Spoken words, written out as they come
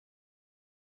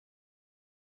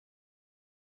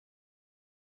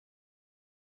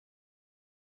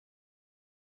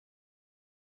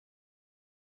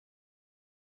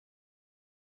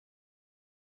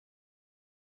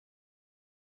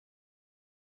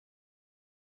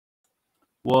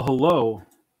Well, hello.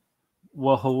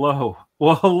 Well, hello.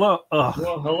 Well, hello. Ugh.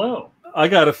 Well, hello. I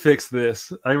gotta fix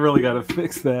this. I really gotta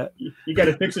fix that. You got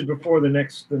to fix it before the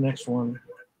next one.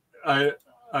 I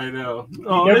know.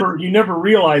 You never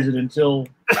realize it until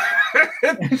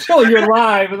until you're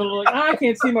live, and they're like, I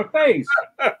can't see my face.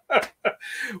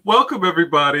 Welcome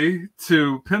everybody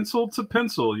to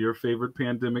Pencil, your favorite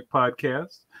pandemic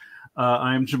podcast.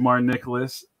 I am Jamar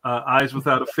Nicholas, Eyes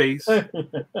Without a Face,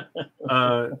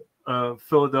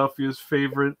 Philadelphia's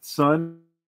favorite son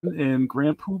and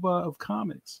grand poobah of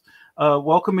comics.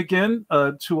 Welcome again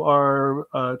to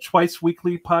our twice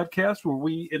weekly podcast where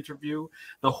we interview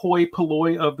the hoi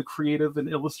polloi of the creative,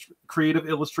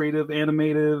 illustrative,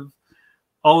 animative,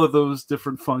 all of those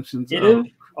different functions.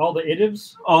 All the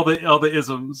itives, all the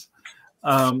isms.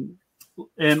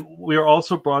 And we are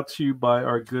also brought to you by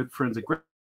our good friends at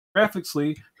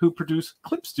Graphicsly, who produce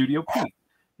Clip Studio P.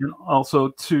 And also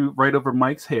to right over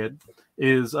Mike's head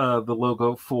is the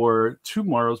logo for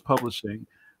Tomorrow's Publishing,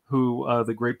 who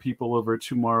the great people over at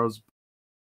Tomorrow's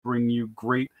bring you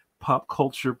great pop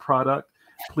culture product.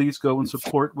 Please go and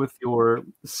support with your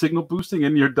signal boosting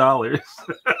and your dollars.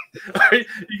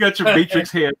 You got your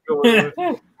Matrix hand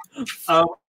going.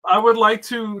 I would like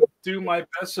to do my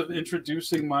best of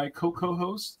introducing my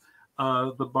co-host,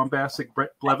 the bombastic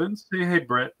Brett Blevins. Hey,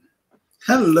 Brett.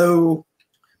 Hello.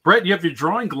 Brett, you have your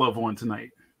drawing glove on tonight.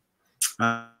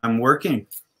 I'm working.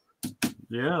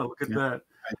 Yeah, look at that.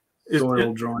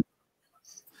 Drawing.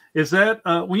 Is that,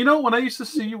 well, you know, when I used to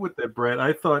see you with that, Brett,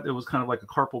 I thought it was kind of like a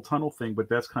carpal tunnel thing, but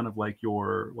that's kind of like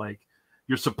your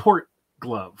support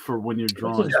glove for when you're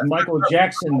drawing. This is Michael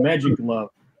Jackson magic glove.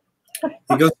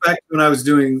 It goes back to when I was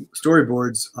doing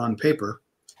storyboards on paper,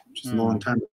 which is a long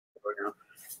time ago now.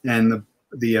 And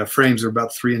the frames are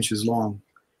about 3 inches long.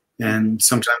 And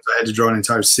sometimes I had to draw an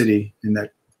entire city in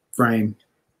that frame,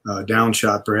 down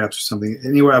shot perhaps or something.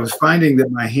 Anyway, I was finding that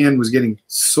my hand was getting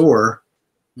sore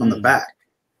on the back.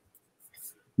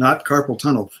 Not carpal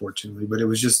tunnel, fortunately, but it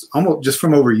was just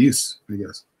from overuse, I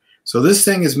guess. So this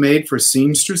thing is made for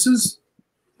seamstresses.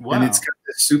 Wow. And it's got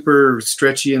this super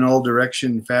stretchy in all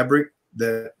direction fabric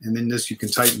and then you can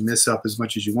tighten this up as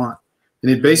much as you want.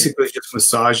 And it basically just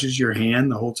massages your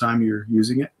hand the whole time you're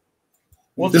using it.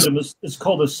 It's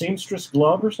called a seamstress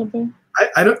glove or something?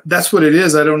 I don't. That's what it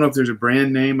is. I don't know if there's a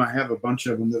brand name. I have a bunch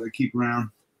of them that I keep around.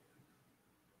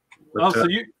 But,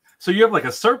 so you have like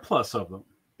a surplus of them?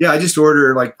 Yeah, I just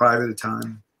order like 5 at a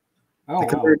time. Oh,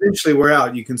 because they eventually wear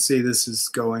out. You can see this is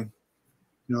going.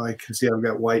 You know, I can see I've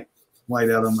got white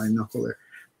out on my knuckle there.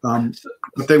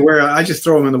 But they wear out. I just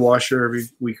throw them in the washer every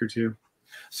week or two.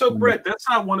 So, Brett, that's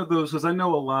not one of those, because I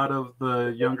know a lot of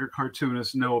the younger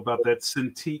cartoonists know about that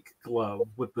Cintiq glove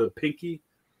with the pinky.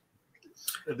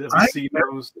 Have you seen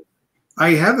those?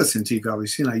 I have a Cintiq,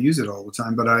 obviously, and I use it all the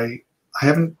time, but I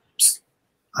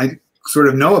sort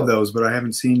of know of those, but I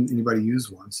haven't seen anybody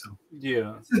use one. So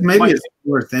yeah, maybe it's a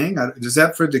similar thing. Is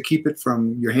that to keep it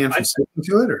from your hand from sticking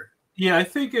to it, or? Yeah, I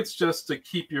think it's just to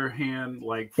keep your hand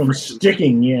from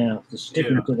sticking. Yeah, to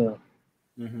sticking to the.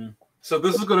 Mm-hmm. So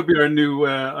this is going to be our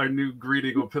new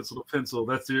greeting on Pencil to Pencil.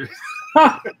 That's your.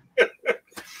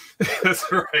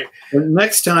 That's right. And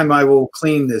next time I will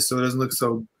clean this so it doesn't look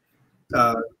so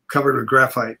covered with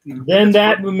graphite. Then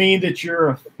that would mean that you're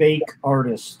a fake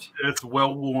artist. It's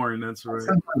well worn. That's right. I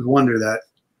sometimes wonder that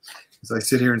as I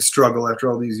sit here and struggle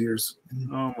after all these years.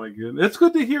 Oh my goodness, it's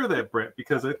good to hear that, Brett,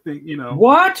 because I think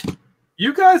what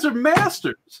you guys are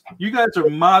masters. You guys are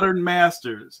modern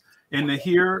masters. And to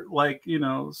hear,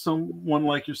 someone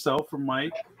like yourself or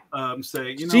Mike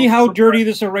say, see how dirty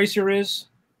this eraser is?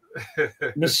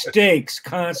 Mistakes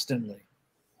constantly.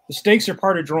 Mistakes are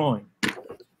part of drawing.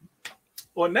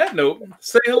 On that note,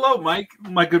 say hello, Mike.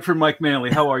 My good friend Mike Manley.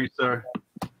 How are you, sir?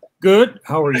 Good.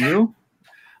 How are you?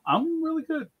 I'm really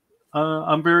good.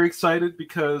 I'm very excited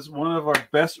because one of our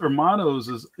best hermanos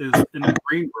is in the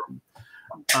green room.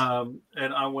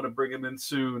 And I want to bring him in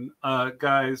soon.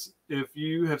 Guys, if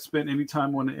you have spent any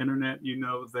time on the internet, you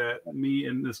know that me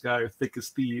and this guy are thick as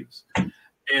thieves.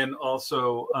 And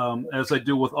also, as I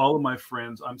do with all of my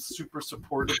friends, I'm super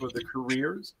supportive of their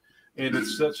careers. And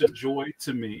it's such a joy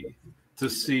to me to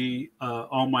see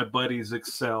all my buddies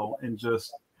excel and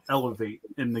just elevate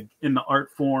in the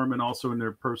art form and also in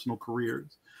their personal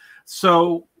careers.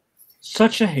 So,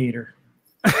 such a hater.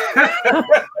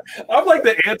 I'm like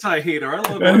the anti-hater. I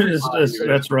love everybody.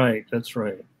 That's right. That's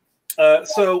right.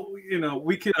 So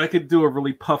I could do a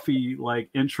really puffy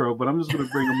intro, but I'm just going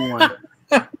to bring them on.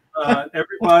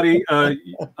 Everybody,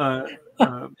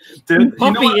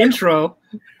 puffy intro.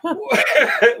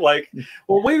 Like,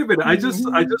 well, wait a minute. I just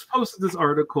posted this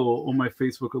article on my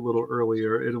Facebook a little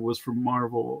earlier, and it was from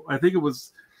Marvel. I think it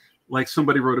was like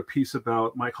somebody wrote a piece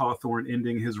about Mike Hawthorne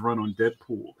ending his run on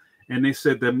Deadpool, and they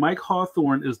said that Mike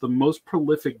Hawthorne is the most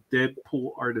prolific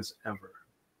Deadpool artist ever.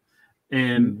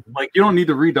 And like, you don't need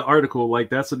to read the article. Like,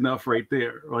 that's enough right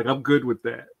there. Like, I'm good with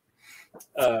that.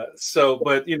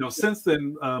 But you know, since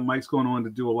then, Mike's going on to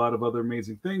do a lot of other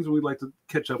amazing things. We'd like to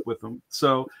catch up with him.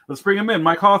 So let's bring him in,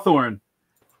 Mike Hawthorne.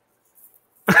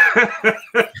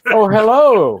 Oh,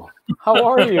 hello. How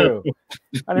are you?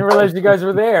 I didn't realize you guys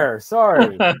were there.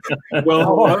 Sorry. Well,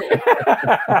 hello.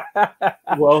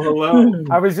 Well, hello.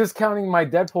 I was just counting my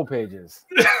Deadpool pages,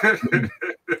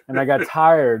 and I got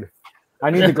tired. I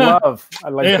need the glove. I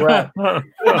like Brett. I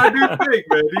do think,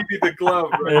 man, you need the glove.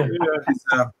 Right?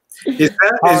 Yeah.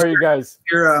 How are you guys?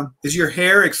 Is your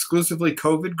hair exclusively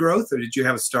COVID growth, or did you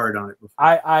have a start on it before?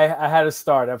 I had a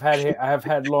start. I have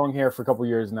had long hair for a couple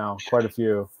years now, quite a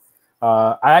few.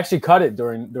 I actually cut it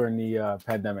during the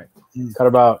pandemic. Cut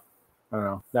about, I don't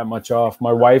know, that much off.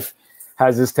 My wife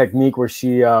has this technique where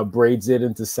she braids it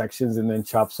into sections and then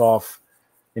chops off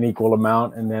an equal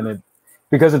amount, and then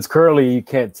because it's curly, you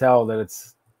can't tell that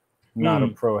it's not a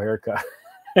pro haircut.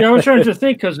 Yeah, I was trying to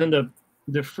think, because in the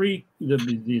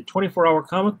 24-hour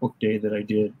comic book day that I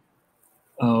did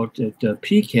out at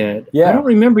PCAD, I don't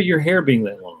remember your hair being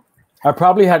that long. I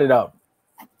probably had it up.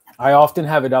 I often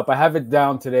have it up. I have it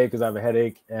down today because I have a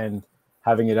headache, and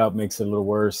having it up makes it a little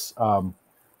worse.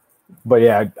 But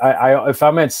yeah, I if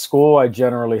I'm at school, I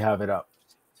generally have it up.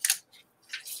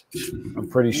 I'm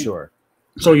pretty sure.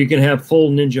 So you can have full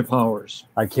ninja powers.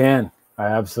 I can. I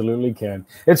absolutely can.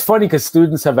 It's funny because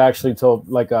students have actually told,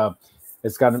 like,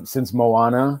 it's gotten, since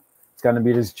Moana, it's going to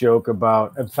be this joke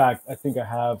about, in fact, I think I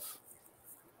have,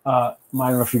 I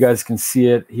don't know if you guys can see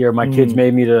it here. My kids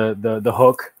made me the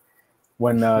hook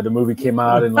when the movie came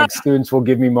out, and like students will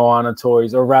give me Moana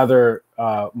toys, or rather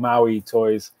Maui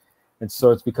toys. And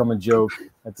so it's become a joke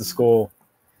at the school.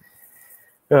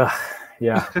 Yeah.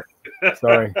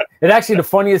 Sorry. It actually, the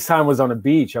funniest time was on a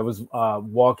beach. I was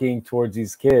walking towards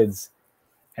these kids,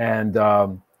 and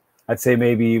I'd say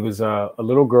maybe it was a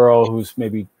little girl who's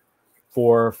maybe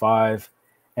 4 or 5,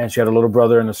 and she had a little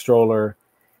brother in a stroller,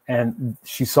 and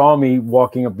she saw me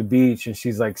walking up the beach, and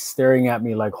she's like staring at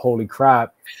me like, holy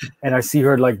crap. And I see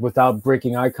her, like, without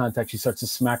breaking eye contact, she starts to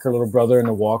smack her little brother in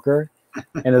the walker.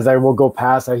 And as I will go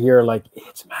past, I hear like,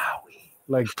 it's Maui.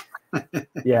 Like,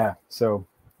 yeah. So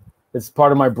it's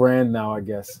part of my brand now, I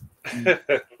guess.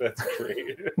 That's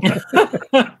great.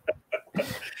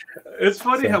 It's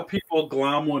funny how people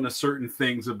glom onto certain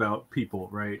things about people,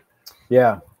 right?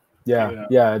 Yeah,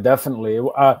 definitely.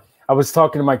 I was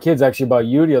talking to my kids actually about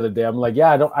you the other day. I'm like,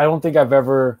 I don't think I've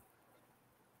ever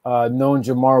known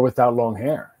Jamar without long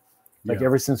hair. Like,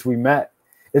 ever since we met.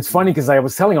 It's funny because I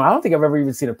was telling him, I don't think I've ever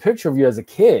even seen a picture of you as a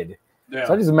kid. Yeah.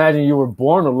 So I just imagine you were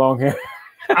born with long hair.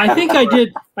 I think I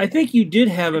did. I think you did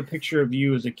have a picture of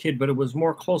you as a kid, but it was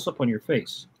more close up on your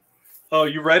face. Oh,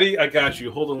 you ready? I got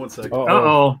you. Hold on one second.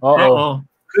 Uh-oh.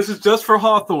 This is just for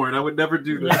Hawthorne. I would never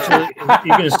do this.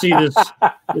 You're gonna see this.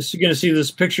 You're gonna see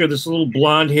this picture of this little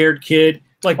blonde-haired kid.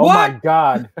 Like, oh what? My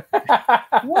God.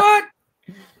 What?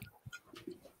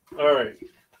 All right.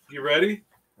 You ready?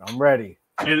 I'm ready.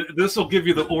 And this will give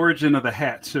you the origin of the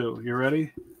hat too. You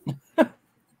ready?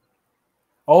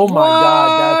 Oh my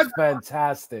God, that's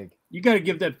fantastic! You got to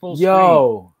give that full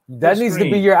Yo, screen. That needs to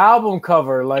be your album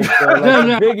cover, like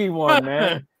the Biggie one,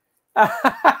 man.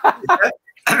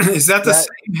 Is that the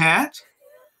same hat?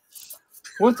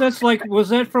 What that's like? Was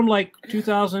that from like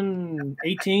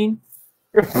 2018?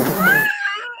 This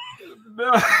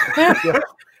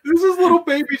is little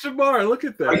baby Jamar. Look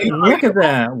at that. Look at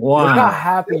that. Wow. Look how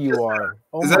happy you are.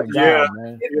 Oh my God,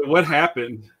 man. What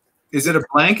happened? Is it a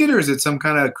blanket or is it some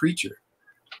kind of creature?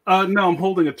 No, I'm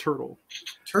holding a turtle.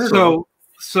 Turtle?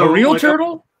 So a real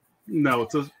turtle? No,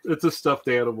 it's a stuffed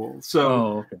animal.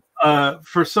 So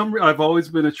for some reason, I've always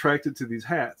been attracted to these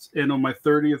hats. And on my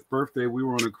 30th birthday, we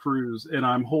were on a cruise, and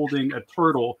I'm holding a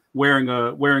turtle wearing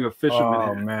a fisherman hat.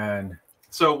 Oh, man.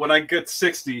 So when I get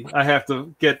 60, I have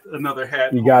to get another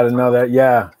hat. You got another,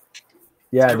 yeah.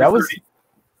 That was,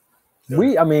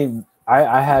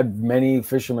 I had many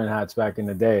fisherman hats back in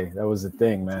the day. That was the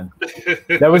thing, man.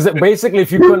 That was basically, if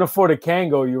you couldn't afford a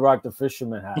Kango, you rocked a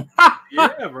fisherman hat. Yeah,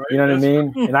 right. You know what I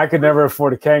mean? And I could never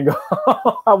afford a Kango.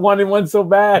 I wanted one so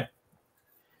bad.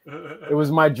 It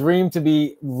was my dream to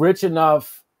be rich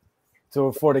enough to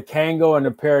afford a Kango and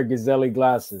a pair of Gazelle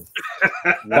glasses.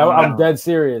 I'm dead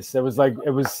serious. It was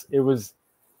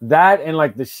that and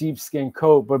like the sheepskin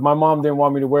coat, but my mom didn't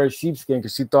want me to wear a sheepskin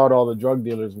because she thought all the drug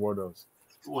dealers wore those.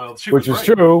 Well, which is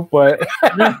true, but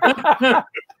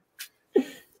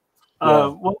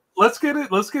well, let's get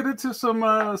into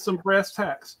some brass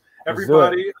tacks.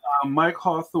 Everybody, Mike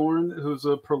Hawthorne, who's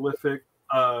a prolific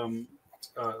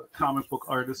comic book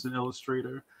artist and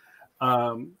illustrator,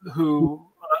 who,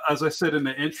 as I said in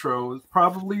the intro, is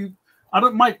probably,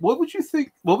 Mike, what would you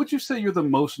think? What would you say you're the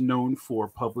most known for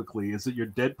publicly? Is it your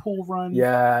Deadpool run?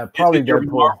 Yeah, probably Is it your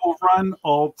Deadpool. Marvel run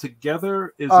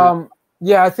altogether? Is it?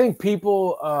 Yeah, I think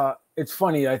people. It's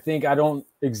funny. I think I don't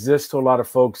exist to a lot of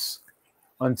folks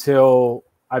until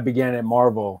I began at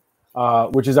Marvel,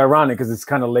 which is ironic because it's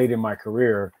kind of late in my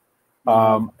career.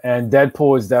 And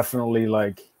Deadpool is definitely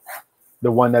like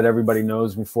the one that everybody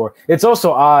knows me for. It's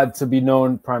also odd to be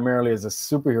known primarily as a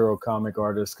superhero comic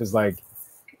artist because, like,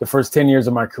 the first 10 years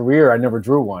of my career, I never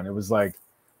drew one. It was like,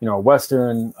 you know,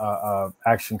 Western,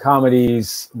 action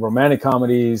comedies, romantic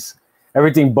comedies,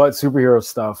 everything but superhero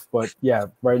stuff. But yeah,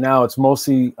 right now it's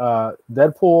mostly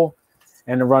Deadpool,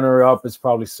 and the runner-up is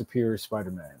probably Superior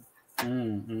Spider-Man.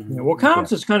 Yeah, well,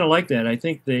 comics is kind of like that. I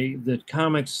think the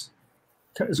comics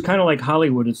is kind of like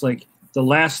Hollywood. It's like the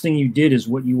last thing you did is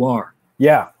what you are.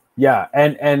 Yeah, yeah,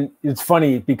 and it's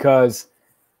funny because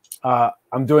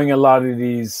I'm doing a lot of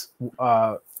these.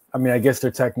 I mean, I guess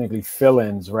they're technically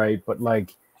fill-ins, right? But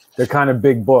like, they're kind of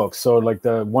big books. So like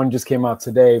the one just came out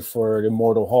today for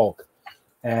Immortal Hulk,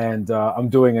 and I'm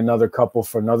doing another couple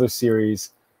for another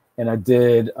series. And I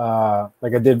did a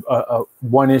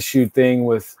one-issue thing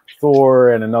with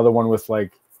Thor, and another one with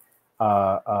like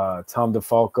Tom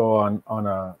DeFalco on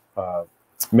a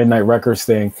Midnight Records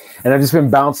thing. And I've just been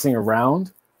bouncing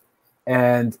around,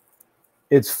 and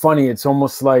it's funny. It's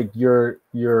almost like you're.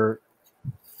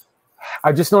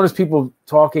 I just noticed people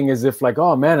talking as if like,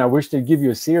 oh man, I wish they'd give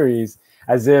you a series,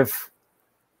 as if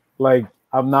like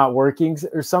I'm not working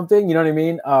or something. You know what I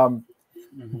mean?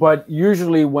 But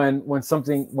usually when with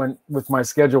my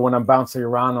schedule, when I'm bouncing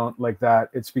around on like that,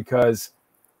 it's because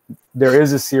there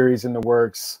is a series in the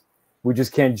works. We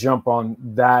just can't jump on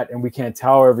that, and we can't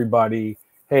tell everybody,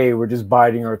 hey, we're just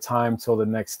biding our time till the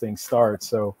next thing starts.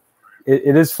 So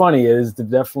it is funny. It is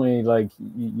definitely like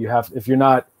you have, if you're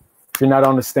not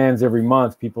on the stands every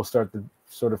month, people start to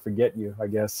sort of forget you, I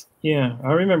guess. Yeah,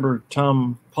 I remember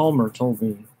Tom Palmer told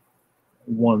me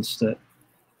once that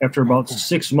after about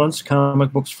 6 months,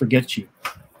 comic books forget you.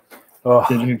 Oh.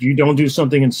 That if you don't do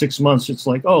something in 6 months, it's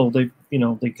like, oh, they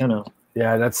kind of.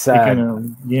 Yeah, that's sad.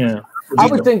 Yeah. I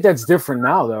would think that's different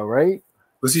now, though, right?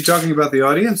 Was he talking about the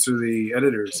audience or the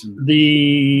editors?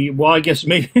 Well, I guess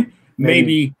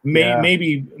maybe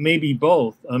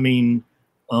both. I mean,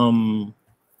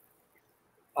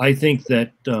 I think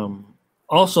that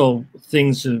also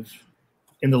things have,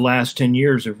 in the last 10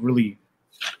 years, have really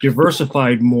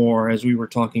diversified more, as we were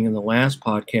talking in the last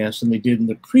podcast, than they did in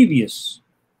the previous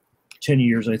 10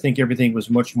 years. I think everything was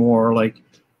much more like,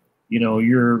 you know,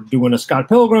 you're doing a Scott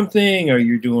Pilgrim thing, or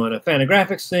you're doing a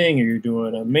Fantagraphics thing, or you're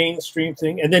doing a mainstream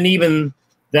thing. And then even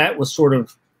that was sort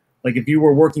of like, if you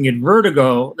were working at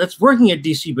Vertigo, that's working at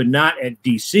DC, but not at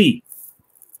DC.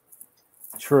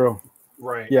 True.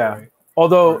 Right. Yeah. Right.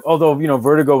 Although, you know,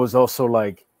 Vertigo was also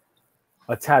like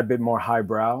a tad bit more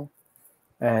highbrow,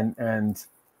 and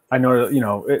I know, you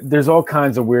know, there's all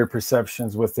kinds of weird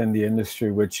perceptions within the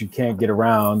industry which you can't get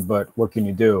around, but what can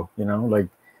you do? You know, like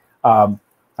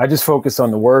I just focus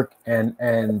on the work, and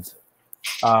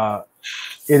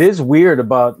it is weird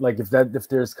about like if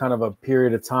there's kind of a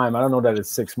period of time, I don't know that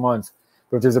it's 6 months,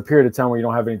 but if there's a period of time where you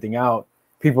don't have anything out,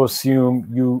 people assume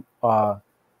you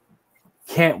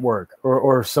can't work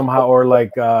or somehow, or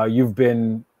like you've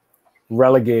been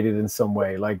relegated in some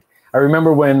way. Like I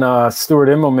remember when Stuart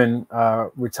Immelman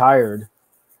retired,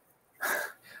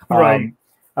 Right.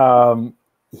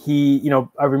 He, you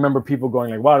know, I remember people going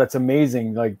like, wow, that's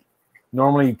amazing. Like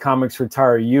normally comics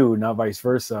retire you, not vice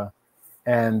versa.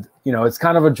 And, you know, it's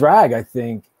kind of a drag, I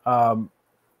think,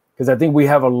 because I think we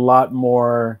have a lot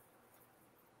more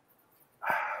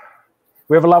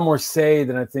say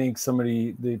than I think some of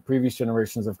the previous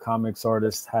generations of comics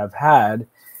artists have had.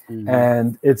 Mm-hmm.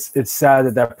 And it's sad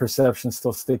that perception's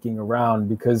still sticking around,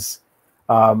 because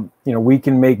you know, we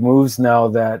can make moves now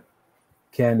that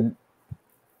can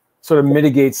sort of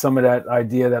mitigate some of that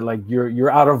idea that like you're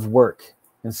out of work.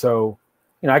 And so,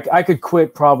 you know, I could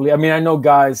quit probably. I mean, I know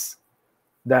guys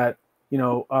that, you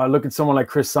know, look at someone like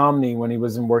Chris Samnee when he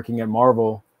wasn't working at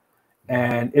Marvel,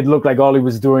 and it looked like all he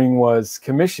was doing was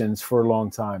commissions for a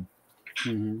long time.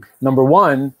 Mm-hmm. Number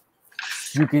one,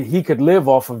 he could live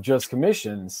off of just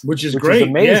commissions, which is great.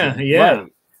 Amazing. Yeah.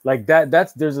 Right. Like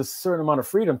that's there's a certain amount of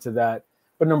freedom to that.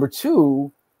 But number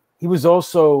two, he was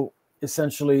also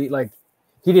essentially like,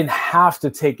 he didn't have to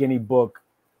take any book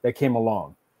that came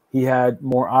along. He had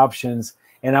more options,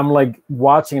 and I'm like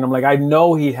watching, and I'm like, I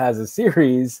know he has a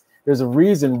series. There's a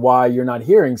reason why you're not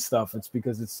hearing stuff. It's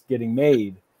because it's getting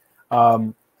made.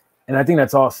 And I think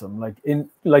that's awesome. Like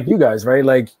you guys, right?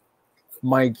 Like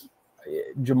Mike,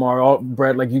 Jamar,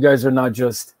 Brett, like you guys are not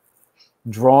just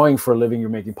drawing for a living. You're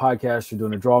making podcasts, you're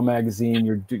doing a draw magazine,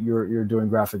 you're doing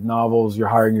graphic novels, you're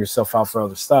hiring yourself out for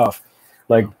other stuff.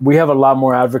 Like we have a lot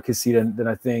more advocacy than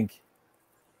I think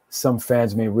some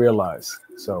fans may realize.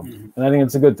 So, and I think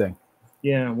it's a good thing.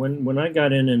 Yeah, when I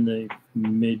got in the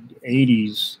mid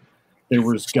 '80s, there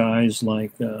was guys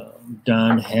like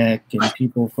Don Heck and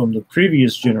people from the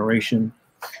previous generation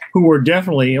who were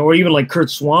definitely, or even like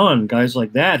Kurt Swan, guys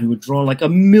like that, who had drawn like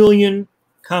 1 million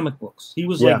comic books. He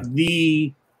was like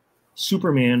the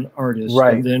Superman artist.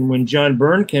 Right. And then when John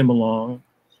Byrne came along,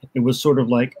 it was sort of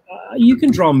like, you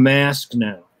can draw Mask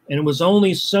now. And it was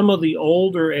only some of the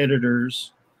older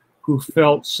editors who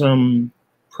felt some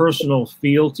personal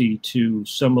fealty to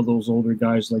some of those older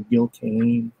guys like Gil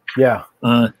Kane. Yeah.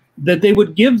 That they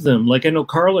would give them. Like I know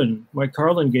Mike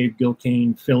Carlin gave Gil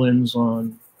Kane fill-ins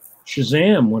on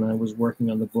Shazam when I was working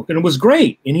on the book. And it was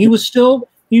great. And he was still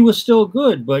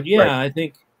good. But yeah, right. I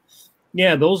think,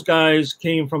 those guys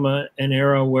came from an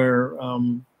era where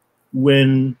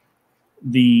when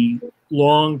the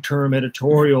long-term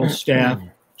editorial staff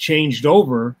changed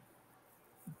over,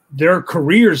 their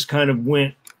careers kind of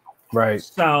went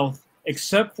south,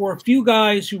 except for a few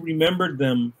guys who remembered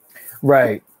them.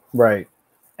 Right.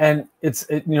 And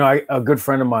a good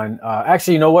friend of mine,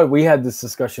 actually, you know what? We had this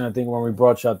discussion, I think, when we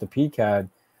brought you out to PCAD,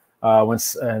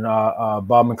 and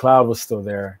Bob McLeod was still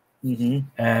there. Mm-hmm.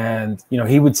 And,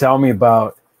 he would tell me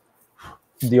about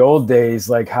the old days,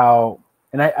 like how,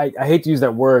 and I hate to use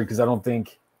that word because I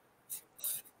think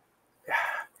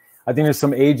there's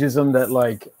some ageism that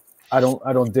like, I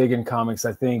don't dig in comics.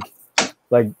 I think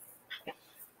like,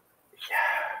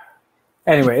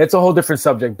 anyway, it's a whole different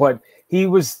subject, but he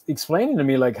was explaining to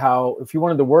me like how if you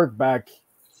wanted to work back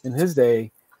in his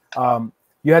day,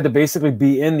 you had to basically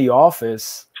be in the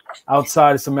office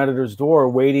outside of some editor's door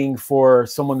waiting for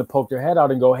someone to poke their head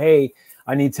out and go, hey,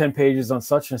 I need 10 pages on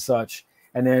such and such.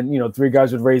 And then, 3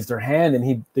 guys would raise their hand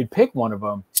and they'd pick one of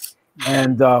them.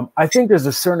 And I think there's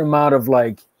a certain amount of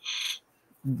like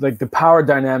the power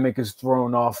dynamic is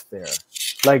thrown off there.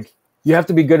 Like you have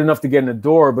to be good enough to get in the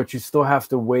door, but you still have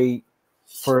to wait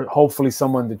for hopefully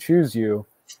someone to choose you.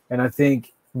 And I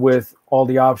think with all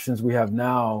the options we have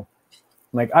now,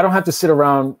 like I don't have to sit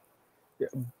around,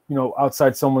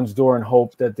 outside someone's door and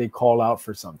hope that they call out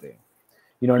for something.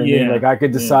 You know what I mean? Like I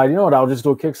could decide, you know what, I'll just do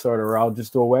a Kickstarter, or I'll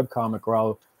just do a webcomic, or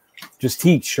I'll just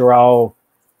teach, or I'll,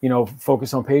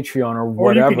 focus on Patreon or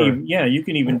whatever. You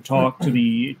can even talk to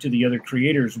the other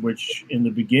creators, which in the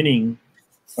beginning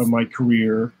of my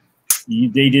career,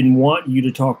 they didn't want you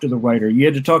to talk to the writer. You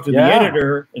had to talk to the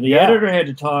editor, and the editor had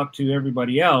to talk to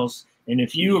everybody else. And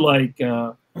if you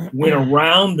went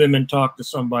around them and talked to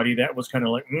somebody, that was kind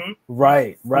of like,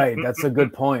 Right. That's a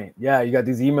good point. Yeah, you got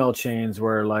these email chains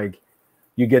where like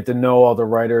you get to know all the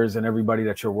writers and everybody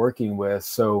that you're working with.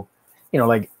 So,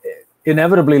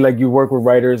 inevitably, like you work with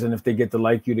writers, and if they get to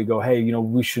like you, to go, hey,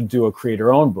 we should do a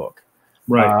creator-owned book.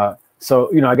 Right.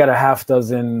 So, I got a half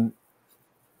dozen,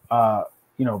 I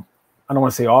don't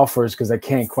want to say offers because I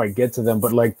can't quite get to them,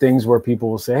 but like things where people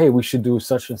will say, hey, we should do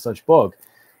such and such book.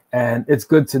 And it's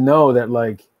good to know that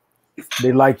like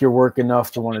they like your work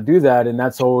enough to want to do that. And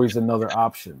that's always another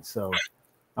option. So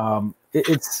I'm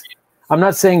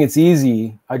not saying it's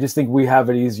easy. I just think we have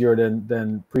it easier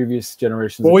than previous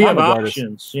generations. Well, we have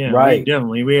options. Yeah, right.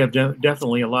 We have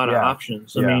definitely a lot of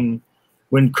options. I mean,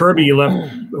 when Kirby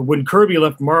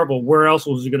left Marvel, where else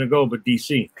was he going to go but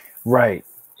DC? Right.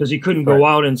 Because he couldn't go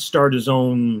out and start his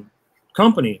own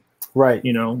company. Right.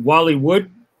 Wally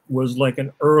Wood was like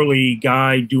an early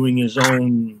guy doing his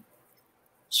own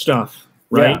stuff,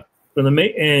 right? Yeah. From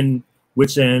and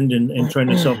Wits End and trying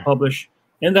to self-publish.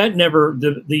 And that never,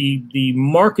 the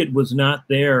market was not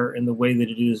there in the way that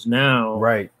it is now,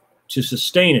 right, to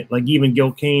sustain it. Like even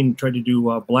Gil Kane tried to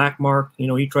do Black Mark,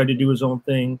 he tried to do his own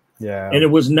thing. Yeah. And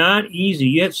it was not easy.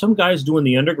 You had some guys doing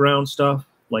the underground stuff,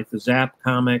 like the Zap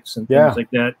comics and things like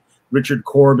that, Richard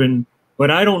Corbin. But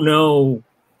I don't know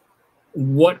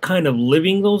what kind of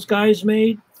living those guys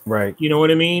made. Right. You know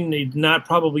what I mean? Not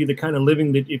probably the kind of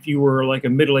living that if you were like a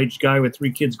middle-aged guy with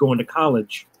 3 kids going to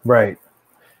college. Right.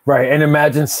 Right. And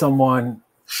imagine someone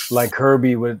like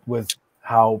Kirby with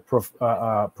how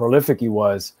prolific he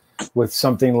was with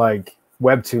something like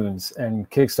Webtoons and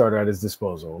Kickstarter at his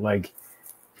disposal. Like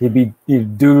he'd be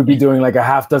doing like a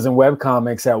half dozen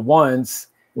webcomics at once,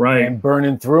 right, and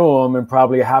burning through them, and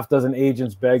probably a half dozen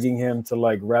agents begging him to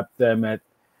like rep them at,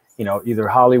 you know, either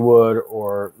Hollywood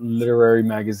or literary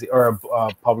magazine or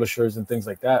publishers and things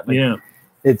like that. Like, yeah.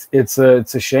 It's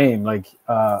a shame. Like,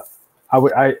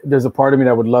 there's a part of me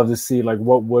that would love to see like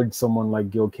what would someone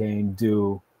like Gil Kane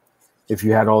do if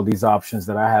you had all these options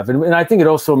that I have, and I think it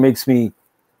also makes me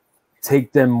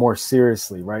take them more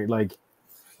seriously, right? Like,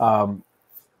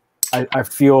 I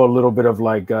feel a little bit of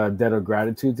like debt of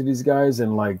gratitude to these guys,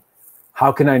 and like,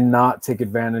 how can I not take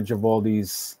advantage of all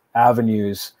these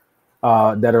avenues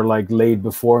that are like laid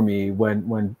before me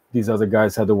when these other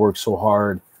guys had to work so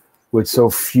hard with so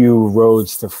few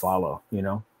roads to follow, you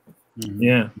know?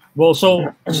 Yeah. Well,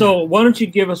 so why don't you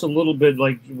give us a little bit,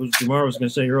 like what Jamar was going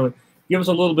to say earlier, give us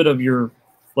a little bit of your,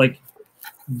 like,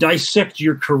 dissect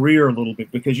your career a little bit,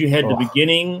 because you had the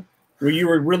beginning where you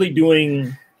were really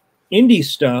doing indie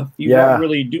stuff. You weren't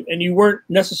really and you weren't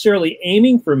necessarily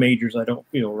aiming for majors, I don't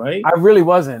feel, right? I really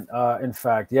wasn't. In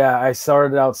fact, I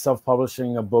started out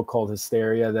self-publishing a book called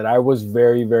Hysteria that I was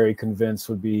very, very convinced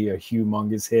would be a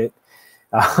humongous hit,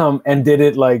 and did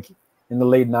it like in the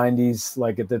late 90s,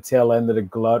 like at the tail end of the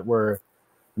glut where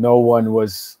no one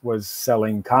was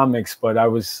selling comics, but I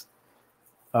was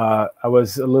a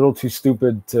little too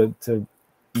stupid to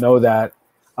know that,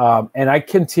 and I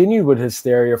continued with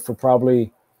Hysteria for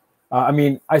probably. I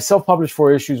mean, I self-published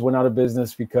 4 issues, went out of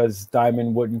business because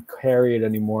Diamond wouldn't carry it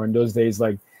anymore. In those days,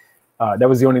 like, that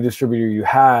was the only distributor you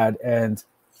had. And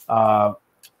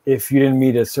if you didn't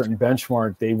meet a certain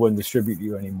benchmark, they wouldn't distribute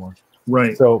you anymore.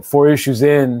 Right. So 4 issues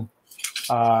in,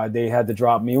 they had to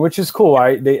drop me, which is cool.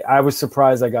 I was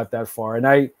surprised I got that far. And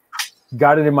I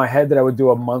got it in my head that I would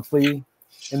do a monthly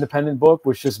independent book,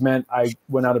 which just meant I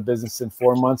went out of business in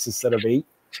 4 months instead of 8.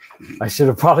 I should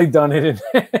have probably done it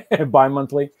in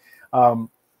bi-monthly.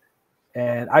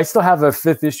 And I still have a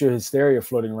 5th issue of Hysteria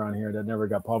floating around here that never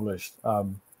got published. But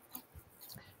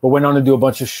went on to do a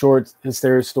bunch of short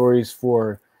Hysteria stories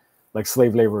for like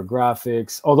slave labor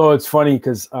graphics. Although it's funny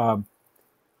because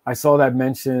I saw that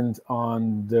mentioned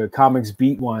on the Comics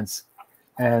Beat once,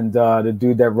 and the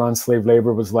dude that runs slave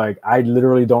labor was like, I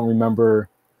literally don't remember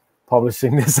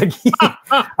publishing this again.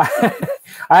 I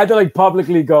had to like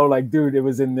publicly go like, dude, it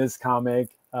was in this comic.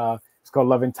 It's called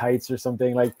Love in Tights or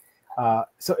something. Like,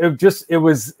 so it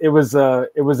was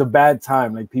a bad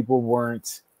time. Like, people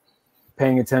weren't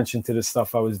paying attention to the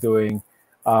stuff I was doing,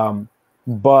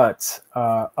 but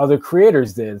other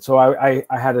creators did. So I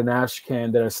had an ash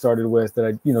can that I started with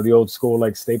that the old school,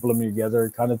 like, staple them together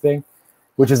kind of thing,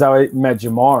 which is how I met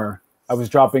Jamar. I was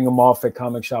dropping them off at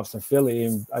comic shops in Philly,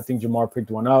 and I think Jamar picked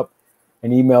one up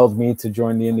and emailed me to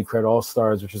join the Indy Cred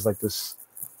All-Stars, which is like this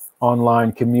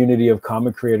online community of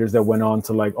comic creators that went on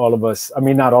to, like, all of us, I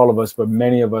mean, not all of us, but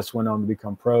many of us went on to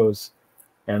become pros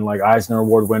and like Eisner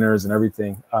Award winners and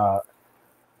everything.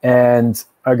 And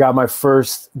I got my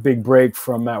first big break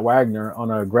from Matt Wagner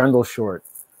on a Grendel short.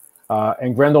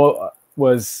 And Grendel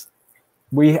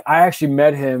I actually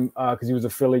met him because he was a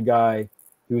Philly guy.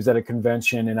 He was at a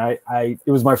convention, and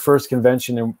it was my first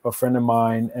convention, and a friend of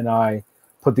mine and I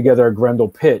put together a Grendel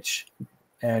pitch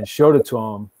and showed it to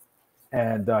him.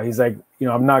 And he's like,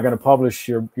 I'm not going to publish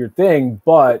your thing,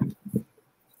 but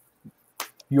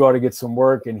you ought to get some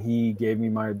work. And he gave me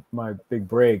my big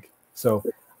break. So,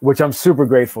 which I'm super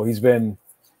grateful. He's been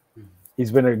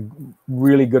a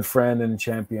really good friend and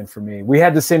champion for me. We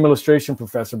had the same illustration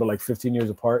professor, but like 15 years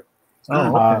apart.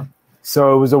 Oh, okay.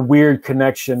 So it was a weird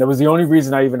connection. That was the only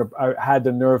reason I had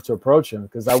the nerve to approach him,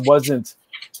 because I wasn't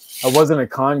a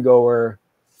con goer.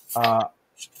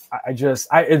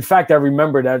 In fact, I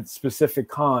remember that specific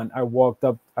con. I walked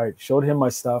up, I showed him my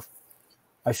stuff.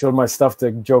 I showed my stuff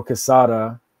to Joe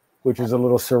Quesada, which was a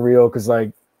little surreal because,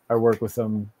 like, I work with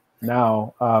him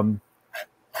now.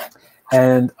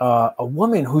 And a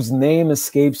woman whose name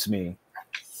escapes me.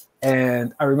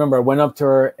 And I remember I went up to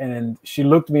her and she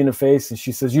looked me in the face and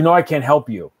she says, I can't help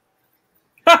you.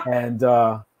 And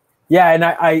and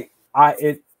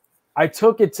I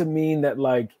took it to mean that,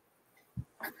 like,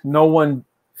 no one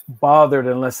bothered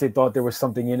unless they thought there was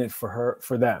something in it for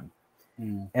them.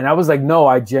 And I was like, no,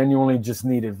 I genuinely just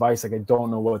need advice. Like, I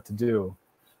don't know what to do.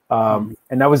 And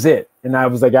that was it. And I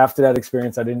was like, after that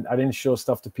experience, I didn't show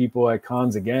stuff to people at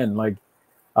cons again. Like,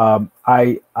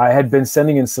 I had been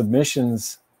sending in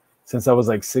submissions since I was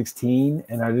like 16,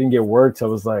 and I didn't get work till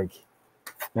I was like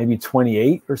maybe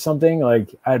 28 or something.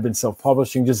 Like, I had been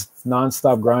self-publishing, just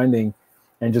nonstop grinding,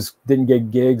 and just didn't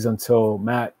get gigs until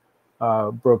Matt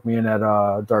broke me in at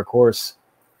Dark Horse.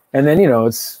 And then,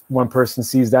 it's one person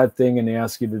sees that thing and they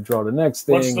ask you to draw the next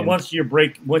thing. Once you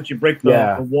break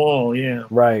the wall, yeah.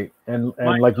 Right. And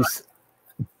like you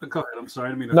go ahead. I'm sorry.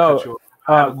 I didn't mean to cut you off.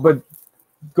 But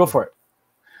go for it.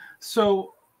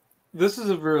 So this is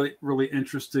a really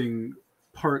interesting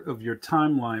part of your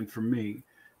timeline for me,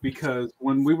 because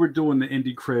when we were doing the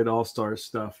Indy Cred All-Star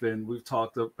stuff, and we've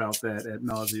talked about that ad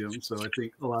nauseum, so I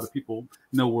think a lot of people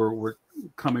know where we're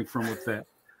coming from with that.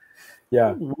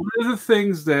 Yeah. One of the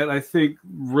things that I think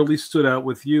really stood out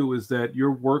with you is that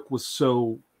your work was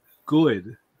so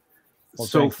good,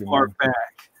 so far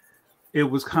back. It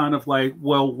was kind of like,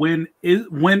 well, when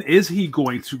is he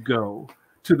going to go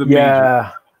to the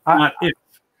major? Not if.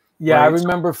 Yeah, right? I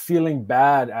remember feeling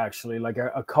bad, actually. Like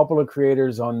a couple of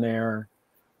creators on there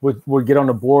would get on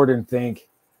the board and think.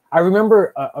 I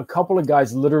remember a couple of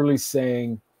guys literally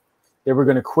saying they were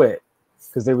going to quit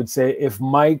because they would say, if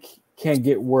Mike can't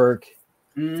get work,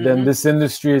 then this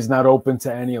industry is not open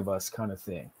to any of us, kind of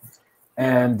thing.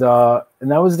 And that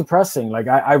was depressing. Like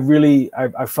I really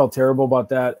felt terrible about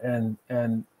that,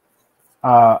 and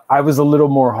I was a little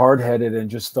more hard-headed and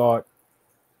just thought,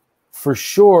 for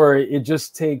sure, it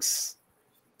just takes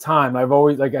time. I've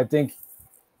always, like, I think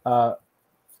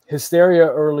Hysteria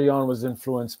early on was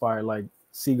influenced by like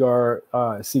Seagar's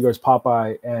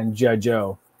Popeye and G.I.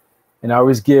 Joe. And I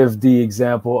always give the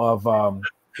example of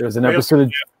there's an episode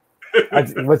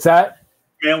of what's that?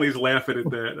 Manly's laughing at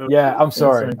that. Okay. Yeah, I'm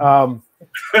sorry.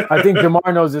 I think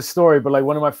Jamar knows this story, but like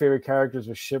one of my favorite characters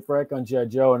was Shipwreck on G.I.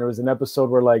 Joe, and there was an episode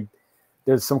where like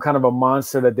there's some kind of a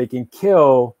monster that they can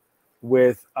kill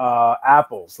with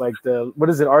apples, like what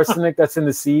is it, arsenic that's in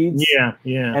the seeds?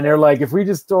 Yeah. And they're like, if we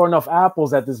just throw enough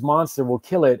apples at this monster, we'll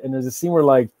kill it. And there's a scene where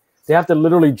like they have to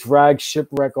literally drag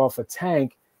Shipwreck off a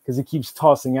tank because he keeps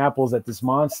tossing apples at this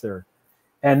monster.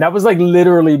 And that was like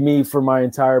literally me for my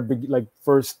entire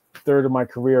first third of my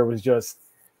career, was just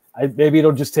maybe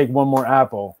it'll just take one more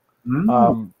apple.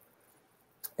 And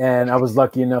I was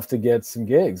lucky enough to get some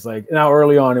gigs. Like, now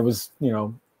early on, it was,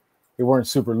 they weren't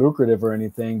super lucrative or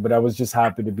anything, but I was just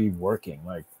happy to be working.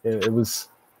 Like it was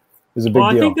a big deal.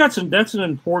 I think that's an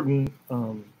important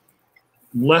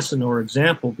lesson or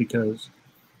example, because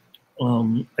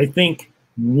I think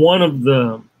one of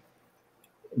the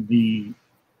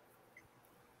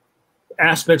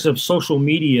aspects of social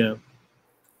media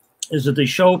is that they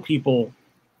show people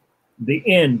the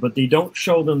end, but they don't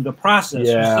show them the process.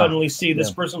 You suddenly see this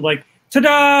person like,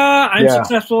 ta-da, I'm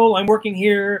successful, I'm working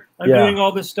here, I'm doing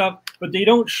all this stuff, but they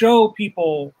don't show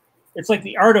people. It's like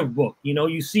the art of book,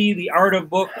 you see the art of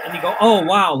book and you go, oh,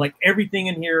 wow, like everything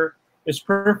in here is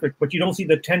perfect, but you don't see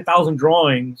the 10,000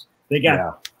 drawings they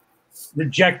got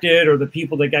rejected, or the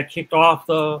people that got kicked off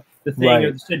the thing,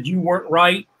 or said you weren't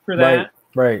right for that.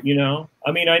 Right.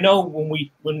 I mean, I know when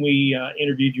we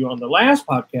interviewed you on the last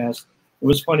podcast, it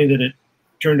was funny that it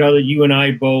turned out that you and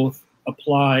I both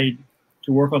applied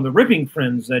to work on the Ripping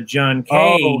Friends that John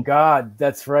Kay. Oh God,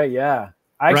 that's right. Yeah,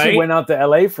 I actually went out to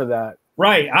LA for that.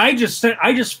 Right. I just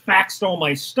faxed all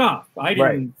my stuff. I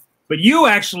didn't, but you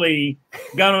actually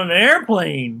got on an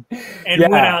airplane and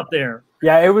went out there.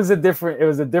 Yeah, it was a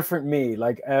different me.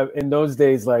 Like in those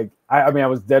days, like I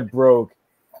was dead broke,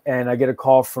 and I get a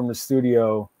call from the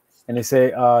studio, and they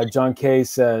say, John Kay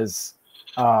says,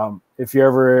 if you're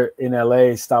ever in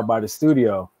LA, stop by the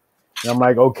studio. And I'm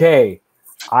like, okay,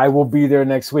 I will be there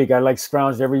next week. I like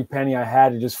scrounged every penny I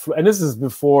had to just, and this is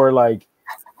before like,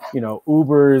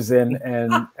 Ubers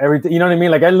and everything. You know what I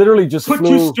mean? Like I literally just put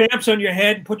flew. 2 stamps on your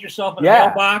head, put yourself in a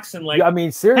mailbox, and like, I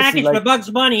mean, seriously, package like, for Bugs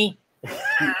Bunny.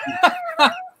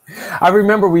 I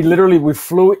remember we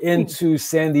flew into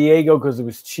San Diego because it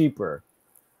was cheaper.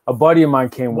 A buddy of mine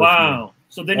came with me. Wow.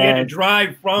 So then you had to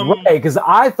drive from... Right, because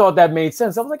I thought that made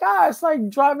sense. I was like, it's like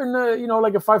driving to,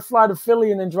 like if I fly to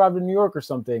Philly and then drive to New York or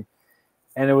something.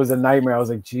 And it was a nightmare. I was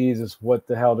like, Jesus, what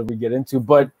the hell did we get into?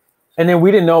 And then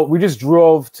we didn't know. We just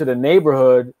drove to the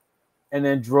neighborhood and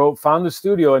then found the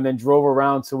studio and then drove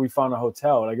around till we found a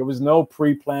hotel. Like it was no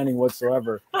pre-planning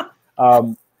whatsoever.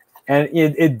 And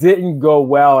it didn't go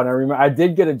well. And I remember I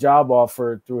did get a job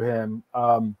offer through him.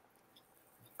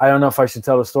 I don't know if I should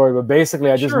tell the story, but basically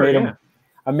I just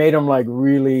made him like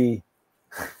really,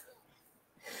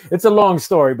 it's a long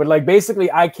story, but like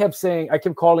basically I kept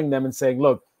calling them and saying,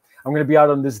 look, I'm going to be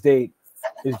out on this date.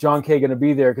 Is John Kay going to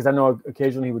be there? Because I know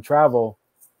occasionally he would travel.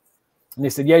 And they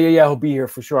said, yeah, he'll be here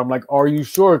for sure. I'm like, are you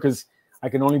sure? Because I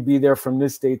can only be there from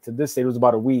this date to this date. It was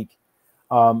about a week.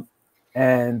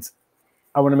 And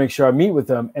I want to make sure I meet with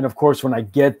him. And of course, when I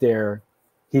get there,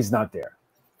 he's not there.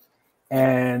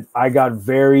 And I got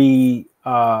very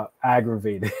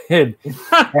aggravated.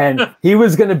 And he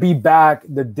was going to be back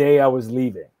the day I was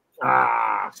leaving.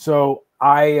 So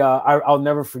I'll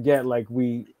never forget, like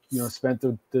we, spent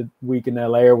the week in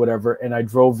LA or whatever. And I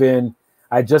drove in.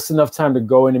 I had just enough time to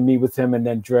go in and meet with him and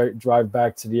then drive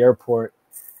back to the airport.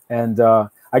 And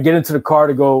I get into the car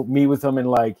to go meet with him, and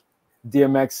like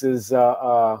DMX's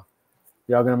 "Y'all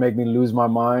Gonna Make Me Lose My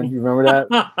Mind." You remember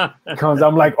that? Comes,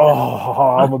 I'm like,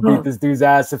 oh, I'm gonna beat this dude's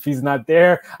ass if he's not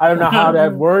there. I don't know how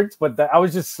that worked, but I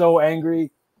was just so angry.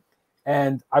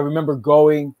 And I remember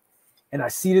going, and I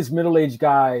see this middle-aged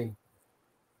guy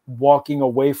walking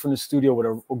away from the studio with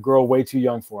a girl way too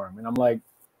young for him. And I'm like,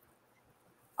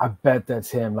 I bet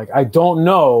that's him. Like, I don't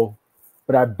know,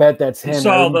 but I bet that's him. You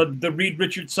saw the Reed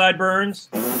Richards sideburns?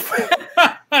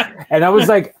 And I was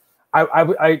like,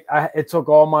 it took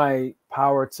all my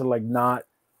power to like not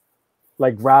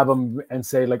like grab him and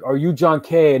say like, are you John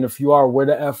Kay? And if you are, where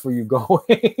the F are you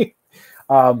going?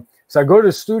 So I go to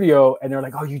the studio and they're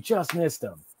like, oh, you just missed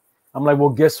him. I'm like, well,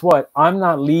 guess what? I'm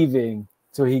not leaving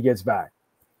till he gets back.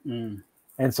 And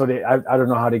so I don't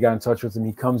know how they got in touch with him.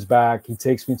 He comes back. He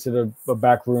takes me to the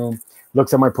back room,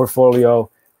 looks at my portfolio,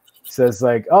 says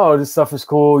like, oh, this stuff is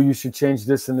cool. You should change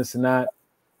this and this and that.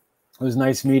 It was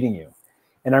nice meeting you.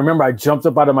 And I remember I jumped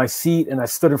up out of my seat and I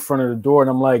stood in front of the door and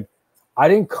I'm like, I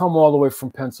didn't come all the way from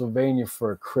Pennsylvania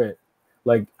for a crit.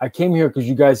 Like, I came here because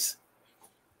you guys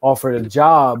offered a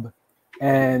job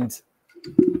and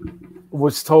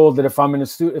was told that if I'm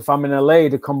in LA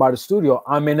to come by the studio,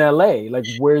 I'm in LA. Like,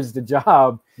 where's the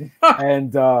job?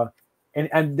 and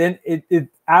then it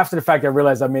after the fact, I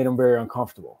realized I made him very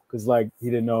uncomfortable because like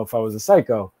he didn't know if I was a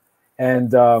psycho.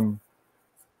 And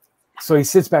so he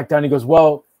sits back down. He goes,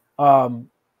 well,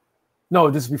 no,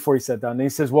 this is before he sat down. And he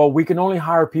says, well, we can only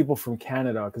hire people from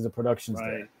Canada because the production's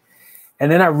there.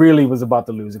 And then I really was about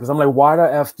to lose it because I'm like, why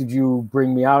the F did you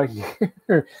bring me out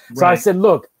here? So I said,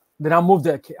 look, then I'll move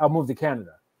to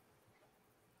Canada.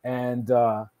 And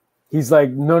he's like,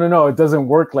 no, it doesn't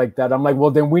work like that. I'm like, well,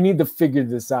 then we need to figure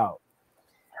this out.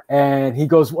 And he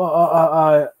goes,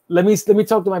 well, let me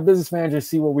talk to my business manager,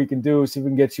 see what we can do, see if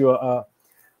we can get you a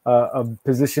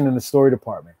position in the story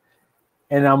department.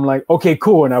 And I'm like, okay,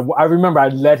 cool. And I remember I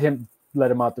let him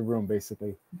out the room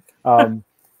basically.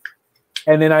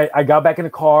 And then I got back in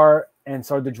the car and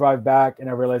started to drive back, and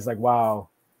I realized like, wow,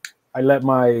 I let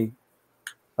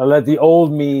the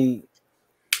old me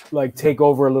like take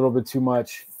over a little bit too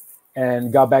much,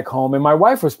 and got back home. And my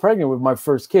wife was pregnant with my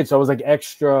first kid, so I was like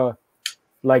extra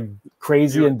like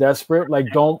crazy and desperate. Like,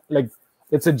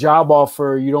 it's a job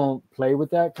offer, you don't play with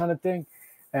that kind of thing.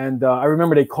 And I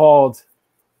remember they called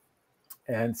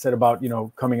and said about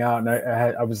coming out, and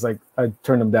I was like, I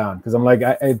turned them down because I'm like,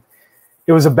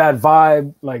 it was a bad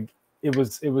vibe. Like it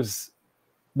was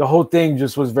the whole thing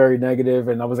just was very negative,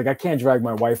 and I was like, I can't drag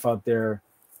my wife out there.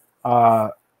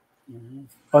 And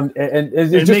it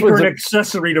just make her an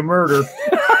accessory to murder.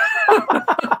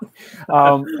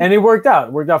 And it worked out.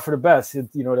 It worked out for the best.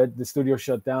 That the studio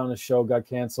shut down, the show got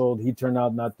canceled. He turned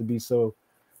out not to be so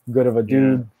good of a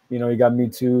dude. He got Me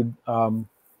Too'd.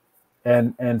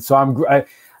 And so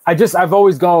I've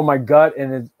always gone with my gut,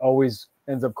 and it always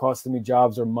ends up costing me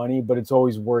jobs or money, but it's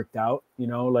always worked out,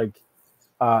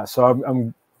 so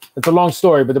I'm it's a long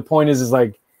story, but the point is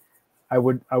like, I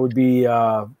was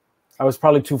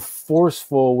probably too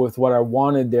forceful with what I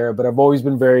wanted there, but I've always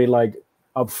been very like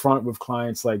upfront with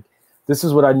clients. Like, this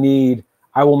is what I need.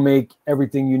 I will make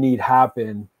everything you need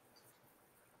happen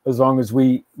as long as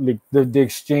the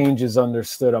exchange is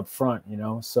understood up front,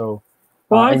 so.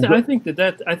 Well, I think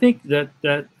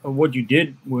that what you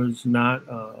did was not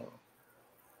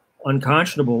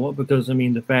unconscionable, because I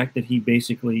mean, the fact that he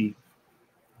basically,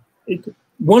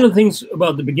 one of the things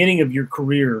about the beginning of your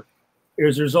career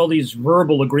is there's all these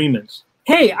verbal agreements.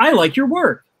 Hey, I like your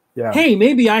work. Yeah. Hey,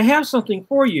 maybe I have something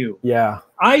for you. Yeah.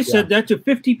 I said that to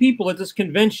 50 people at this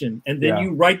convention, and then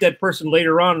you write that person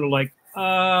later on and they're like,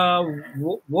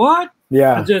 what?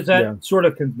 Yeah. There's that sort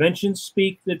of convention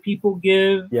speak that people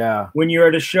give. Yeah. When you're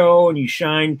at a show and you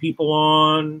shine people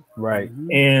on. Right.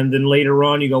 And then later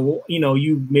on you go, well,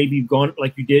 you maybe gone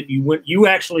like you did. You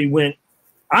actually went,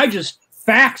 I just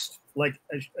faxed like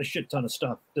a shit ton of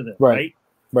stuff to them. Right.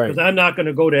 Right. Because I'm not going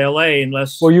to go to LA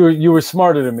unless. Well, you were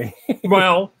smarter than me.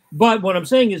 Well, but what I'm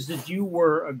saying is that you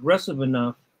were aggressive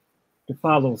enough to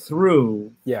follow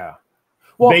through. Yeah.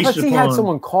 Well, plus he had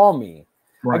someone call me.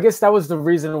 Right. I guess that was the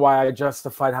reason why I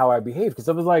justified how I behaved, because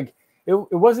I was like, it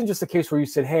wasn't just a case where you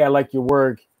said, hey, I like your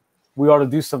work, we ought to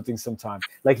do something sometime.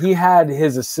 Like, he had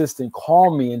his assistant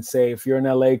call me and say, if you're in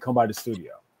LA, come by the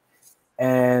studio.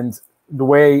 And the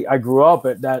way I grew up,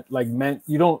 that like meant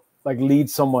you don't like lead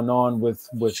someone on with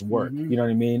work. You know what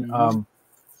I mean?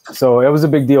 So it was a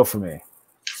big deal for me,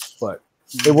 but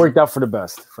it worked out for the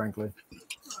best, frankly.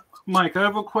 Mike, I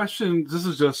have a question. This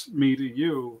is just me to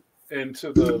you. and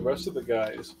to the rest of the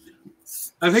guys,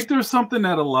 I think there's something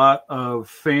that a lot of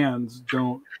fans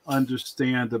don't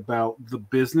understand about the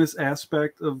business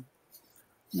aspect of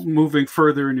moving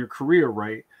further in your career,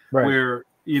 right? Where,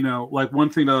 you know, like one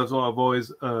thing that I've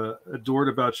always adored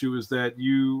about you is that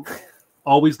you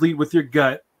always lead with your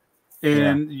gut,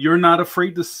 and you're not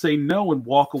afraid to say no and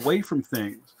walk away from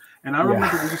things. And I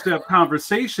remember we used to have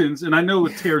conversations, and I know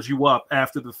it tears you up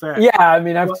after the fact. Yeah, I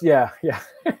mean,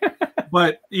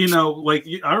 but you know, like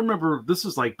I remember this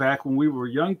is like back when we were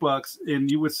young bucks, and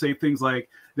you would say things like,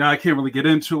 "No, I can't really get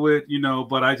into it," you know,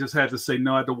 but I just had to say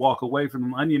no. I had to walk away from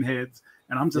them onion heads,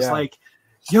 and I'm just like,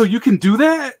 "Yo, you can do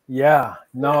that?" Yeah,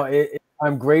 no,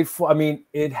 I'm grateful. I mean,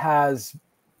 it has.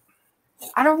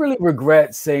 I don't really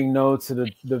regret saying no to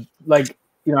the like.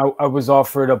 You know, I was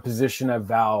offered a position at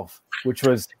Valve, which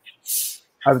was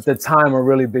at the time a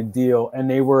really big deal, and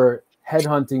they were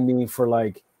headhunting me for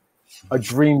like a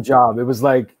dream job. It was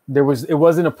like it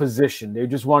wasn't a position. They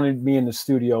just wanted me in the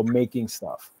studio making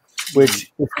stuff,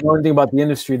 which if you know anything about the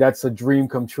industry, that's a dream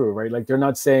come true, right? Like they're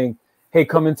not saying, hey,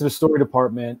 come into the story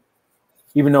department,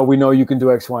 even though we know you can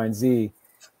do X, Y, and Z.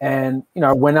 And, you know,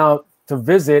 I went out to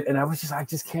visit and I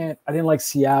just can't, I didn't like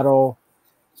Seattle.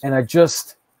 And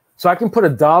so I can put a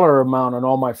dollar amount on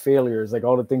all my failures, like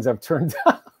all the things I've turned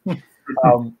down.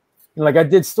 Like I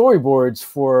did storyboards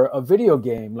for a video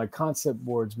game, like concept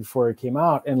boards before it came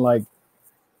out. And like,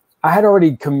 I had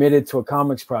already committed to a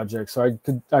comics project. So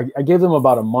I gave them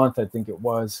about a month, I think it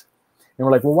was. And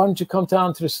we're like, well, why don't you come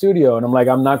down to the studio? And I'm like,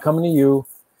 I'm not coming to you.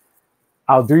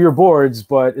 I'll do your boards,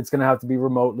 but it's going to have to be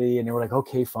remotely. And they were like,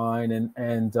 okay, fine.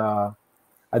 And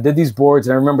I did these boards.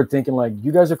 And I remember thinking like,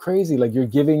 you guys are crazy. Like you're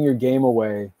giving your game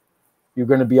away. You're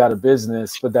going to be out of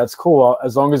business, but that's cool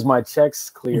as long as my check's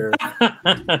clear.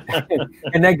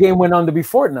 And that game went on to be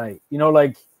Fortnite. You know,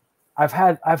 like I've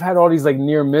had all these like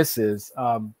near misses.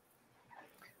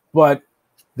 But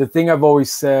the thing I've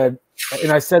always said,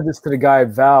 and I said this to the guy at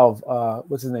Valve,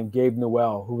 what's his name? Gabe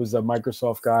Newell, who was a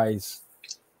Microsoft guy. He's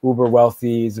uber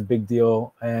wealthy. He's a big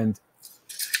deal. And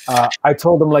I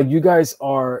told him like, you guys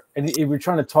are, and he were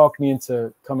trying to talk me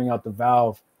into coming out to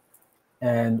Valve.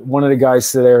 And one of the guys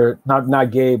said there, not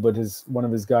Gabe, but one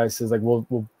of his guys says like,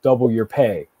 we'll double your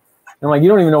pay. And I'm like, you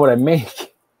don't even know what I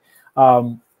make.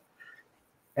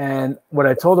 And what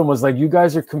I told him was like, you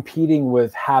guys are competing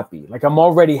with Happy. Like I'm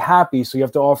already happy, so you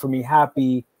have to offer me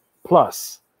Happy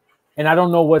plus. And I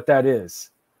don't know what that is.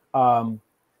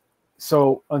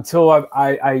 So until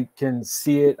I can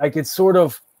see it, like it's sort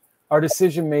of our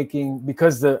decision making,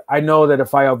 because I know that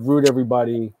if I uproot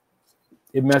everybody,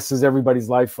 it messes everybody's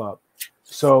life up.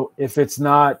 So if it's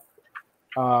not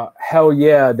hell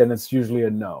yeah, then it's usually a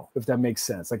no, if that makes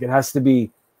sense. Like it has to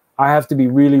be, I have to be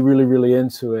really, really, really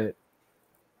into it,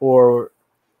 or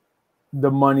the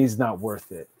money's not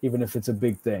worth it, even if it's a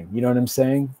big thing. You know what I'm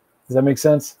saying? Does that make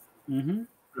sense? Mm-hmm.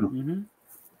 Mm-hmm.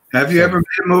 Have you ever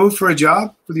made a move for a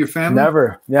job with your family?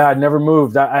 Never. Yeah, I never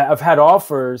moved. I've had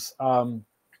offers, and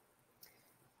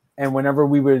whenever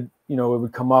we would, you know, it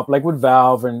would come up, like with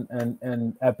Valve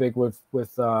and Epic with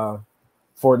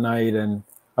Fortnite and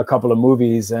a couple of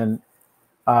movies, and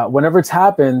whenever it's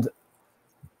happened,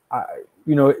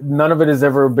 you know, none of it has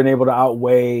ever been able to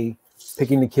outweigh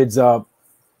picking the kids up,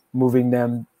 moving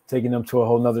them, taking them to a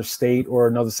whole nother state or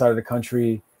another side of the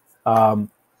country. And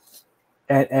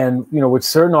you know, with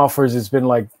certain offers, it's been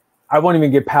like, I won't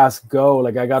even get past go.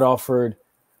 Like I got offered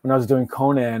when I was doing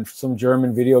Conan, some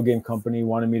German video game company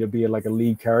wanted me to be like a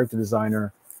lead character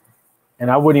designer. And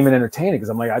I wouldn't even entertain it because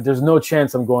I'm like, there's no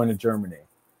chance I'm going to Germany.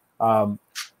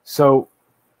 So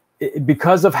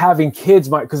because of having kids,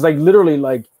 because like literally,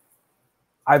 like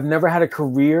I've never had a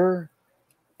career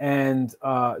and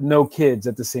no kids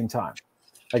at the same time.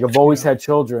 Like I've always had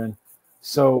children.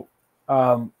 So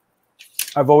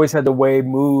I've always had to weigh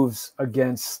moves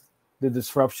against the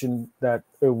disruption that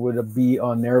it would be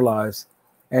on their lives.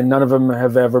 And none of them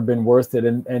have ever been worth it.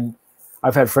 And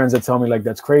I've had friends that tell me like,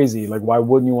 that's crazy. Like, why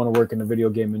wouldn't you want to work in the video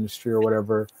game industry or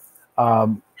whatever?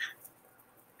 And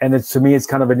to me, it's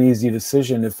kind of an easy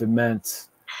decision if it meant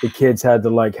the kids had to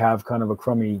like have kind of a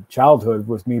crummy childhood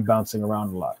with me bouncing around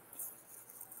a lot.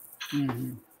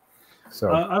 Mm-hmm.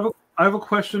 So I have a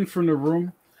question from the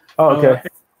room. Oh, okay.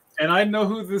 And I know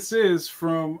who this is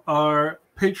from our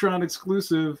Patreon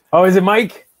exclusive. Oh, is it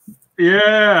Mike?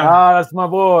 Yeah. Ah, that's my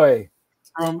boy.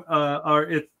 From our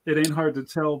It Ain't Hard to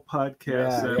Tell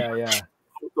podcast. Yeah.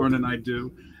 Hawthorne and I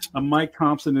do. Mike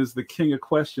Thompson is the king of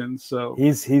questions. So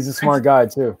he's a smart guy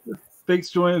too.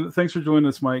 Thanks for joining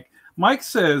us, Mike. Mike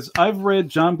says, I've read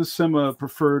John Buscema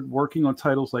preferred working on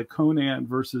titles like Conan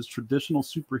versus traditional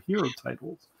superhero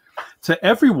titles. to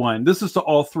everyone. This is to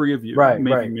all three of you,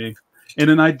 maybe me. In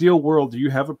an ideal world, do you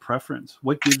have a preference?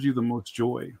 What gives you the most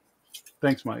joy?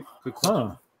 Thanks, Mike. Good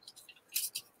question.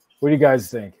 What do you guys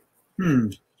think?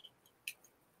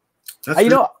 That's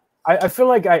I feel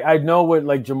like I know what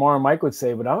like Jamar and Mike would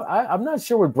say, but I'm not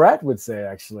sure what Brett would say,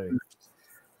 actually.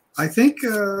 I think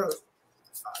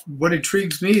what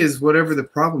intrigues me is whatever the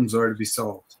problems are to be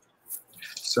solved.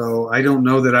 So I don't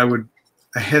know that I would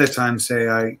ahead of time say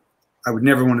I would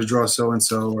never want to draw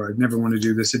so-and-so, or I'd never want to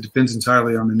do this. It depends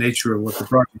entirely on the nature of what the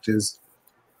project is.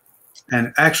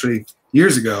 And actually,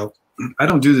 years ago, I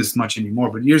don't do this much anymore,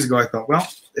 but years ago I thought, well,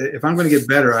 if I'm going to get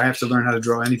better, I have to learn how to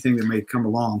draw anything that may come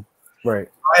along. Right.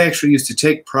 I actually used to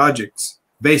take projects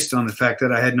based on the fact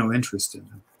that I had no interest in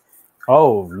them.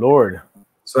 Oh, Lord.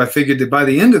 So I figured that by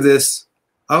the end of this,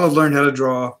 I'll have learned how to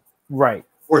draw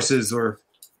horses or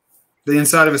the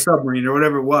inside of a submarine or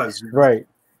whatever it was. Right.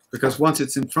 Because once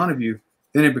it's in front of you,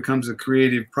 then it becomes a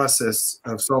creative process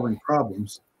of solving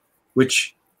problems,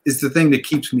 which is the thing that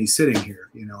keeps me sitting here.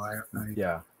 You know,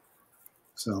 yeah.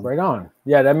 So right on.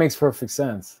 Yeah, that makes perfect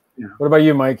sense. Yeah. What about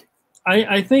you, Mike?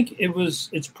 I think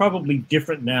it's probably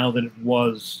different now than it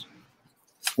was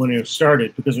when it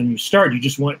started, because when you start, you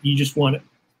just want a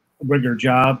regular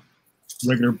job,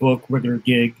 regular book, regular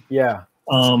gig. Yeah.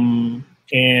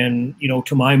 And you know,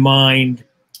 to my mind,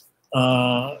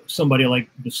 somebody like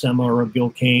Buscema or a Gil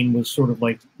Kane was sort of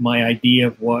like my idea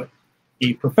of what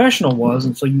a professional was,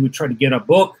 and so you would try to get a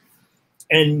book,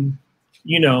 and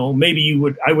you know, maybe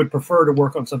I would prefer to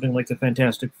work on something like the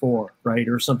Fantastic Four, right?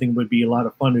 Or something that would be a lot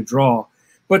of fun to draw.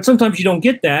 But sometimes you don't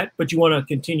get that, but you want to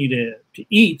continue to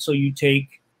eat. So you take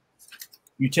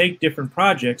different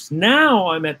projects.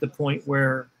 Now I'm at the point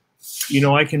where, you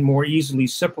know, I can more easily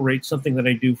separate something that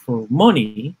I do for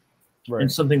money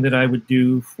and something that I would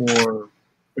do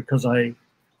because I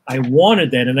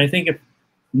wanted that. And I think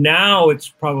now it's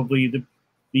probably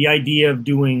the idea of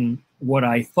doing what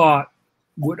I thought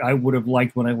what I would have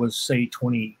liked when I was, say,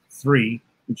 23,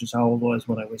 which is how old I was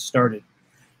when I was started.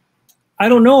 I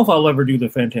don't know if I'll ever do the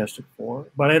Fantastic Four,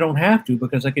 but I don't have to,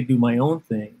 because I could do my own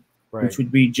thing, which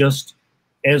would be just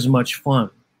as much fun.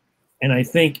 And I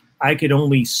think I could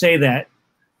only say that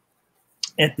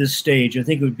at this stage. I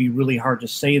think it would be really hard to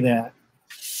say that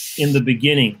in the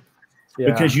beginning,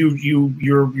 because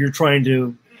you're trying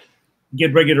to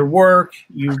get regular work.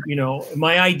 You know,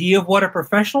 my idea of what a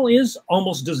professional is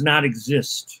almost does not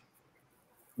exist,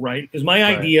 right? Because my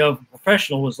idea of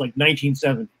professional was like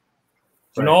 1970.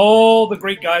 And all the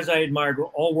great guys I admired were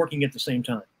all working at the same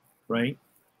time, right?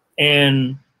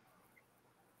 And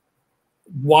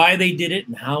why they did it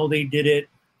and how they did it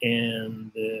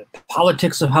and the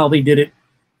politics of how they did it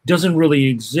doesn't really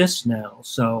exist now.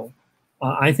 So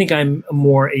I think I'm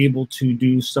more able to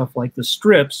do stuff like the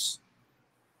strips.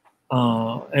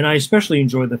 And I especially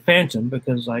enjoy the Phantom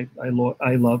because I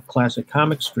love classic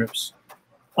comic strips.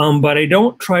 But I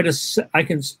don't try to. I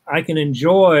can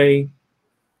enjoy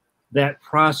that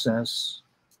process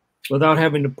without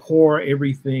having to pour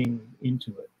everything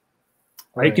into it.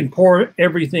 I can pour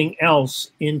everything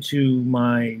else into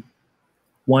my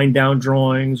wind down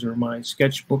drawings or my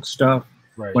sketchbook stuff,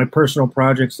 my personal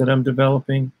projects that I'm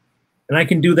developing, and I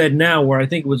can do that now. Where I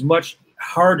think it was much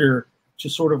harder to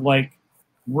sort of like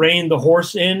rein the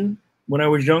horse in when I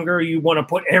was younger. You want to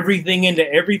put everything into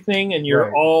everything, and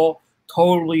you're all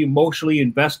totally emotionally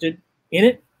invested in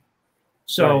it.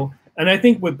 So, and I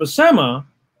think with Buscema,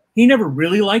 he never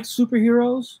really liked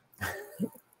superheroes.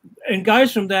 And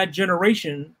guys from that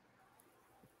generation,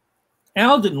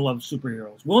 Al didn't love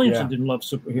superheroes. Williamson didn't love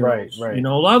superheroes. You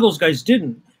know, a lot of those guys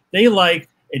didn't. They liked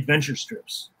adventure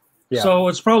strips. So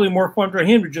it's probably more fun for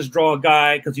him to just draw a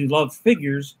guy, because he loved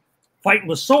figures, fighting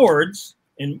with swords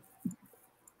and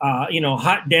you know,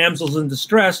 hot damsels in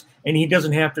distress, and he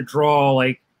doesn't have to draw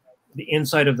like the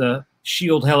inside of the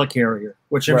shield helicarrier,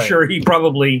 which I'm sure he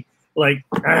probably like.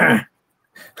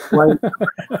 Joke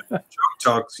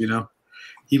talks, you know,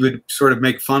 he would sort of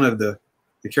make fun of the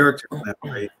character in that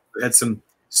way. We had some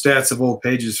stats of old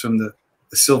pages from the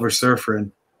Silver Surfer,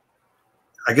 and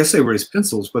I guess they were his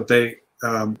pencils, but they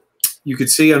you could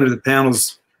see under the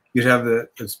panels you'd have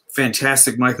this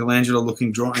fantastic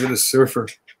Michelangelo-looking drawing of the surfer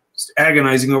just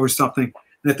agonizing over something,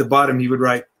 and at the bottom he would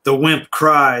write, "The wimp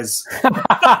cries."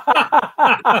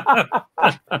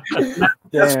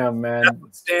 Damn, man. That's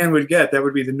what Stan would get. That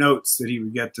would be the notes that he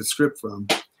would get the script from.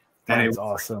 And That's it was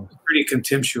awesome. pretty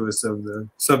contemptuous of the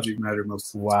subject matter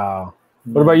most of the time. Wow.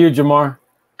 What about you, Jamar?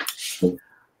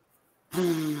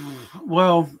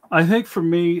 Well, I think for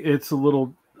me, it's a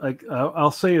little like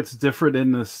I'll say it's different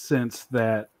in the sense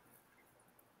that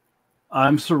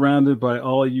I'm surrounded by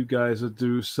all of you guys that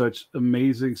do such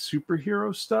amazing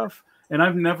superhero stuff. And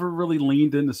I've never really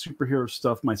leaned into superhero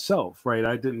stuff myself, right?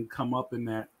 I didn't come up in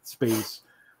that space.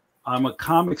 I'm a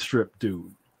comic strip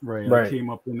dude, right? I came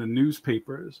up in the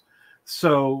newspapers.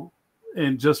 So,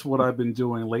 and just what I've been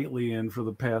doing lately and for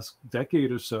the past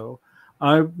decade or so,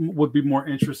 I would be more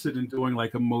interested in doing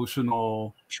like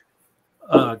emotional,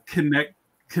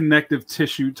 connective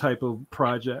tissue type of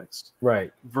projects,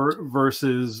 right?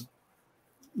 Versus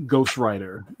Ghost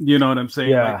Rider. You know what I'm saying?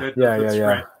 Yeah, like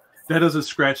yeah. That doesn't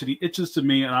scratch any itches to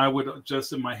me, and I would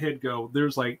just in my head go,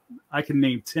 "There's like I can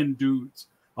name 10 dudes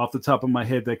off the top of my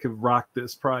head that could rock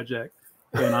this project,"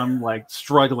 and I'm like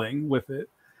struggling with it.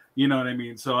 You know what I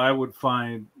mean? So I would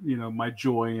find my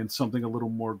joy in something a little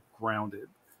more grounded,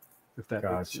 if that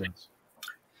makes sense.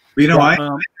 Well, I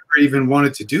never even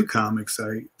wanted to do comics.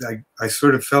 I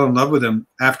sort of fell in love with them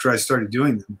after I started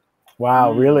doing them.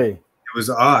 Wow, really? It was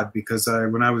odd because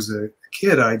when I was a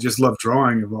kid, I just loved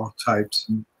drawing of all types.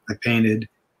 And I painted,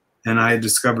 and I had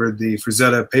discovered the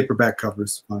Frazetta paperback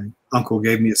covers. My uncle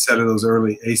gave me a set of those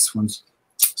early Ace ones.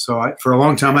 So for a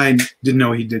long time, I didn't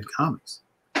know he did comics.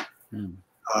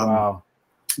 Wow.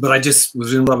 But I just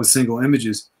was in love with single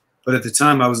images. But at the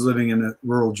time, I was living in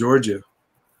rural Georgia,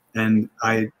 and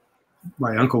my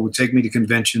uncle would take me to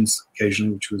conventions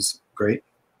occasionally, which was great.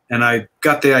 And I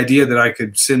got the idea that I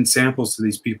could send samples to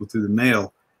these people through the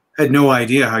mail. I had no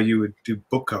idea how you would do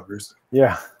book covers.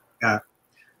 Yeah.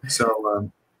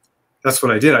 So that's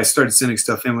what I did. I started sending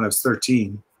stuff in when I was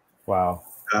 13. Wow.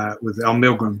 With Al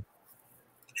Milgram.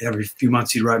 Every few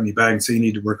months he'd write me back and say, you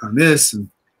need to work on this. And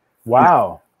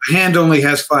wow. My hand only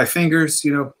has 5 fingers,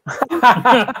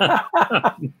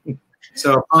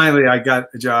 So finally I got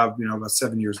a job, about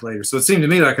 7 years later. So it seemed to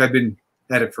me like I'd been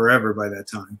at it forever by that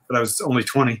time, but I was only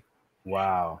 20.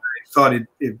 Wow. I thought I'd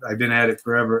been at it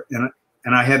forever.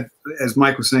 And I had, as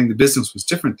Mike was saying, the business was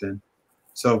different then.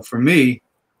 So for me,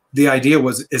 the idea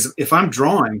is if I'm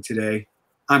drawing today,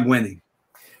 I'm winning.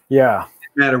 Yeah.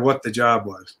 No matter what the job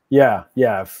was. Yeah.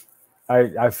 Yeah.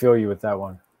 I feel you with that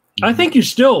one. I think you're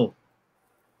still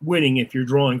winning if you're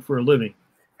drawing for a living.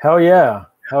 Hell yeah.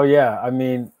 Hell yeah. I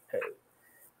mean,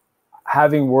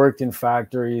 having worked in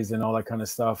factories and all that kind of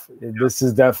stuff, it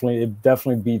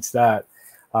definitely beats that.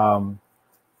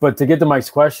 But to get to Mike's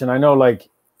question, I know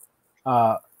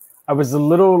I was a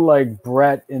little like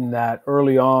Brett in that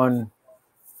early on,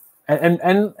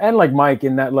 and like Mike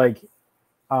in that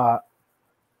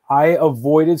I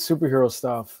avoided superhero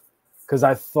stuff because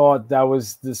I thought that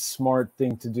was the smart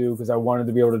thing to do because I wanted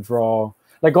to be able to draw.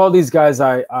 Like all these guys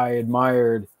I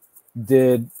admired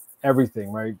did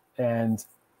everything, right? And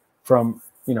from,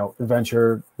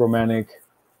 adventure, romantic,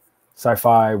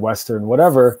 sci-fi, Western,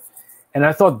 whatever. And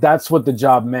I thought that's what the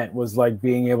job meant, was like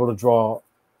being able to draw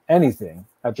anything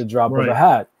at the drop of a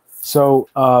hat. So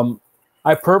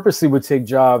I purposely would take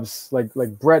jobs like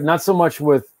Brett, not so much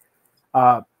with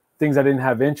things I didn't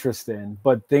have interest in,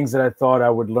 but things that I thought I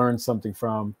would learn something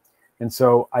from. And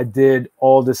so I did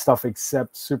all this stuff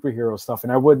except superhero stuff.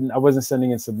 And I wasn't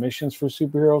sending in submissions for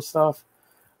superhero stuff.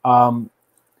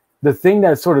 The thing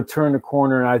that sort of turned the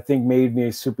corner and I think made me a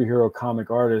superhero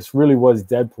comic artist really was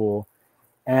Deadpool.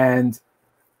 And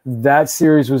that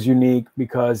series was unique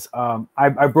because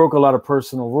I broke a lot of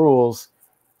personal rules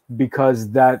because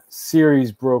that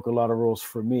series broke a lot of rules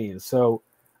for me. So,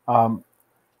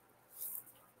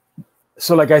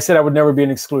 like I said, I would never be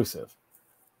an exclusive.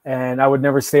 And I would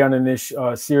never stay on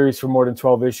a series for more than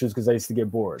 12 issues because I used to get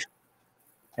bored.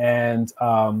 And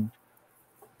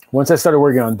once I started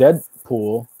working on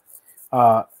Deadpool,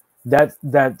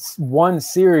 that one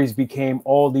series became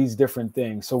all these different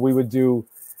things. So we would do,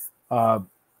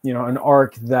 an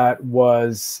arc that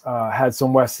was had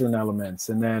some Western elements,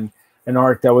 and then an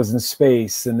arc that was in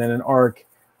space, and then an arc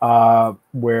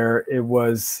where it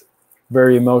was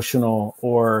very emotional,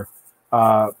 or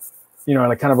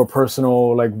like kind of a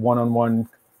personal, like one-on-one,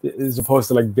 as opposed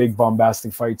to like big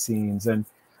bombastic fight scenes. And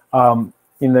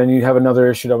then you have another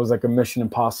issue that was like a Mission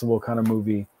Impossible kind of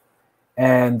movie.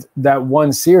 And that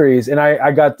one series, and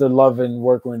I got to love and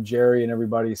work with Jerry and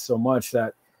everybody so much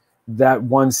that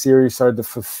one series started to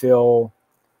fulfill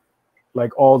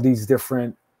like all these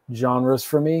different genres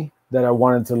for me that I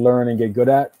wanted to learn and get good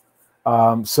at.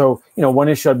 So, one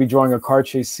issue I'd be drawing a car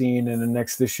chase scene, and the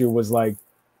next issue was like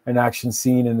an action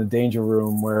scene in the danger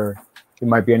room where it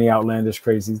might be any outlandish,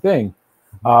 crazy thing.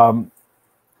 And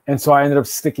so I ended up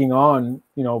sticking on,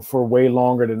 for way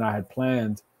longer than I had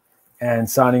planned, and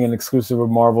signing an exclusive with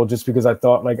Marvel just because I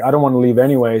thought, like, I don't want to leave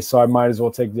anyway, so I might as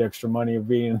well take the extra money of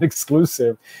being an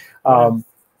exclusive.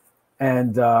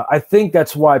 And I think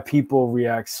that's why people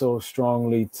react so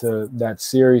strongly to that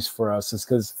series for us, is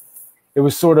because it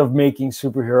was sort of making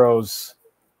superheroes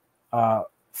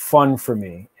fun for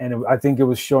me. And I think it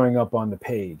was showing up on the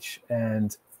page.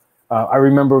 And I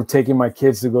remember taking my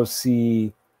kids to go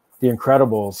see The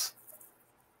Incredibles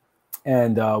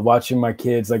and watching my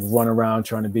kids like run around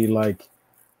trying to be like,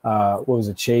 what was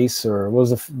it, Chase, or what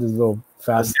was the little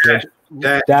fast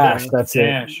Dash, that's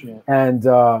Dash, it. yeah. And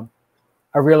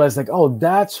I realized like, oh,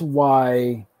 that's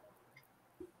why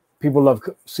people love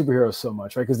superheroes so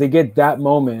much, right? Because they get that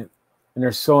moment and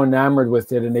they're so enamored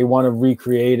with it and they want to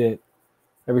recreate it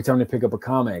every time they pick up a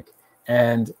comic.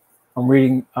 And I'm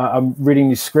reading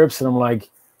these scripts and I'm like,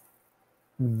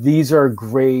 these are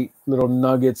great little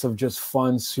nuggets of just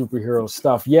fun superhero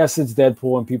stuff. Yes, it's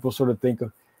Deadpool and people sort of think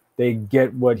they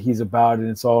get what he's about and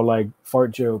it's all like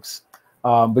fart jokes.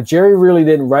 But Jerry really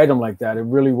didn't write them like that. It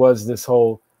really was this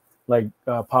whole like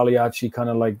Pagliacci kind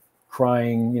of like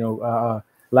crying,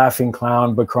 laughing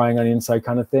clown, but crying on the inside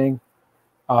kind of thing.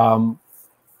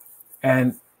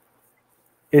 And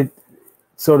it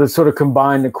sort of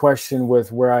combine the question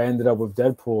with where I ended up with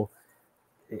Deadpool.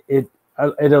 It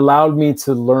allowed me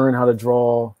to learn how to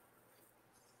draw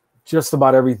just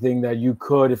about everything that you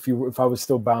could if I was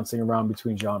still bouncing around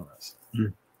between genres.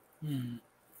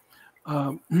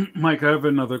 Mike, I have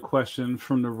another question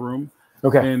from the room.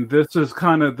 Okay. And this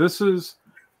is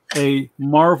a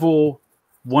Marvel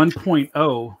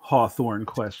 1.0 Hawthorne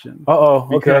question.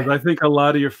 Okay. Because I think a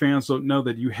lot of your fans don't know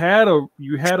that you had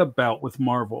a bout with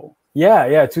Marvel.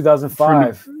 Yeah,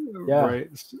 2005. Yeah. Right.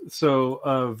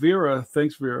 So Vera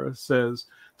says,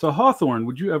 to Hawthorne,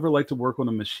 would you ever like to work on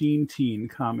a Machine Teen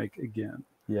comic again?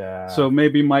 Yeah. So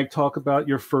maybe Mike, talk about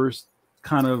your first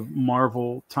kind of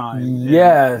Marvel time.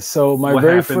 Yeah. So my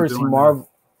very first Marvel.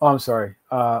 Oh, I'm sorry.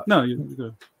 No, you're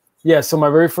good. Yeah. So my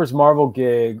very first Marvel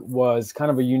gig was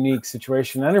kind of a unique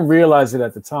situation. I didn't realize it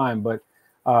at the time, but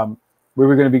we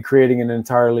were going to be creating an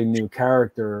entirely new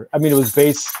character. I mean, it was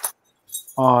based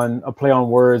on a play on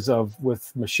words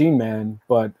with Machine Man,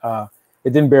 but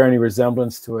it didn't bear any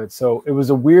resemblance to it. So it was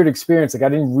a weird experience. Like I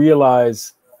didn't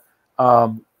realize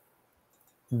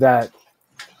that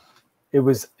it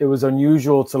was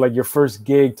unusual to like your first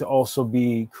gig to also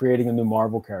be creating a new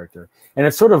Marvel character. And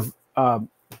it's sort of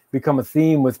become a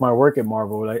theme with my work at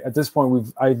Marvel. Like, at this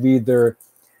point, I've either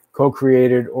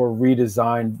co-created or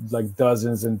redesigned like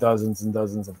dozens and dozens and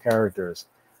dozens of characters.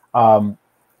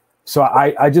 So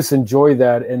I just enjoy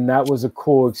that. And that was a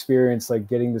cool experience, like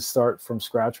getting to start from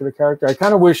scratch with a character. I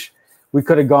kind of wish we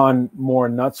could have gone more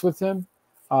nuts with him.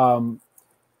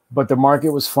 But the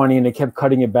market was funny and they kept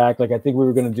cutting it back. Like I think we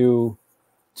were going to do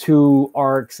 2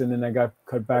 arcs and then I got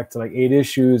cut back to like 8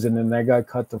 issues and then I got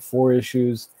cut to 4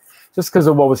 issues just because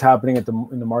of what was happening in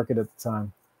the market at the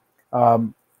time.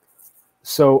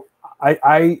 So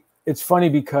it's funny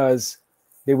because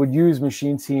they would use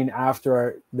Machine Teen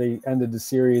after they ended the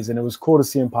series and it was cool to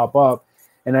see him pop up.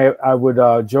 And I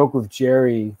would joke with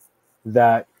Jerry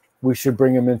that we should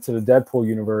bring him into the Deadpool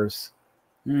universe,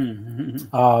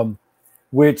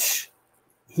 which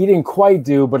he didn't quite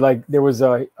do, but like there was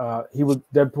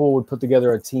Deadpool would put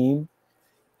together a team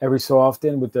every so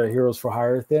often with the Heroes for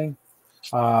Hire thing,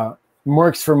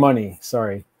 Mercs for Money.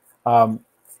 Sorry,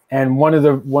 and one of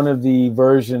the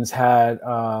versions had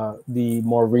the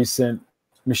more recent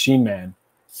Machine Man.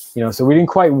 So we didn't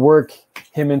quite work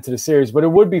him into the series, but it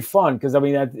would be fun because I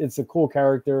mean it's a cool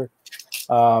character.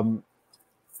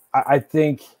 I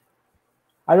think.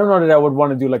 I don't know that I would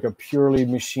want to do like a purely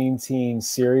Machine Teen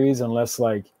series unless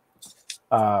like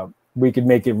we could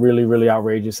make it really, really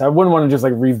outrageous. I wouldn't want to just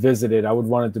like revisit it. I would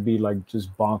want it to be like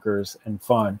just bonkers and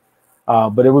fun.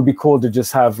 But it would be cool to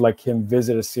just have like him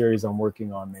visit a series I'm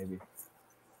working on maybe.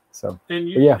 So and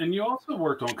you also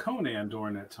worked on Conan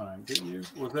during that time, didn't you?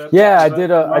 I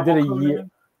did a year.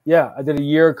 Yeah, I did a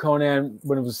year of Conan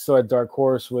when it was still at Dark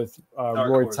Horse with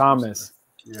Roy Thomas.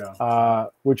 Yeah,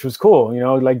 which was cool,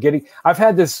 like I've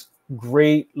had this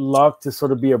great luck to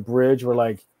sort of be a bridge where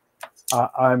like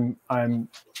I'm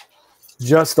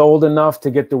just old enough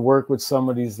to get to work with some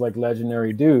of these like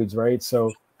legendary dudes, right?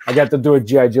 So I got to do a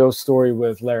G.I. Joe story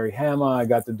with Larry Hama. I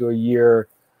got to do a year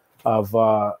of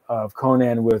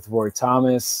Conan with Roy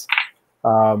Thomas.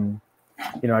 And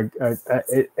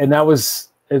it was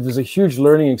a huge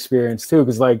learning experience too,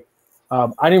 because like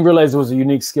I didn't realize it was a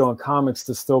unique skill in comics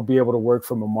to still be able to work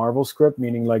from a Marvel script,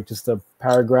 meaning like just a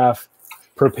paragraph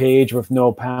per page with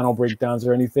no panel breakdowns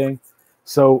or anything.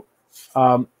 So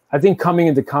I think coming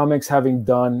into comics, having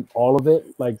done all of it,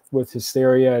 like with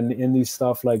Hysteria and indie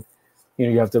stuff, like,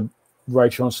 you have to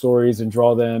write your own stories and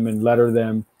draw them and letter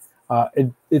them.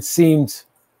 It seemed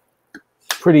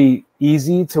pretty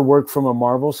easy to work from a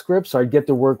Marvel script. So I get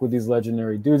to work with these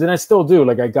legendary dudes, and I still do.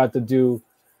 Like I got to do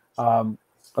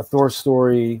a Thor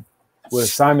story with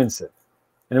Simonson,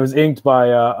 and it was inked by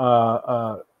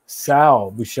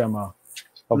Sal Buscema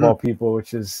of all people,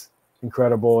 which is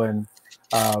incredible. And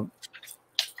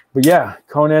but yeah,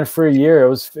 Conan for a year. It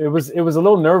was a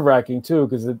little nerve-wracking too,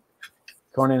 because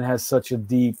Conan has such a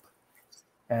deep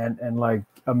and like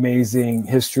amazing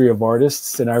history of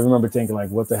artists, and I remember thinking like,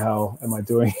 what the hell am I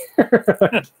doing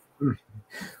here?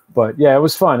 But yeah, it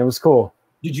was fun. It was cool.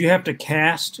 Did you have to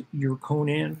cast your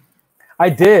Conan? I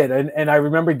did, and I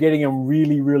remember getting him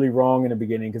really, really wrong in the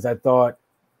beginning, because I thought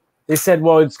they said,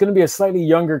 well, it's going to be a slightly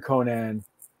younger Conan,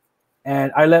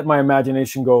 and I let my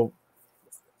imagination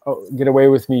get away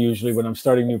with me usually when I'm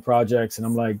starting new projects, and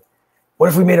I'm like, what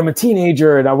if we made him a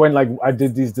teenager? And I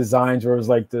did these designs where it was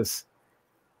like this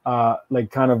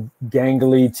like kind of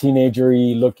gangly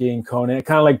teenager-y looking Conan,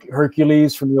 kind of like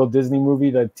Hercules from the old Disney movie,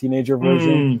 the teenager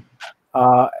version.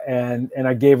 And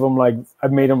I gave him I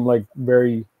made him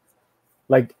very,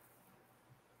 like,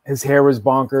 his hair was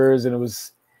bonkers,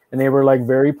 and they were like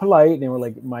very polite, and they were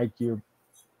like, Mike, you're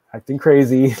acting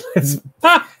crazy. Let's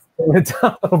tone it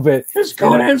down a little bit. Is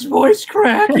Conan's voice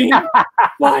cracking?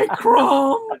 My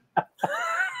Chrome.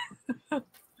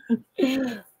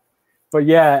 But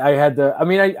yeah, I had to. I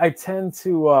mean, I tend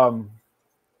to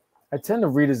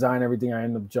redesign everything I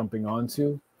end up jumping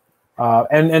onto,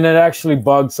 and it actually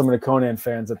bugged some of the Conan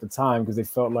fans at the time, because they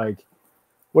felt like,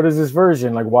 what is this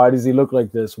version? Like, why does he look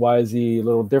like this? Why is he a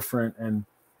little different? And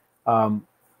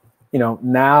you know,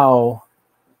 now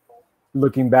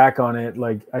looking back on it,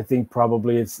 like, I think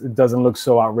probably it doesn't look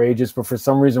so outrageous, but for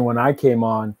some reason when I came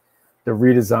on, the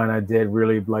redesign I did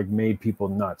really like made people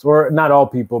nuts, or not all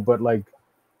people, but like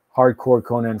hardcore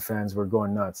Conan fans were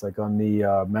going nuts. Like on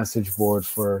the message board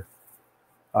for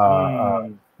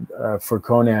Conan,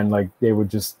 like they would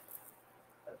just,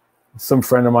 some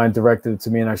friend of mine directed it to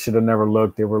me and I should have never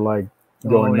looked. They were like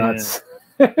going nuts.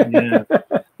 Yeah.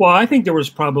 Well, I think there was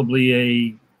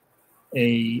probably I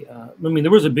mean,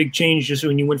 there was a big change just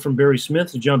when you went from Barry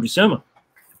Smith to John Buscema.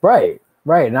 Right.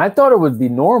 And I thought it would be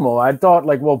normal. I thought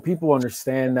like, well, people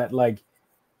understand that like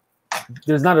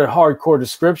there's not a hardcore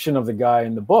description of the guy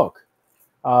in the book.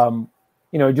 You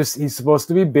know, just he's supposed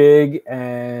to be big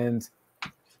and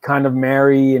kind of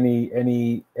merry, and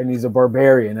he's a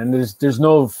barbarian. And there's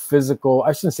no physical,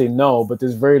 I shouldn't say no, but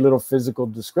there's very little physical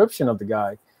description of the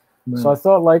guy. So I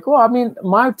thought like, well, I mean,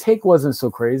 my take wasn't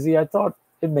so crazy. I thought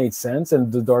it made sense,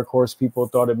 and the Dark Horse people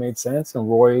thought it made sense, and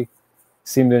Roy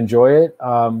seemed to enjoy it.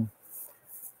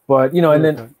 But you know, and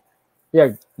then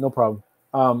yeah, no problem.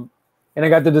 And I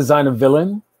got to design a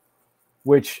villain,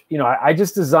 which, you know, I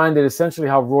just designed it essentially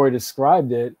how Roy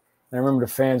described it. And I remember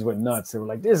the fans went nuts. They were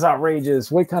like, this is outrageous.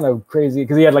 What kind of crazy?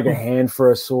 Because he had like a hand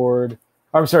for a sword.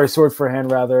 I'm sorry, a sword for a hand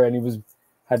rather. And he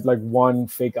had like one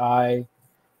fake eye.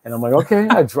 And I'm like, okay,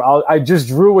 I just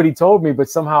drew what he told me. But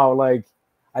somehow, like,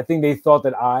 I think they thought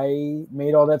that I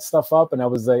made all that stuff up. And I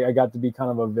was like, I got to be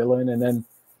kind of a villain. And then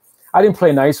I didn't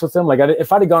play nice with him. Like,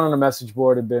 if I'd have gone on a message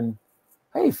board and been,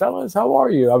 hey, fellas, how are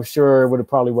you? I'm sure it would have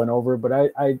probably went over.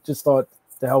 But I just thought,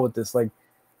 the hell with this. Like,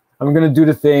 I'm going to do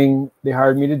the thing they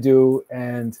hired me to do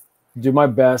and do my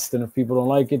best. And if people don't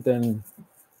like it, then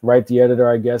write the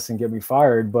editor, I guess, and get me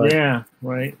fired. But yeah,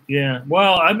 right. Yeah.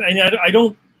 Well,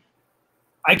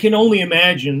 I can only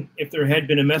imagine if there had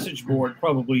been a message board,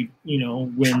 probably, you know,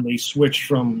 when they switched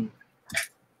from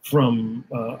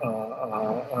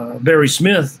Barry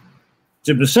Smith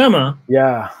to Buscema,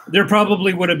 yeah, there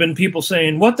probably would have been people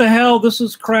saying, what the hell? This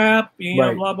is crap. You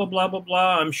know, blah, blah, blah, blah,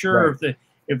 blah. I'm sure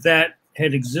if that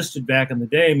had existed back in the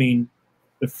day, I mean,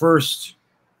 the first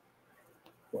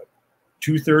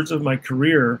 2/3 of my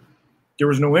career, there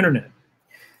was no internet.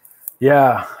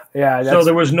 Yeah. So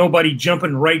there was nobody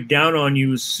jumping right down on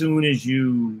you as soon as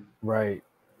you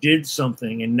did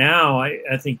something. And now I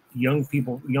think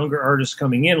younger artists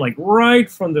coming in, like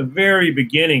right from the very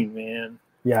beginning, man.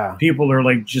 Yeah. People are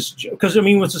like, just because, I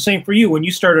mean, it's the same for you. When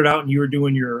you started out and you were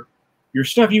doing your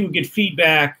stuff, you would get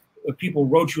feedback. People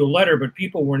wrote you a letter, but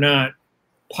people were not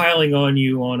piling on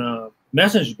you on a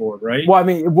message board, right? Well, I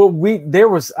mean,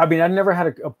 I never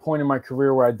had a point in my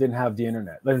career where I didn't have the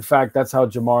internet. In fact, that's how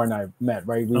Jamar and I met,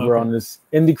 right? We were on this,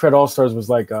 Indy Cred All-Stars was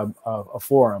like a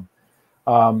forum.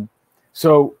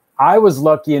 So I was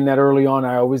lucky in that early on,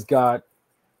 I always got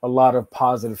a lot of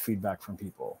positive feedback from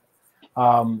people.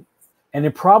 And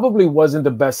it probably wasn't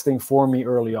the best thing for me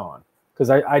early on, because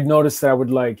I noticed that I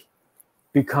would like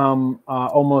become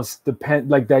almost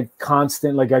like that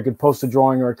constant, like I could post a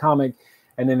drawing or a comic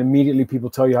and then immediately people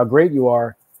tell you how great you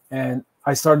are. And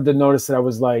I started to notice that I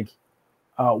was like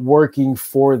working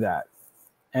for that.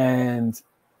 And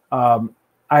I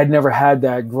had never had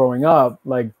that growing up,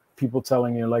 like people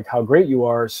telling you like how great you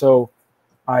are. So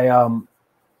I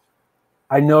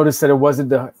noticed that it wasn't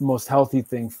the most healthy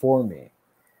thing for me.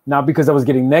 Not because I was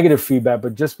getting negative feedback,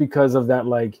 but just because of that,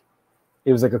 like,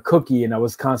 it was like a cookie, and I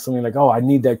was constantly like, oh, I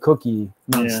need that cookie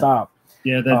nonstop.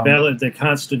 Yeah, that the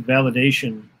constant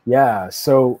validation. Yeah,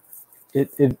 so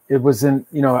it wasn't,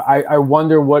 you know, I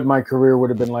wonder what my career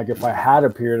would have been like if I had a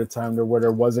period of time where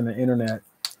there wasn't an internet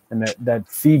and that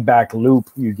feedback loop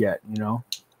you get, you know?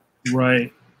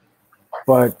 Right.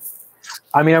 But,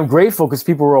 I mean, I'm grateful because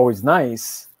people were always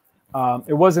nice.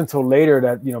 It wasn't until later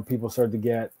that, you know, people started to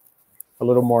get a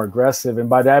little more aggressive. And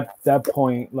by that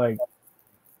point, like,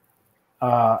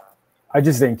 I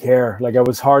just didn't care. Like I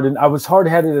was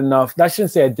hard-headed enough. I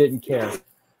shouldn't say I didn't care,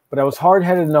 but I was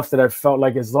hard-headed enough that I felt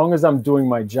like as long as I'm doing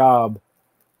my job,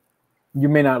 you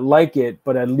may not like it,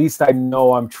 but at least I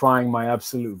know I'm trying my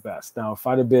absolute best. Now, if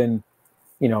I'd have been,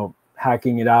 you know,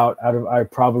 hacking it out, I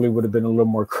probably would have been a little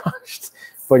more crushed.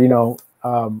 But, you know,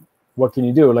 what can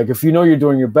you do? Like if you know you're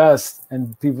doing your best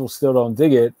and people still don't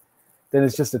dig it, then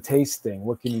it's just a taste thing.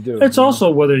 What can you do? It's also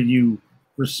whether you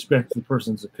respect the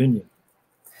person's opinion.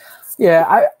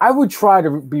 Yeah, I would try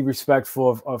to be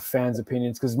respectful of fans'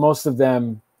 opinions because most of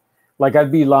them, like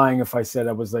I'd be lying if I said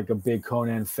I was like a big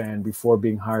Conan fan before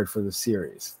being hired for the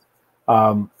series.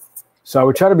 So I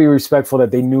would try to be respectful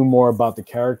that they knew more about the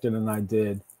character than I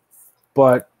did.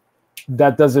 But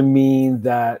that doesn't mean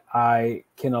that I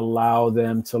can allow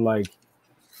them to like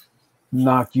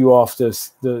knock you off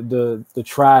the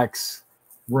tracks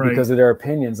because of their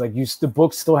opinions. Like the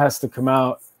book still has to come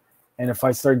out. And if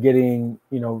I start getting,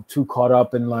 you know, too caught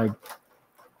up in like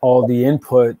all the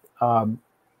input, I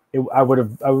would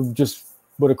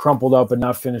have crumpled up and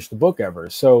not finished the book ever.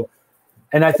 So,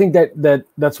 and I think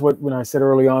that's what, when I said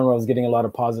early on, where I was getting a lot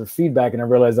of positive feedback and I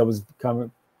realized I was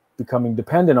becoming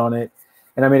dependent on it.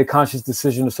 And I made a conscious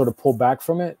decision to sort of pull back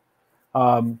from it.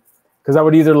 Because I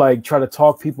would either like try to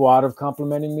talk people out of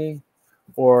complimenting me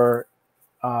or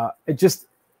but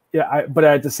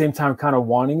at the same time kind of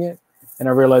wanting it. And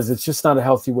I realized it's just not a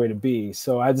healthy way to be.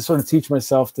 So I had to sort of teach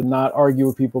myself to not argue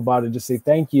with people about it, just say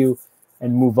thank you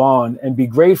and move on and be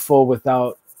grateful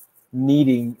without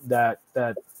needing that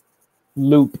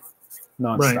loop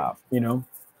nonstop, you know?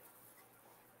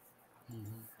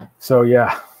 So,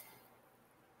 yeah.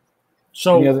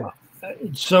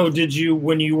 So did you,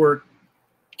 when you were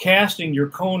casting your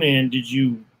Conan, did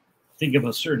you think of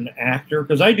a certain actor?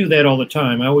 Because I do that all the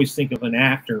time. I always think of an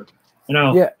actor.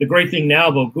 Now, the great thing now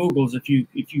about Google is if you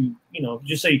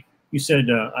just say, you said,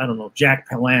 I don't know, Jack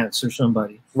Palance or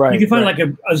somebody. Right. You can find like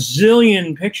a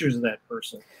zillion pictures of that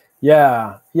person.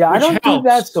 Yeah. Yeah. I don't do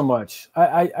that so much.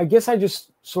 I guess I just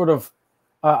sort of,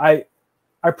 I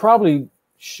probably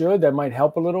should. That might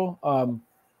help a little.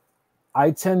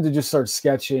 I tend to just start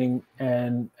sketching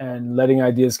and letting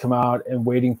ideas come out and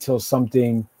waiting till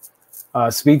something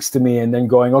speaks to me and then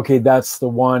going, okay, that's the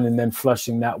one, and then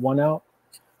fleshing that one out.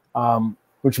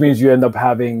 Which means you end up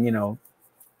having, you know,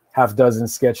 half dozen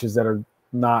sketches that are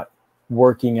not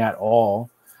working at all,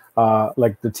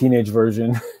 like the teenage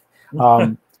version.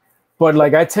 But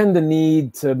like I tend to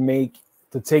need to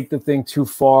take the thing too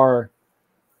far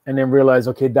and then realize,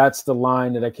 okay, that's the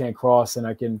line that I can't cross, and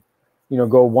I can, you know,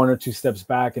 go one or two steps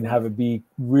back and have it be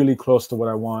really close to what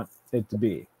I want it to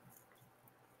be.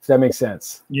 Does that make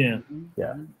sense? Yeah.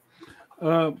 Yeah.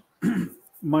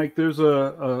 Mike, there's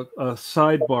a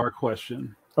sidebar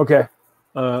question. Okay.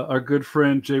 Our good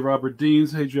friend J. Robert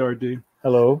Deans, hey JRD.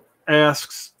 Hello.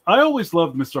 Asks, I always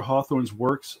loved Mr. Hawthorne's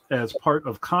works as part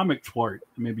of Comic Twart.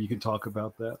 Maybe you can talk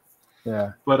about that.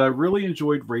 Yeah. But I really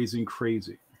enjoyed Raising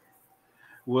Crazy.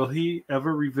 Will he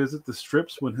ever revisit the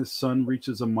strips when his son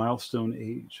reaches a milestone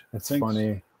age? That's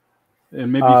funny.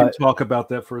 And maybe you can talk about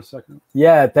that for a second.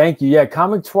 Yeah, thank you. Yeah,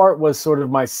 Comic Twart was sort of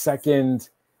my second.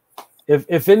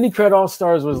 If Indy Cred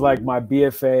All-Stars was like my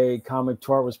BFA, Comic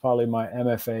Twart was probably my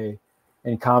MFA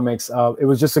in comics. It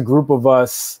was just a group of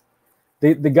us.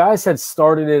 The guys had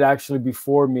started it actually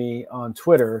before me on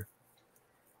Twitter,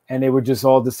 and they would just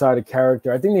all decide a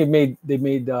character. I think they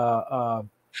made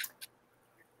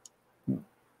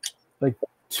like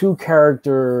 2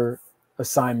 character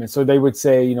assignments. So they would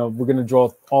say, you know, we're going to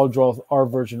draw our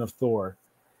version of Thor.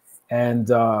 And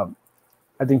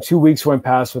I think 2 weeks went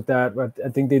past with that. But I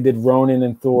think they did Ronan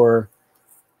and Thor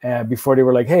before they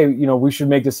were like, hey, you know, we should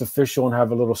make this official and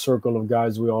have a little circle of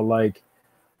guys we all like.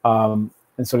 And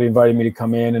so they invited me to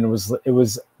come in, and it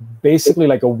was basically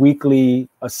like a weekly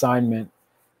assignment.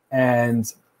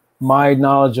 And my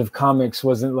knowledge of comics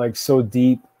wasn't like so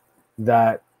deep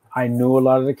that I knew a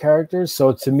lot of the characters.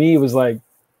 So to me, it was like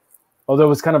although it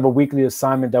was kind of a weekly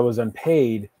assignment that was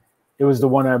unpaid, it was the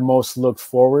one I most looked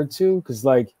forward to, because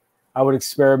like I would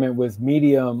experiment with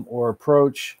medium or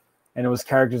approach, and it was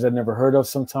characters I'd never heard of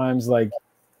sometimes, like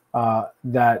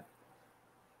that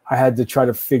I had to try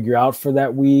to figure out for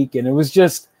that week. And it was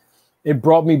just, it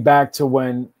brought me back to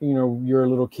when, you know, you're a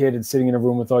little kid and sitting in a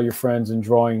room with all your friends and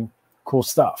drawing cool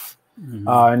stuff. Mm-hmm.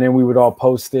 And then we would all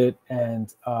post it,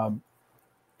 and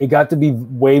it got to be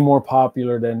way more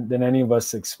popular than any of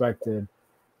us expected.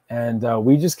 And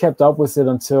we just kept up with it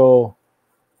until,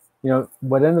 you know,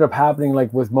 what ended up happening,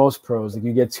 like with most pros, like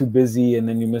you get too busy and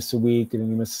then you miss a week and then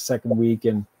you miss a second week.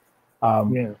 And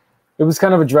it was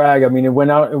kind of a drag. I mean, it went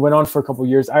on for a couple of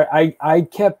years. I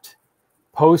kept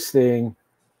posting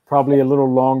probably a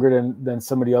little longer than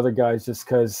some of the other guys, just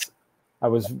because I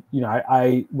was, you know,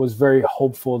 I was very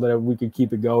hopeful that we could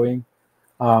keep it going.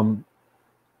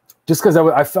 Just because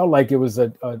I felt like it was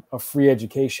a free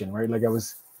education, right? Like I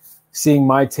was seeing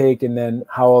my take and then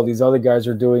how all these other guys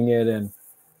are doing it, and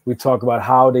we talk about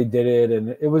how they did it,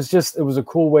 and it was a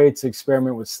cool way to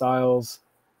experiment with styles.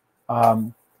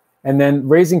 And then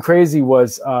Raising Crazy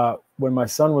was when my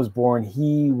son was born.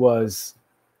 He was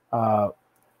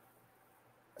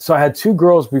so I had two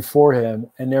girls before him,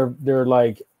 and they're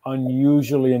like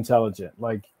unusually intelligent.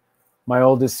 Like my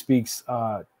oldest speaks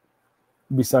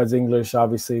besides English,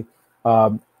 obviously,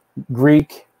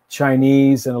 Greek,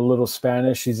 Chinese, and a little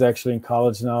Spanish. She's actually in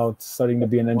college now, studying to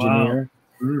be an engineer.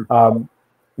 Wow.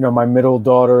 You know, my middle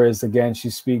daughter is, again, she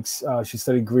speaks, she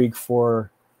studied Greek for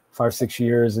 5-6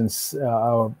 years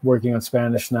and working on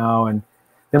Spanish now. And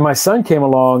then my son came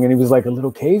along and he was like a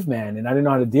little caveman, and I didn't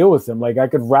know how to deal with him. Like I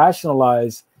could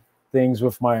rationalize things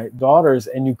with my daughters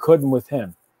and you couldn't with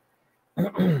him.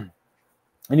 And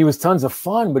he was tons of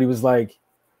fun, but he was like,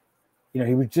 you know,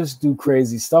 he would just do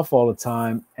crazy stuff all the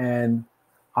time. And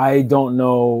I don't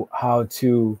know how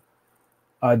to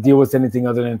deal with anything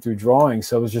other than through drawing.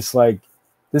 So it was just like,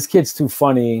 this kid's too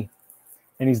funny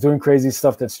and he's doing crazy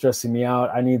stuff that's stressing me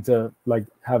out. I need to like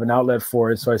have an outlet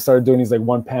for it. So I started doing these like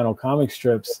one panel comic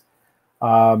strips.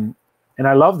 And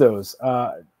I love those.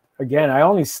 Again, I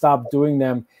only stopped doing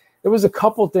them. There was a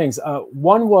couple things.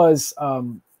 One was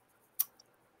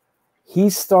he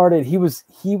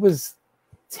was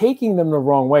taking them the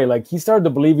wrong way. Like he started to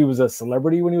believe he was a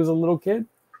celebrity when he was a little kid.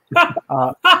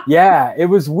 Yeah, it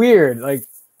was weird. Like,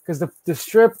 because the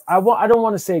strip, I don't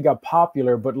want to say it got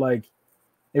popular, but like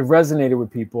it resonated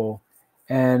with people.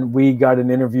 And we got an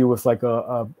interview with like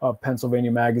a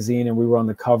Pennsylvania magazine, and we were on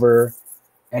the cover,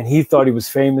 and he thought he was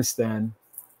famous then.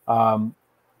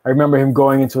 I remember him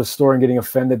going into a store and getting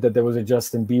offended that there was a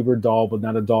Justin Bieber doll, but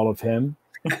not a doll of him.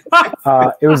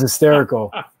 It was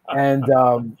hysterical. And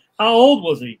how old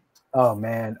was he? Oh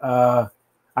man.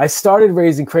 I started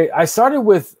Raising Crazy. I started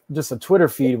with just a Twitter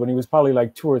feed when he was probably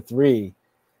like 2 or 3.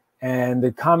 And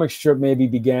the comic strip maybe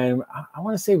began, I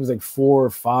want to say it was like 4 or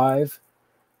 5.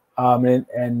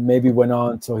 And maybe went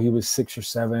on until he was 6 or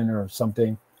 7 or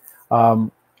something.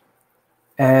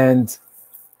 And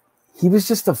he was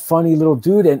just a funny little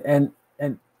dude. And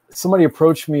somebody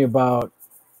approached me about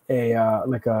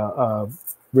a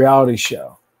reality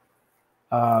show.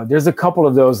 There's a couple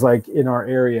of those like in our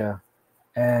area.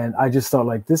 And I just thought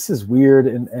like, this is weird.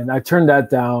 And I turned that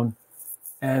down,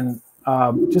 and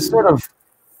just sort of,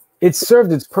 it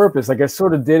served its purpose. Like I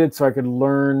sort of did it so I could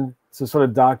learn to sort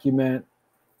of document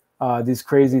these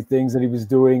crazy things that he was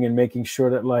doing, and making sure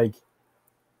that like,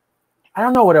 I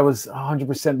don't know what I was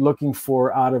 100% looking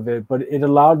for out of it, but it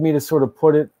allowed me to sort of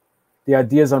put the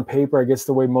ideas on paper, I guess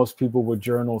the way most people would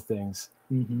journal things.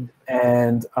 Mm-hmm.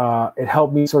 And it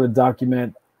helped me sort of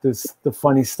document the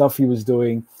funny stuff he was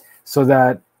doing, so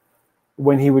that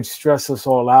when he would stress us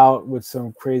all out with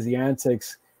some crazy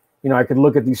antics, you know, I could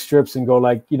look at these strips and go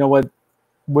like, you know what,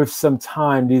 with some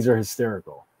time, these are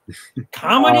hysterical.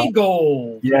 Comedy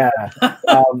gold. Yeah.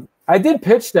 I did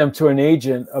pitch them to an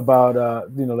agent about,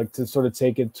 you know, like to sort of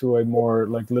take it to a more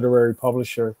like literary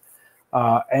publisher.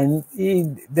 And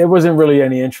there wasn't really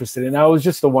any interest in it. And I was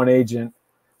just the one agent.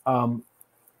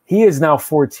 He is now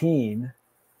 14,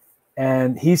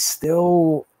 and he's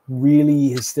still really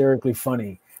hysterically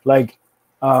funny. Like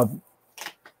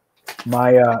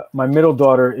my middle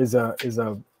daughter is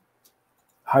a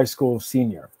high school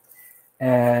senior,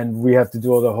 and we have to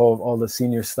do all the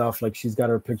senior stuff. Like she's got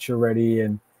her picture ready,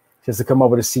 and she has to come up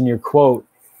with a senior quote,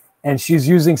 and she's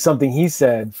using something he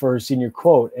said for her senior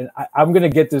quote. And I'm gonna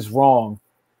get this wrong,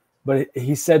 but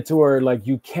he said to her like,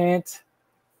 you can't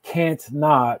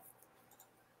not,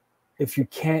 if you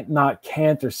can't not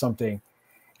can't, or something.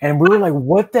 And we were like,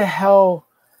 what the hell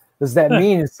does that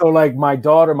mean? And so like my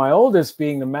daughter, my oldest,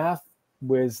 being the math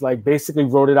whiz, like basically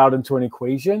wrote it out into an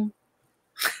equation.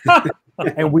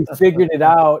 and we figured it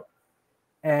out,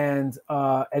 and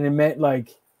it meant like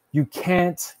you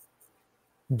can't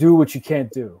do what you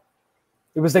can't do.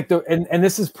 It was like and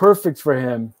this is perfect for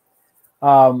him,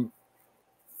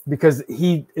 because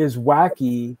he is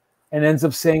wacky and ends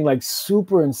up saying like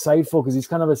super insightful because he's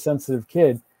kind of a sensitive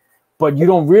kid, but you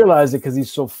don't realize it because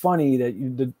he's so funny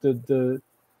that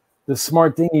the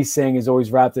smart thing he's saying is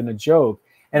always wrapped in a joke.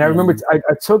 And I remember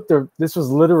I took this was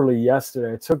literally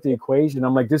yesterday. I took the equation.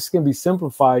 I'm like, this is going to be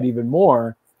simplified even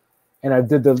more. And I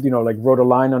did like wrote a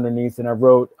line underneath, and I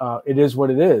wrote, it is what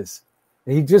it is.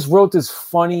 And he just wrote this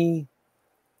funny,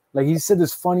 like he said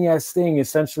this funny ass thing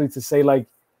essentially to say like,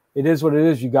 it is what it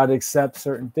is. You got to accept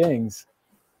certain things.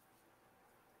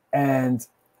 And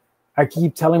I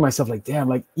keep telling myself like, damn,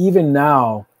 like even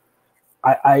now,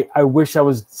 I wish I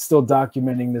was still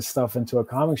documenting this stuff into a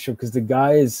comic strip, because the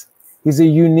guy he's a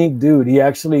unique dude.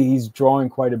 He's drawing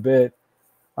quite a bit,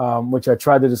 which I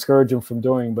tried to discourage him from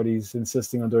doing, but he's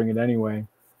insisting on doing it anyway.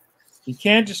 You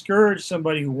can't discourage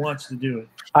somebody who wants to do it.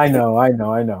 I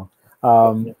know.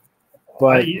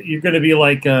 But you're going to be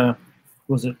like,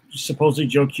 was it supposedly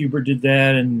Joe Kubert did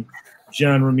that, and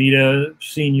John Romita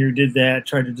Sr. did that,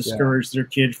 tried to discourage their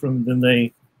kid from, then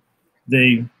they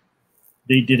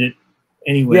did it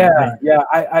anyway. Yeah.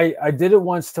 I did it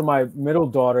once to my middle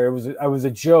daughter. I was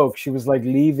a joke. She was like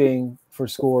leaving for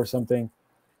school or something,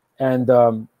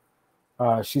 and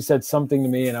she said something to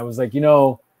me, and I was like,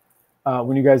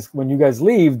 when you guys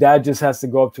leave, Dad just has to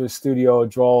go up to his studio,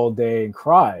 draw all day, and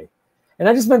cry. And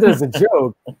I just meant it as a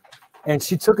joke. And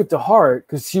she took it to heart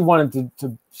because she wanted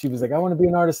to. She was like, I want to be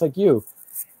an artist like you.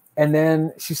 And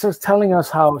then she starts telling us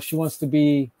how she wants to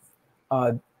be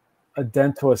a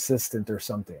dental assistant or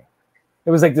something.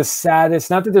 It was like the saddest,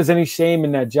 not that there's any shame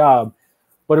in that job,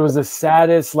 but it was the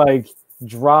saddest like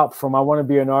drop from I want to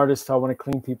be an artist to I want to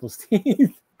clean people's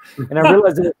teeth. And I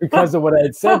realized it because of what I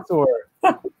had said to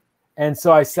her. And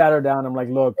so I sat her down. I'm like,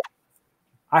 look,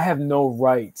 I have no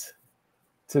right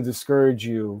to discourage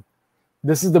you.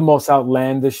 This is the most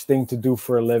outlandish thing to do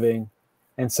for a living,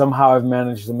 and somehow I've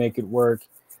managed to make it work.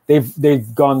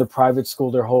 They've gone to private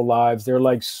school their whole lives. They're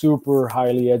like super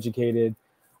highly educated.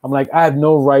 I'm like, I have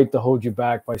no right to hold you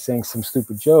back by saying some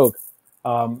stupid joke.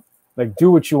 Like,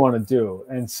 do what you want to do.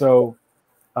 And so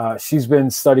she's been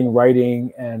studying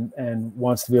writing and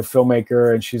wants to be a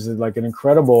filmmaker, and she's like an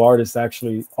incredible artist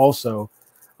actually also.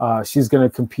 She's going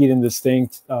to compete in this thing.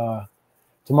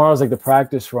 Tomorrow's like the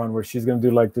practice run where she's going to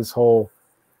do like this whole,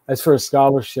 as for a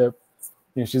scholarship,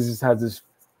 she's just had this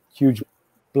huge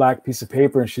black piece of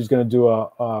paper, and she's going to do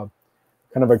a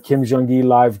kind of a Kim Jong-il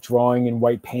live drawing in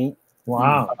white paint.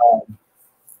 Wow.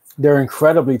 They're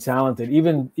incredibly talented.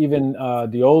 Even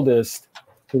the oldest,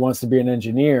 who wants to be an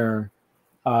engineer,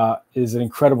 is an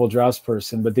incredible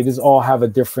draftsperson, but they just all have a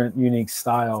different, unique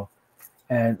style.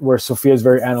 And where Sophia's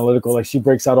very analytical, like she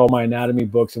breaks out all my anatomy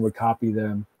books and would copy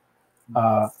them.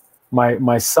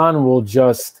 My son will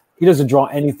he doesn't draw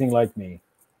anything like me,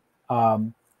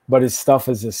 but his stuff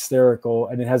is hysterical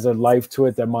and it has a life to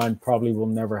it that mine probably will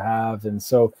never have. And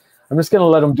so I'm just going to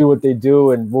let them do what they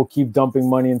do, and we'll keep dumping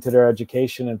money into their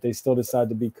education. If they still decide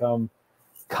to become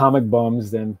comic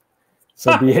bums, then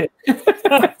so be it.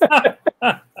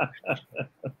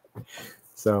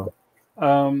 So,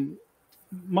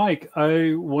 Mike,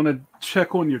 I want to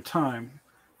check on your time.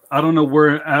 I don't know where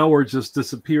an hour just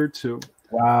disappeared to.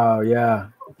 Wow, yeah.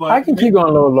 But I can keep going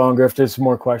a little longer if there's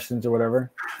more questions or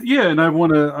whatever. Yeah, and I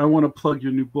want to plug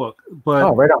your new book.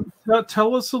 But right on.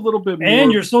 Tell us a little bit more.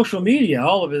 And your social media,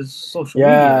 all of his social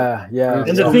media. Yeah.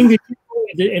 And the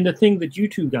thing that you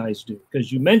two guys do,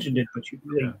 because you mentioned it, but you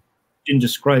really didn't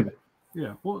describe it.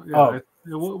 Yeah. Well, yeah.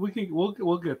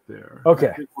 We'll get there. Okay.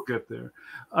 I think we'll get there.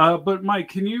 But Mike,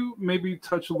 can you maybe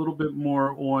touch a little bit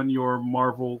more on your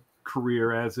Marvel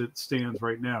career as it stands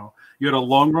right now? You had a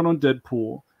long run on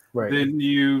Deadpool. Right. Then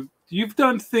you've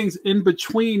done things in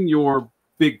between your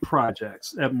big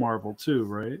projects at Marvel too,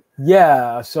 right?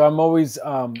 Yeah. So I'm always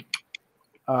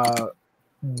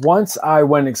once I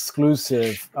went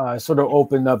exclusive, I sort of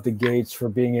opened up the gates for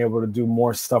being able to do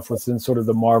more stuff within sort of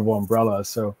the Marvel umbrella.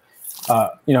 So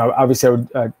obviously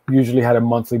I usually had a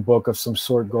monthly book of some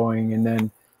sort going, and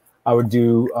then I would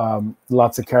do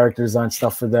lots of character design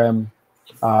stuff for them,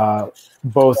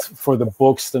 both for the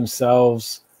books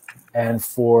themselves and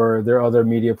for their other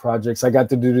media projects. I got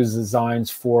to do these designs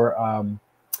for,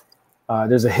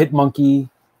 there's a Hit Monkey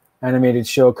animated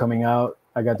show coming out.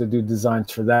 I got to do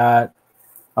designs for that.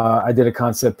 I did a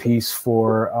concept piece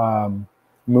for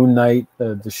Moon Knight,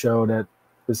 the show that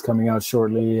is coming out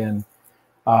shortly. And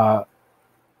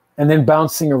then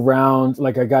bouncing around,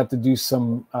 like I got to do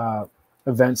some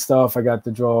event stuff. I got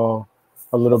to draw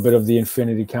a little bit of the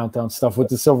Infinity Countdown stuff with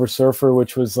the Silver Surfer,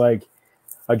 which was like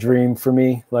a dream for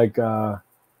me. Like I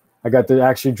got to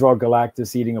actually draw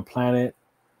Galactus eating a planet,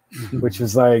 which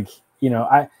was like, you know,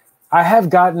 I have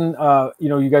gotten, you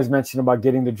know, you guys mentioned about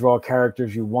getting to draw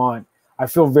characters you want. I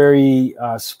feel very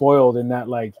spoiled in that,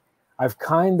 like, I've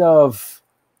kind of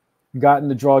gotten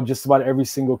to draw just about every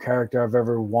single character I've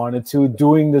ever wanted to,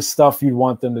 doing the stuff you'd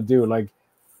want them to do. Like,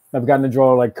 I've gotten to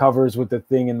draw like covers with the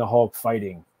Thing and the Hulk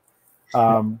fighting.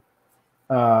 You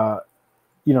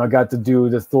know, I got to do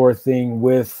the Thor thing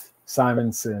with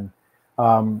Simonson.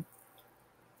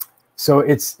 So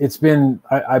it's been,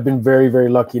 I've been very, very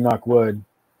lucky, knock wood.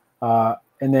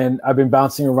 And then I've been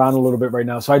bouncing around a little bit right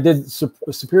now. So I did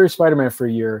Superior Spider-Man for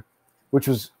a year, which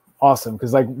was awesome.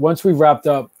 Cause like once we wrapped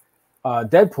up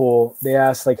Deadpool, they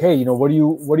asked like, hey, you know, what do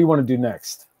you want to do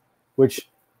next? Which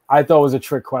I thought was a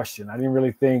trick question. I didn't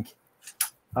really think,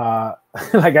 like,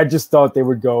 I just thought they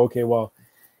would go, okay, well,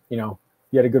 you know,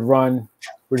 you had a good run.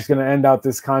 We're just going to end out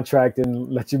this contract and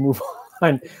let you move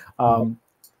on.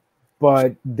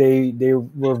 But they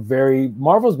were very,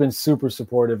 Marvel's been super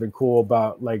supportive and cool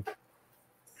about like,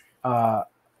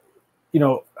 you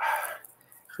know,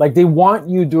 like they want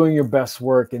you doing your best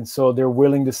work. And so they're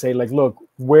willing to say like, look,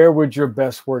 where would your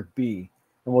best work be?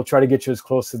 And we'll try to get you as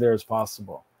close to there as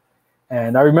possible.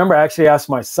 And I remember I actually asked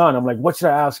my son, I'm like, what should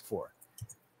I ask for?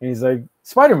 And he's like,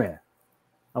 Spider-Man.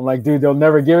 I'm like, dude, they'll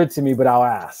never give it to me, but I'll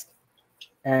ask.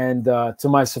 And to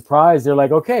my surprise, they're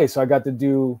like, okay. So I got to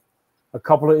do a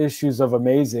couple of issues of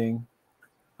Amazing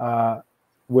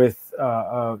with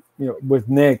you know, with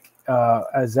Nick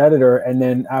as editor. And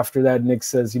then after that, Nick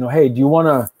says, you know, hey, do you want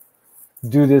to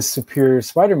do this Superior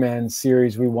Spider-Man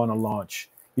series we want to launch?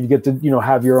 You get to, you know,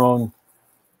 have your own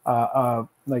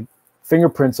like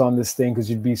fingerprints on this thing because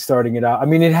you'd be starting it out. I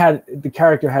mean, the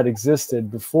character had existed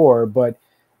before, but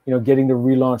you know, getting to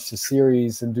relaunch the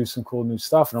series and do some cool new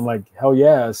stuff. And I'm like, hell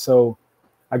yeah. So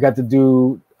I got to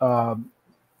do I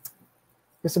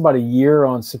guess about a year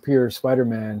on Superior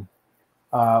Spider-Man,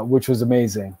 which was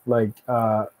amazing. Like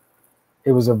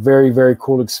it was a very, very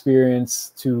cool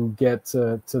experience to get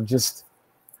to just,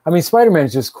 I mean, Spider-Man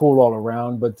is just cool all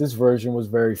around, but this version was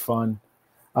very fun.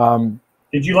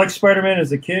 Did you like Spider-Man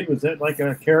as a kid? Was that like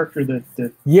a character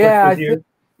that yeah, with you?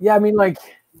 Yeah, I mean, like,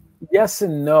 yes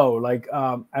and no. Like,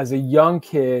 as a young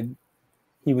kid,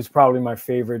 he was probably my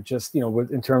favorite, just, you know,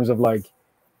 in terms of like,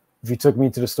 if you took me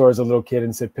to the store as a little kid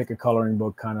and said, pick a coloring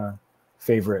book kind of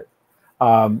favorite.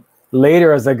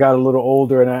 Later, as I got a little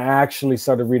older and I actually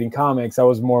started reading comics, I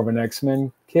was more of an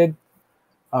X-Men kid.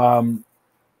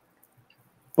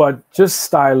 But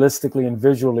just stylistically and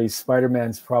visually,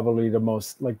 Spider-Man's probably the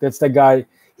most, like, that's the guy,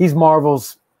 he's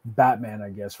Marvel's Batman, I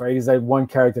guess, right? He's like one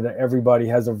character that everybody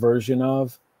has a version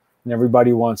of and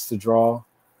everybody wants to draw.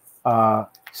 So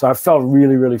I felt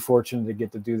really, really fortunate to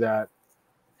get to do that.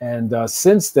 And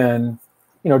since then,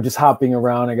 you know, just hopping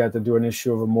around, I got to do an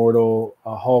issue of Immortal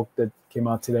Hulk that came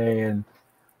out today, and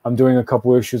I'm doing a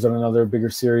couple issues on another bigger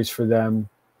series for them,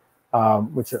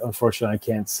 which unfortunately I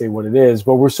can't say what it is,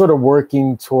 but we're sort of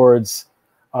working towards.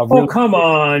 Oh, come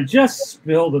on, just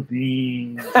spill the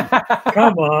beans.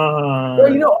 Come on.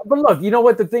 Well, you know, but look, you know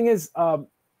what the thing is?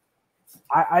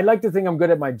 I like to think I'm good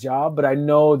at my job, but I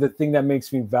know the thing that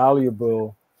makes me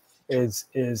valuable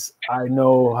is I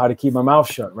know how to keep my mouth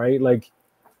shut, right? Like,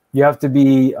 you have to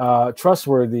be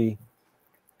trustworthy,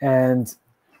 and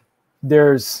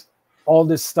there's all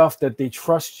this stuff that they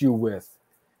trust you with,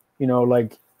 you know,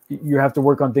 like you have to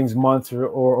work on things months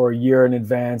or a year in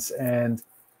advance, and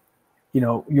you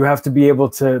know, you have to be able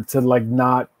to like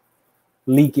not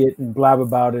leak it and blab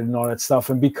about it and all that stuff.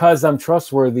 And because I'm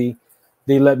trustworthy,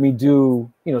 they let me do,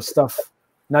 you know, stuff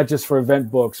not just for event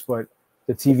books, but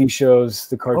the TV shows,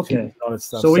 the cartoons, and all that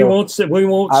stuff. So we won't spill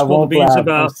the beans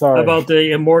about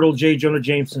the immortal J. Jonah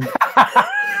Jameson.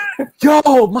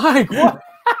 Yo, Mike, what?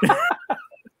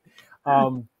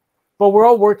 But we're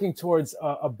all working towards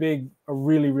a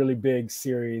really, really big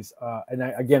series. And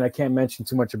I can't mention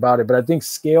too much about it, but I think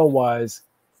scale-wise,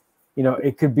 you know,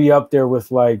 it could be up there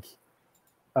with like,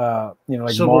 you know,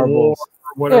 like Civil Marvel's.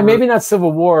 War, yeah, maybe not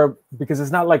Civil War because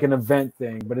it's not like an event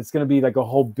thing, but it's going to be like a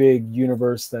whole big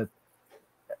universe that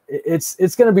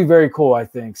it's going to be very cool, I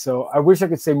think. So I wish I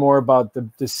could say more about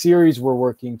the series we're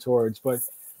working towards, but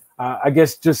I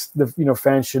guess just the, you know,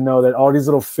 fans should know that all these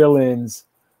little fill-ins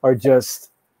are just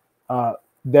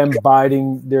them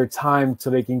biding their time so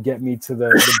they can get me to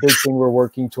the big thing we're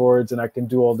working towards, and I can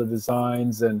do all the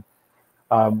designs. And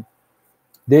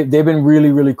they've been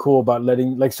really, really cool about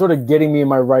letting, like, sort of getting me in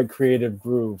my right creative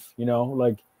groove, you know?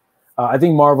 Like, I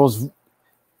think Marvel's,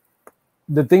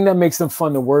 the thing that makes them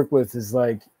fun to work with is,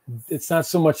 like, it's not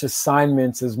so much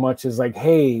assignments as much as like,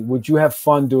 hey, would you have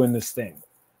fun doing this thing?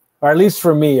 Or at least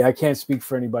for me, I can't speak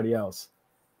for anybody else.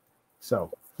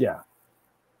 So yeah.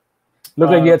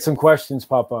 Looked like you had some questions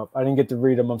pop up. I didn't get to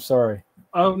read them. I'm sorry.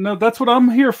 Oh no, that's what I'm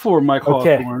here for, Mike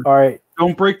Hawthorne. All right.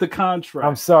 Don't break the contract.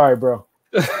 I'm sorry, bro.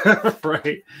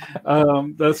 Right.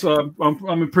 That's why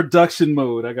I'm in production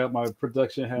mode. I got my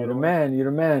production hat. You're the on. man. You're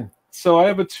the man. So I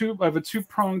have a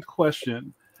two-pronged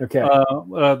question. Okay.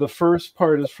 The first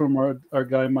part is from our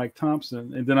guy Mike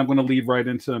Thompson, and then I'm going to lead right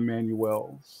into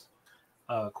Emmanuel's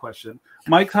question.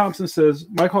 Mike Thompson says,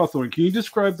 Mike Hawthorne, can you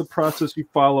describe the process you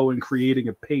follow in creating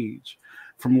a page,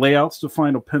 from layouts to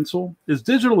final pencil? Is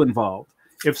digital involved?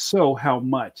 If so, how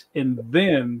much? And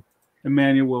then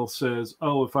Emmanuel says,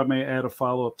 oh, if I may add a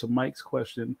follow-up to Mike's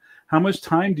question, how much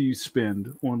time do you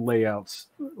spend on layouts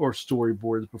or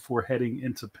storyboards before heading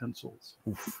into pencils?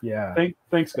 Oof, yeah.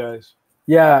 Thanks, guys.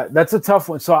 Yeah, that's a tough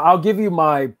one. So I'll give you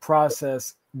my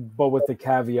process, but with the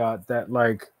caveat that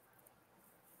like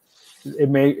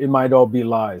it might all be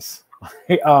lies.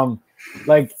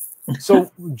 Like,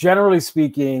 so generally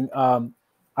speaking,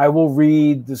 I will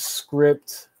read the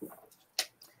script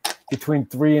between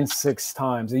 3 and 6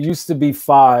 times. It used to be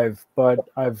 5, but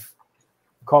I've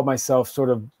caught myself sort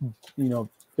of, you know,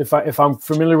 if I'm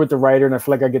familiar with the writer and I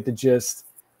feel like I get the gist,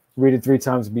 read it 3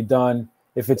 times and be done.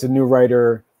 If it's a new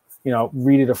writer, you know,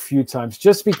 read it a few times,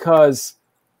 just because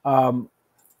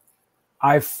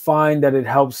I find that it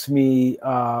helps me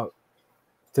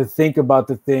to think about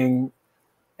the thing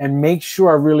and make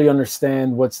sure I really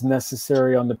understand what's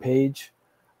necessary on the page.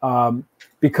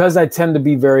 Because I tend to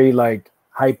be very like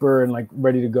hyper and like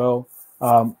ready to go.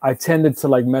 I tended to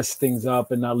like mess things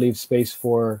up and not leave space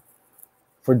for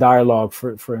dialogue,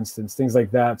 for instance, things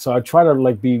like that. So I try to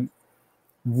like be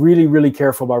really, really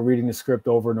careful about reading the script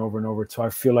over and over and over, so I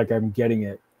feel like I'm getting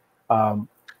it.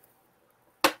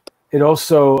 It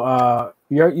also,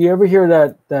 you ever hear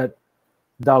that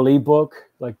Dali book,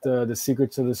 like the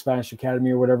Secrets of the Spanish Academy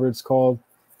or whatever it's called,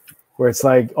 where it's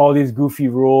like all these goofy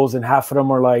rules and half of them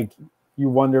are like you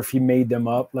wonder if he made them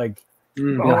up, like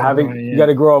you know, you got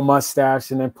to grow a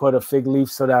mustache and then put a fig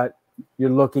leaf so that you're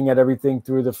looking at everything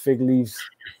through the fig leaf's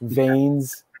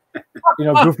veins, you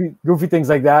know, goofy things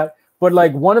like that. But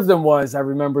like one of them was, I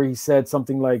remember he said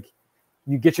something like,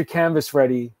 you get your canvas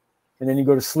ready and then you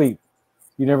go to sleep.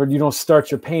 You don't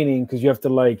start your painting because you have to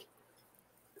let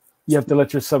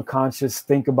your subconscious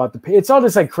think about the paint. It's all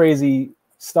this like crazy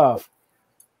stuff.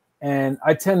 And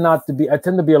I tend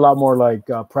to be a lot more like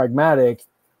pragmatic,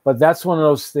 but that's one of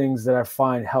those things that I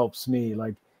find helps me.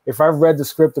 Like if I've read the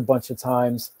script a bunch of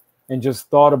times and just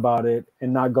thought about it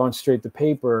and not gone straight to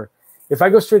paper, if I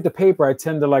go straight to paper, I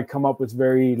tend to like come up with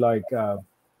very like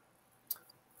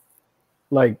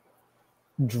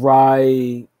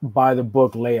dry by the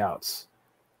book layouts.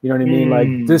 You know what I mean?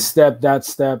 Like this step, that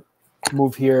step,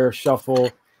 move here, shuffle,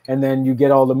 and then you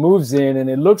get all the moves in and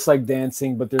it looks like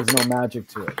dancing, but there's no magic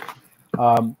to it.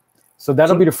 So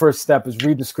that'll be the first step, is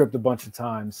read the script a bunch of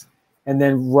times and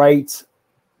then write,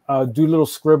 do little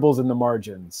scribbles in the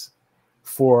margins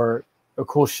for a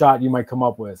cool shot you might come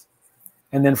up with.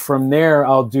 And then from there,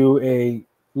 I'll do a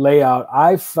layout.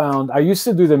 I used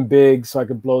to do them big so I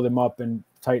could blow them up and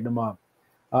tighten them up.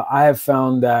 I have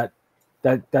found that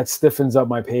stiffens up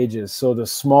my pages. So the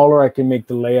smaller I can make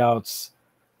the layouts,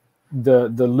 the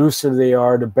looser they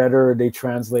are, the better they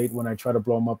translate when I try to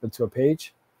blow them up into a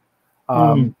page.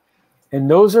 And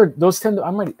those tend to,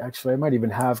 I might even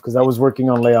have, because I was working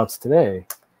on layouts today.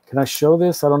 Can I show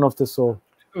this? I don't know if this will.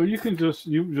 Oh, you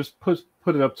just put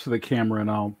it up to the camera and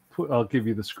I'll give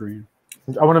you the screen.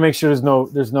 I want to make sure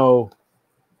there's no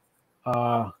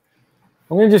I'm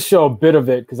going to just show a bit of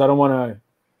it because I don't want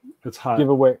to give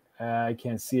away. I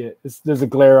can't see it. There's a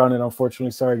glare on it,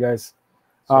 unfortunately. Sorry, guys.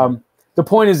 The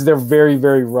point is they're very,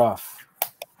 very rough.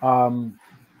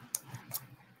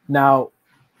 Now,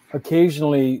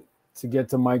 occasionally, to get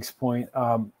to Mike's point,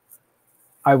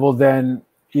 I will then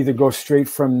either go straight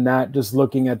from that, just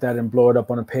looking at that, and blow it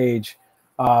up on a page.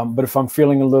 But if I'm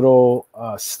feeling a little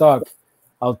stuck,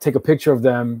 I'll take a picture of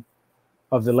them,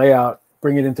 of the layout,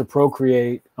 bring it into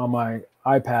Procreate on my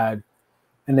iPad,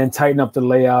 and then tighten up the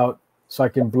layout so I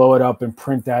can blow it up and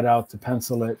print that out to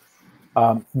pencil it.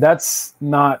 That's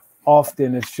not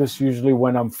often. It's just usually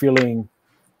when I'm feeling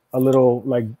a little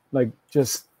like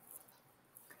just,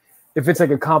 if it's like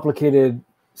a complicated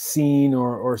scene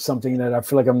or something that I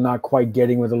feel like I'm not quite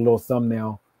getting with a little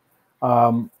thumbnail.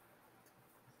 And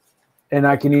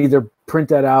I can either print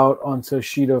that out onto a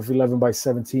sheet of 11 by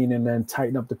 17 and then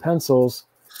tighten up the pencils,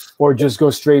 or just go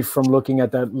straight from looking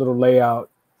at that little layout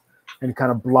and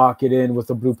kind of block it in with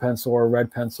a blue pencil or a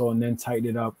red pencil and then tighten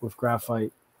it up with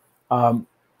graphite.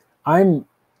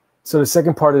 So the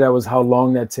second part of that was how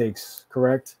long that takes,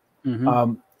 correct?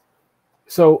 Mm-hmm.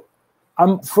 So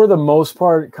I'm, for the most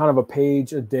part, kind of a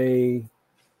page a day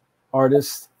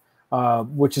artist,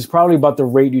 which is probably about the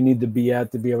rate you need to be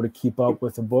at to be able to keep up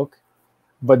with a book,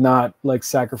 but not like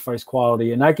sacrifice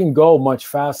quality. And I can go much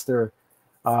faster,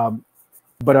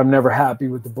 but I'm never happy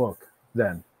with the book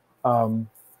then.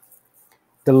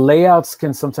 The layouts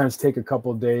can sometimes take a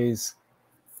couple of days.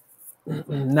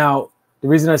 Now, the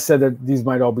reason I said that these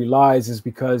might all be lies is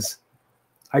because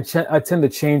I tend to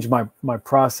change my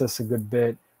process a good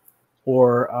bit,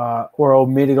 or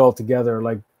omit it altogether.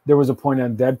 Like there was a point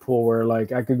on Deadpool where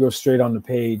like I could go straight on the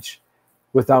page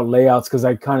without layouts because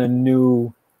I kind of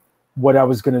knew what I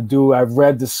was going to do. I've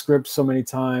read the script so many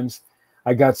times.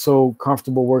 I got so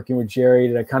comfortable working with Jerry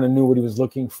that I kind of knew what he was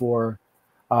looking for,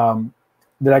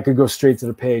 that I could go straight to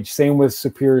the page. Same with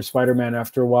Superior Spider-Man.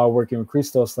 After a while working with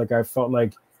Christos, like I felt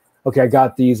like, okay, I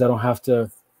got these. I don't have to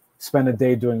spend a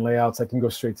day doing layouts. I can go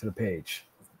straight to the page.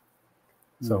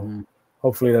 So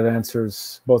hopefully that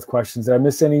answers both questions. Did I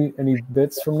miss any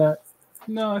bits from that?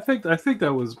 No, I think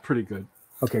that was pretty good.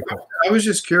 Okay, cool. I was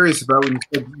just curious about when you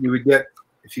said you would get,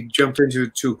 if you jumped into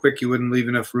it too quick, you wouldn't leave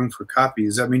enough room for copy.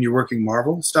 Does that mean you're working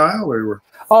Marvel style, or you were?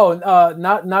 Oh,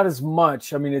 not as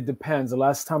much. I mean, it depends. The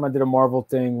last time I did a Marvel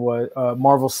thing was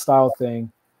Marvel style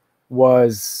thing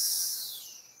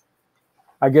was,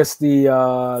 I guess the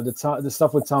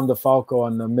stuff with Tom DeFalco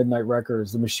on the Midnight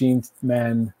Records, the Machine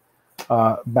Man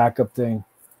backup thing.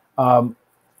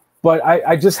 But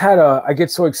I just had I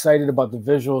get so excited about the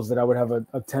visuals that I would have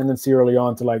a tendency early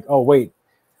on to like, oh wait,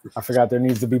 I forgot there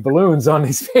needs to be balloons on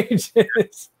these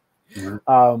pages.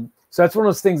 So that's one of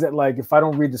those things that, like, if I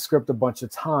don't read the script a bunch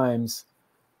of times,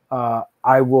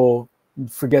 I will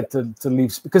forget to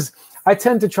leave, because I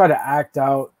tend to try to act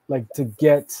out, like, to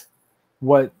get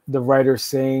what the writer's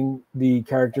saying the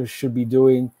characters should be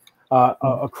doing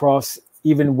across,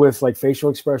 even with like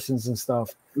facial expressions and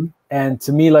stuff. And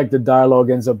to me, like, the dialogue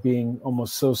ends up being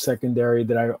almost so secondary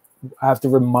that I have to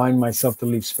remind myself to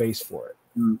leave space for it.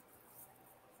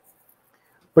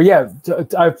 But yeah,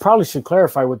 I probably should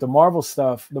clarify with the Marvel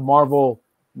stuff, the Marvel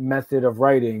method of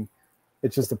writing,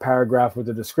 it's just a paragraph with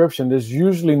a description. There's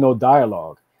usually no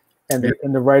dialogue, and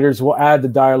the writers will add the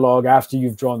dialogue after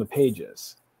you've drawn the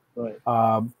pages,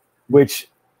 right? Which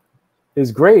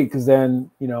is great, because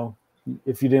then, you know,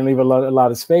 if you didn't leave a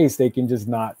lot of space, they can just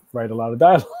not write a lot of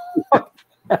dialogue.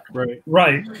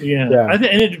 Right. Yeah. And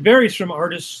it varies from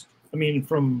artists. I mean,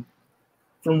 from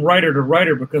writer to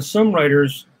writer, because some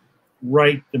writers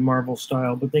write the Marvel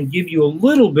style, but then give you a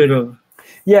little bit of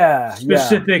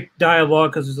specific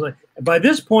dialogue, because it's like, by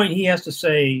this point he has to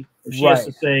say, or she has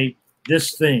to say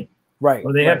this thing, right?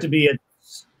 Or they have to be at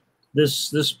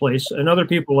this place. And other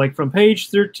people, like from page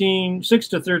 6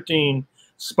 to 13,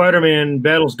 Spider-Man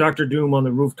battles Dr. Doom on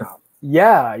the rooftop.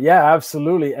 Yeah,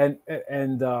 absolutely. And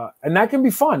that can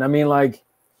be fun. I mean, like,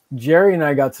 Jerry and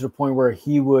I got to the point where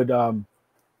he would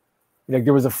like,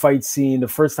 there was a fight scene. The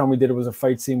first time we did it was a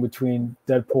fight scene between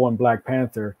Deadpool and Black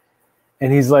Panther.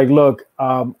 And he's like, look,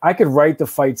 I could write the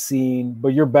fight scene, but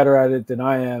you're better at it than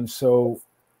I am. So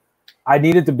I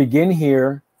needed to begin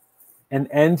here and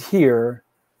end here.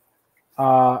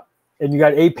 And you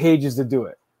got 8 pages to do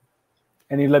it.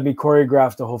 And he let me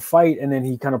choreograph the whole fight. And then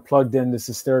he kind of plugged in this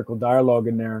hysterical dialogue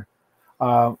in there,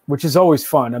 which is always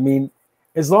fun. I mean,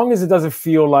 as long as it doesn't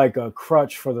feel like a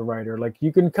crutch for the writer, like,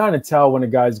 you can kind of tell when a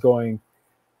guy's going,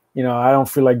 you know, I don't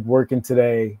feel like working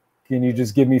today. Can you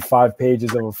just give me 5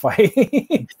 pages of a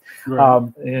fight?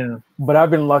 But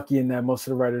I've been lucky in that most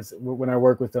of the writers, when I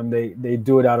work with them, they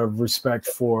do it out of respect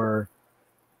for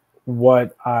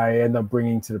what I end up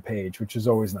bringing to the page, which is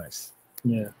always nice.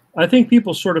 Yeah. I think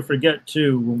people sort of forget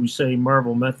too, when we say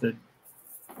Marvel method,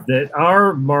 that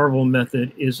our Marvel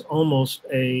method is almost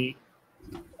an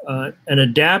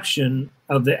adaptation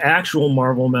of the actual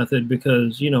Marvel method,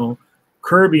 because, you know,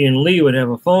 Kirby and Lee would have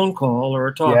a phone call or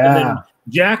a talk, and then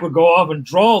Jack would go off and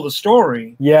draw the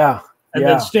story. And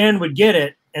then Stan would get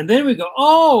it, and then we go,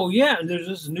 oh yeah, and there's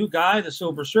this new guy, the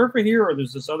Silver Surfer here, or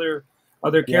there's this other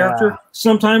character.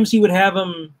 Sometimes he would have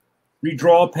him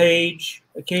redraw a page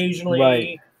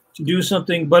occasionally to do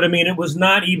something, but I mean, it was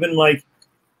not even like,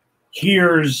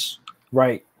 here's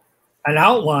an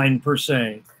outline per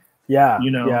se.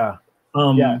 You know,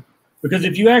 because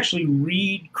if you actually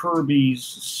read Kirby's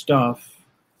stuff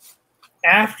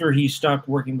after he stopped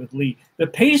working with Lee, the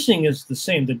pacing is the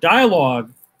same. The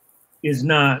dialogue is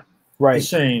not the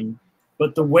same,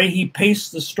 but the way he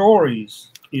paced the stories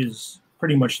is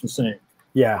pretty much the same.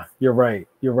 Yeah, you're right.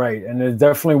 And it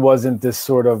definitely wasn't this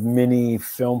sort of mini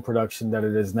film production that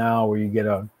it is now, where you get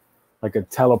a like a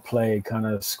teleplay kind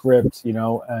of script, you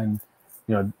know, and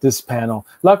this panel.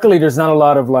 Luckily, there's not a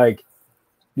lot of like,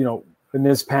 in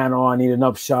this panel I need an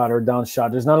up shot or down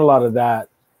shot. There's not a lot of that.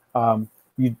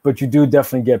 But you do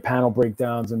definitely get panel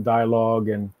breakdowns and dialogue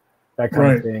and that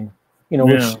kind of thing,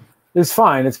 which is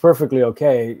fine. It's perfectly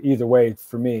okay either way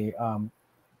for me.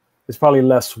 It's probably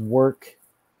less work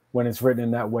when it's written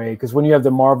in that way, because when you have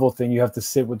the Marvel thing, you have to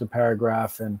sit with the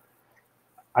paragraph, and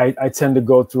I tend to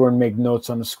go through and make notes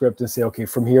on the script and say, okay,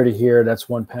 from here to here, that's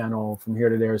one panel. From here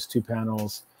to there is 2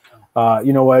 panels.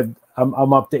 You know what?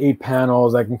 I'm up to 8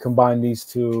 panels. I can combine these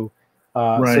 2.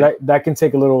 So that can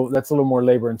take that's a little more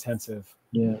labor intensive.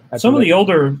 Yeah. Some of the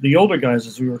older guys,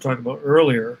 as we were talking about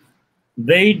earlier,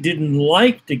 they didn't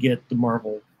like to get the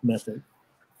Marvel method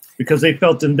because they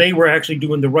felt that they were actually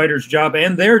doing the writer's job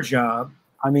and their job.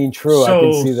 I mean, true. I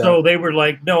can see that. So they were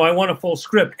like, no, I want a full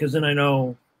script because then I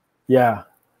know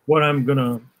what I'm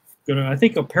gonna I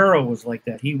think Aparo was like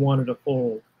that. He wanted a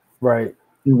full right.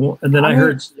 And then I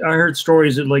heard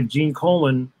stories that like Gene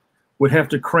Colan would have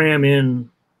to cram in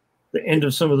the end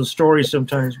of some of the stories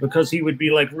sometimes because he would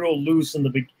be like real loose in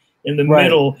the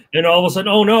middle, and all of a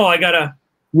sudden, oh no, I gotta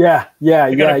pack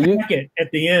it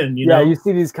at the end. You know? You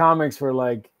see these comics where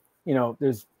like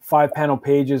there's 5 panel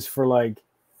pages for like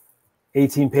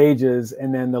 18 pages,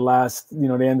 and then the last, the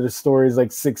end of the story is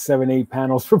like 6, 7, 8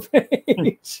 panels per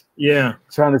page.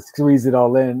 Trying to squeeze it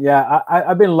all in.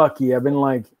 I've been lucky. I've been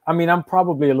like, I'm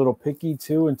probably a little picky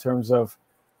too in terms of,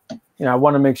 I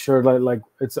want to make sure like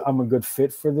I'm a good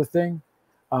fit for the thing.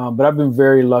 But I've been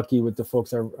very lucky with the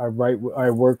folks I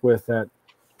work with, that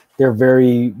they're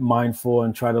very mindful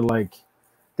and try to like,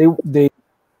 the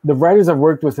writers I've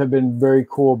worked with have been very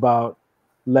cool about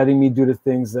letting me do the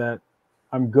things that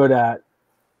I'm good at,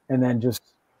 and then just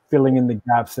filling in the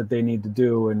gaps that they need to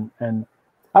do. And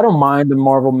I don't mind the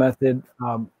Marvel method.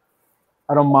 I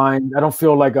don't mind. I don't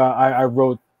feel like I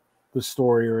wrote the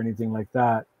story or anything like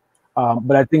that.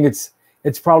 But I think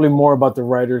it's probably more about the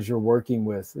writers you're working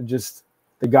with. Just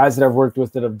the guys that I've worked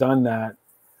with that have done that,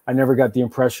 I never got the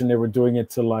impression they were doing it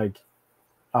to like,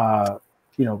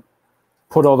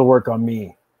 put all the work on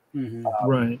me.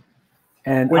 Right.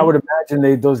 And I would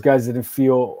imagine those guys didn't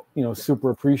feel,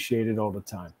 super appreciated all the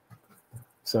time.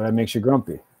 So that makes you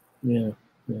grumpy. Yeah.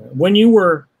 When you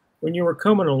were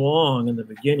coming along in the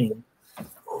beginning,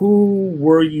 who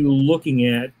were you looking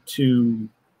at to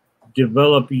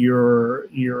develop your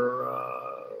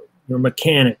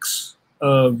mechanics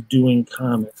of doing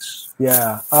comics?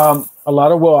 A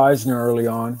lot of Will Eisner early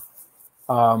on.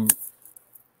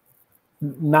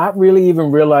 Not really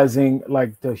even realizing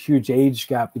like the huge age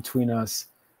gap between us,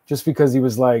 just because he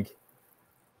was like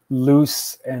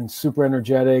loose and super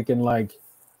energetic, and like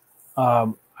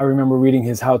I remember reading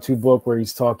his how-to book where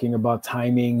he's talking about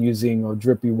timing using a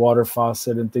drippy water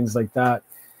faucet and things like that.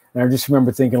 And I just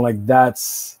remember thinking like that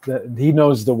he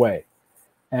knows the way.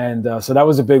 And so that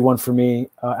was a big one for me.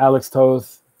 Alex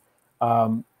Toth,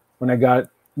 when I got,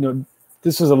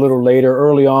 this was a little later.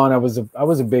 Early on, I was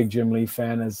a big Jim Lee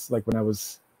fan, as like when I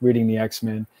was reading the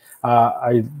X-Men.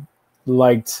 I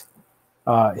liked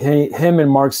him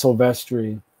and Mark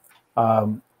Silvestri,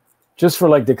 just for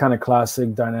like the kind of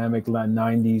classic dynamic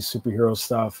 90s superhero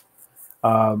stuff.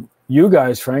 You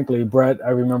guys, frankly, Brett,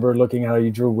 I remember looking at how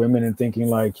you drew women and thinking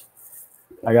like,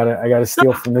 I gotta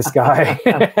steal from this guy.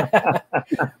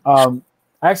 I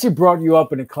actually brought you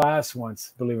up in a class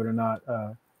once, believe it or not.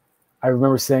 I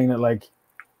remember saying that like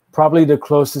probably the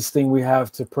closest thing we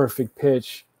have to perfect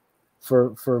pitch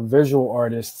for visual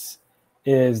artists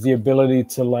is the ability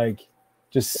to like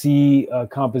just see a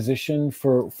composition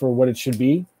for what it should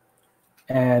be.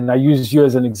 And I use you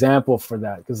as an example for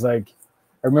that, because like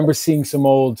I remember seeing some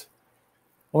old,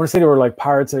 I want to say they were like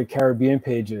Pirates of the Caribbean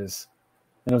pages,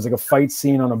 and it was like a fight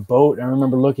scene on a boat. And I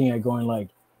remember looking at it going like,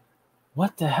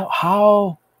 what the hell?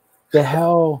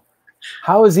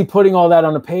 How is he putting all that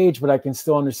on a page, but I can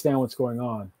still understand what's going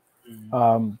on?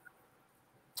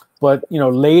 But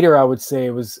later I would say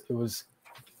it was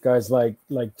guys like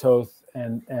Toth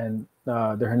and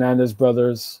the Hernandez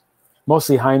brothers,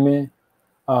 mostly Jaime.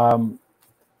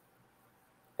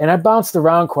 And I bounced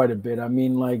around quite a bit. I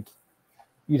mean, like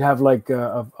you'd have like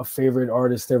a favorite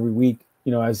artist every week,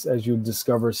 as you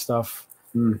discover stuff.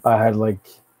 I had like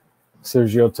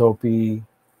Sergio Topi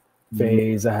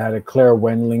phase. I had a Claire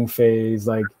Wendling phase,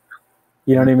 like,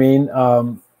 you know what I mean?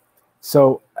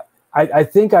 So I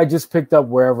think I just picked up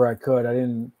wherever I could. I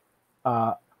didn't,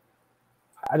 I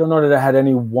don't know that I had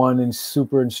any one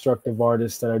super instructive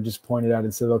artist that I just pointed out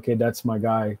and said, okay, that's my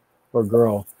guy or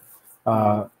girl.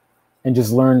 And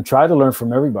just try to learn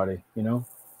from everybody,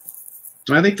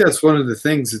 I think that's one of the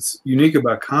things that's unique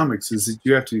about comics is that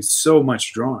you have to do so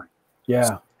much drawing.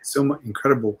 Yeah. So much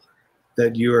incredible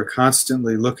that you are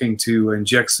constantly looking to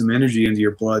inject some energy into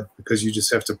your blood because you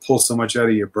just have to pull so much out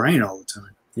of your brain all the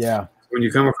time. Yeah. When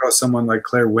you come across someone like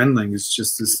Claire Wendling, it's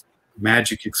just this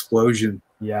magic explosion.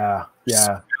 Yeah.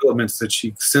 Yeah. Elements that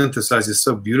she synthesizes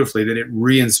so beautifully that it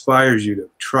re-inspires you to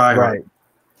try. Right.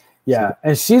 Yeah.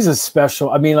 And she's a special,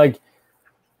 I mean, like,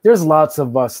 there's lots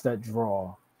of us that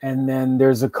draw. And then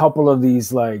there's a couple of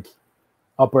these like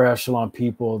upper echelon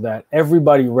people that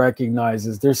everybody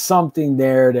recognizes. There's something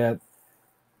there that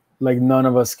like none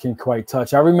of us can quite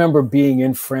touch. I remember being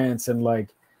in France and like,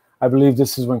 I believe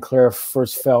this is when Claire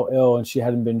first fell ill and she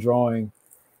hadn't been drawing.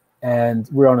 And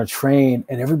we're on a train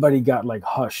and everybody got like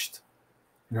hushed.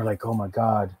 And they're like, oh my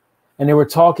God. And they were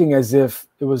talking as if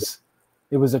it was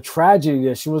a tragedy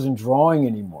that she wasn't drawing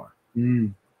anymore.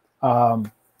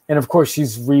 And of course,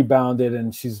 she's rebounded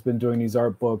and she's been doing these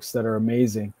art books that are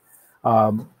amazing.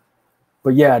 But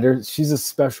yeah, she's a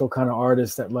special kind of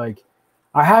artist that like,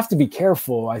 I have to be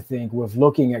careful, I think, with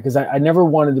looking at, because I never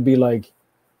wanted to be like,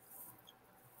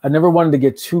 I never wanted to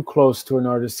get too close to an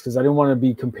artist because I didn't want to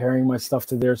be comparing my stuff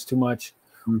to theirs too much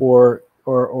or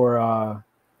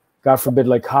God forbid,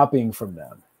 like copying from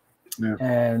them. Yeah.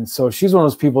 And so she's one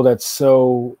of those people that's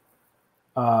so,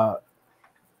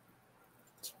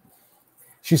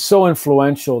 she's so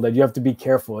influential that you have to be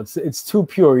careful. It's too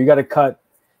pure. You got to cut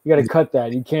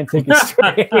that. You can't take it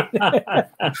straight.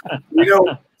 You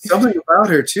know, something about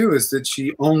her too is that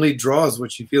she only draws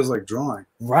what she feels like drawing.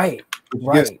 Right.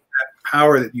 Right. That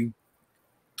power that you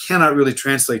cannot really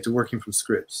translate to working from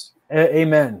scripts.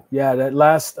 Amen. Yeah, that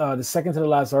last, the second to the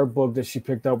last art book that she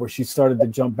picked up, where she started to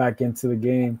jump back into the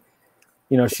game.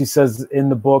 You know, she says in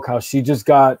the book how she just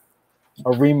got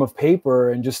a ream of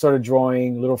paper and just started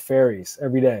drawing little fairies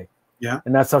every day. Yeah.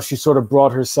 And that's how she sort of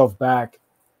brought herself back.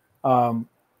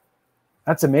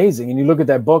 That's amazing. And you look at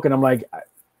that book and I'm like,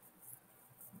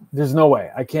 there's no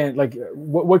way. I can't, like,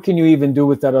 what can you even do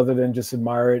with that other than just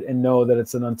admire it and know that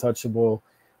it's an untouchable,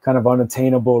 kind of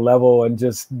unattainable level and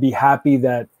just be happy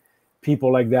that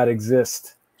people like that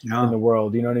exist in the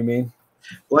world. You know what I mean?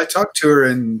 Well, I talked to her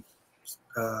in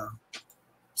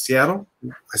Seattle.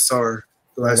 I saw her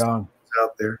the last time I was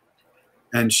out there.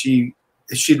 And she'd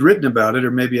written about it,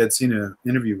 or maybe I'd seen an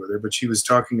interview with her, but she was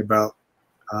talking about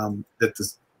that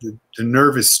the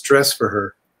nervous stress for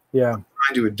her, trying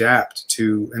to adapt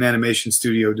to an animation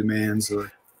studio demands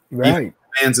or even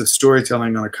demands of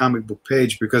storytelling on a comic book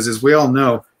page, because as we all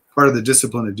know, part of the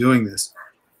discipline of doing this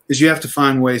is you have to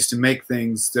find ways to make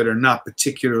things that are not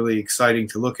particularly exciting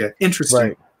to look at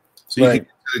interesting. So you can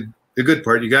do the good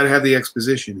part. You got to have the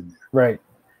exposition in there. Right.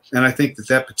 And I think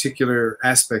that particular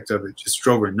aspect of it just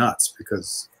drove her nuts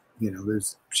because, you know,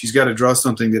 she's got to draw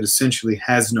something that essentially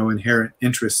has no inherent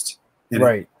interest in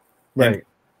it. Right.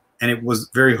 And it was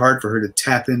very hard for her to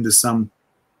tap into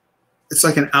it's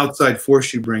like an outside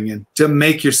force you bring in to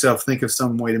make yourself think of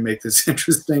some way to make this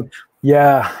interesting.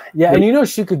 Yeah. And you know,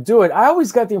 she could do it. I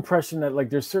always got the impression that like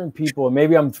there's certain people, and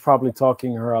maybe I'm probably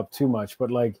talking her up too much, but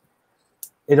like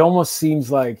it almost seems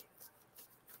like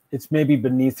it's maybe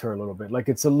beneath her a little bit. Like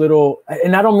it's a little,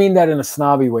 and I don't mean that in a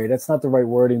snobby way. That's not the right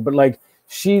wording, but like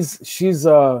she's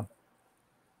a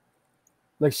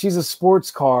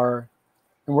sports car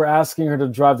and we're asking her to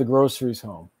drive the groceries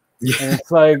home. Yeah. And it's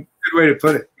like, good way to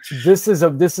put it. This is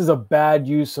a bad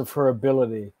use of her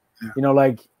ability, you know,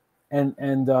 like, and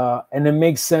it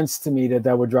makes sense to me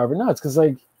that would drive her nuts. Cause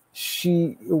like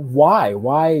why,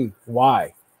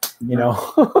 you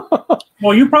know?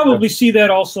 Well, you probably see that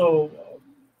also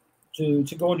to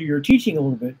go into your teaching a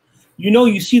little bit. You know,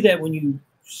 you see that when you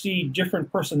see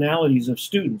different personalities of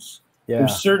students.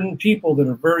 There's certain people that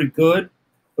are very good,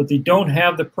 but they don't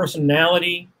have the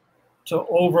personality to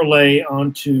overlay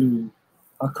onto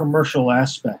a commercial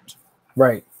aspect.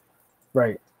 Right.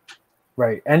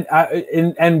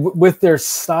 And with their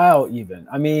style, even.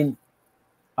 I mean,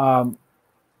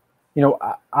 you know,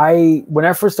 when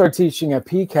I first started teaching at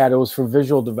PCAT, it was for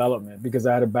visual development because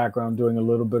I had a background doing a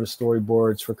little bit of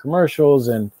storyboards for commercials,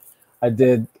 and I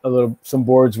did some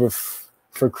boards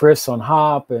for Chris on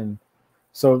Hop, and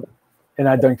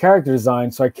I'd done character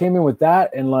design. So I came in with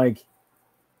that, and like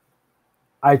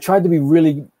I tried to be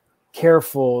really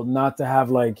careful not to have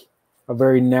like a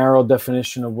very narrow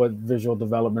definition of what visual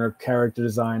development or character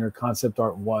design or concept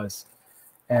art was,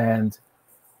 and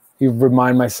you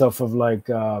remind myself of like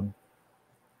the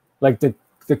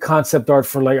concept art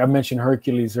for, like I mentioned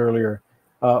Hercules earlier.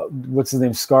 What's his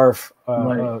name? Scarf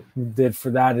did for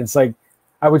that. And it's like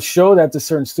I would show that to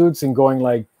certain students and going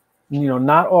like, you know,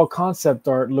 not all concept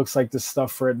art looks like the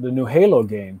stuff for the new Halo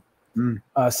game.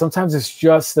 Sometimes it's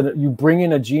just that you bring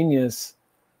in a genius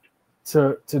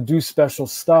to do special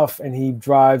stuff, and he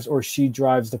drives or she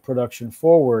drives the production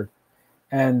forward.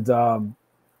 And I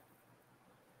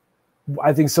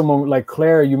think someone like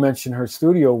Claire, you mentioned her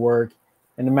studio work,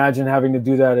 and imagine having to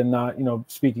do that and not,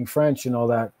 speaking French and all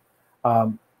that.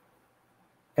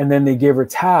 And then they gave her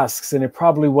tasks, and it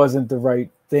probably wasn't the right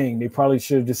thing. They probably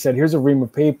should have just said, here's a ream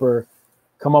of paper,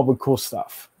 come up with cool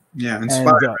stuff. Yeah,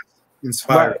 inspire.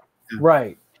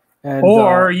 Right. And,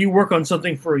 or you work on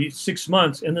something for 6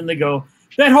 months, and then they go,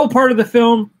 that whole part of the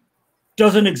film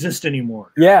doesn't exist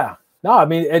anymore. Yeah. No, I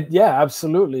mean, yeah,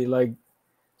 absolutely. Like,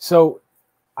 so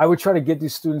I would try to get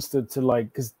these students to like,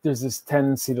 because there's this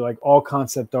tendency to like all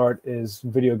concept art is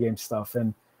video game stuff,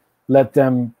 and let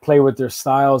them play with their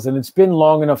styles. And it's been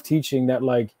long enough teaching that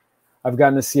like I've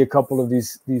gotten to see a couple of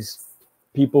these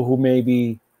people who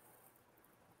maybe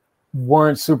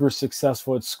weren't super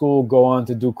successful at school go on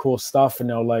to do cool stuff, and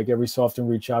they'll like every so often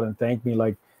reach out and thank me,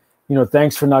 like,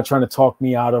 thanks for not trying to talk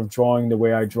me out of drawing the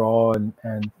way I draw,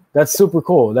 and that's super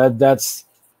cool. That's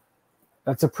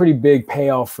a pretty big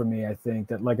payoff for me. I think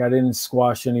that like I didn't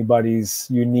squash anybody's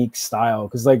unique style,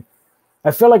 because like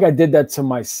I feel like I did that to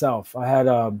myself. I had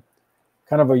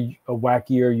kind of a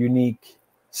wackier, unique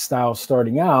style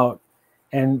starting out,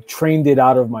 and trained it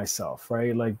out of myself,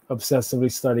 right? Like obsessively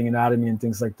studying anatomy and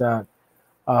things like that.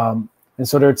 And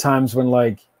so there are times when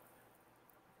like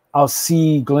I'll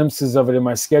see glimpses of it in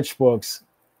my sketchbooks,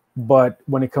 but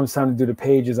when it comes time to do the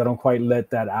pages, I don't quite let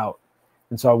that out.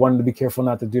 And so I wanted to be careful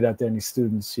not to do that to any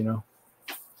students,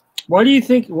 Why do you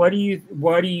think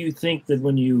that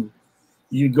when you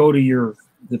go to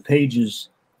the pages,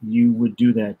 you would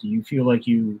do that? Do you feel like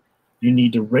you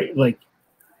need to like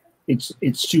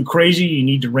it's too crazy, you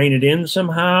need to rein it in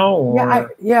somehow? Or I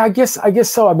guess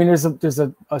so. I mean, there's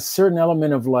a certain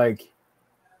element of like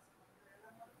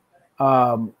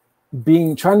trying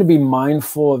to be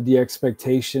mindful of the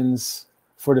expectations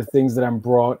for the things that I'm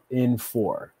brought in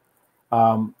for.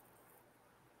 I'm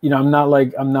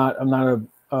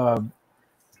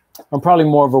probably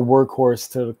more of a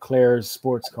workhorse to Claire's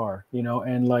sports car,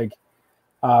 and like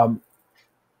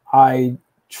I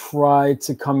try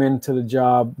to come into the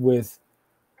job with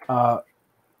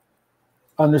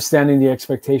understanding the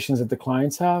expectations that the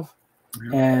clients have.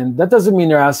 Mm-hmm. And that doesn't mean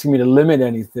they're asking me to limit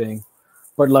anything,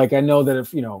 but like I know that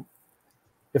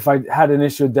if I had an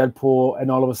issue with Deadpool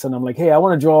and all of a sudden I'm like, hey, I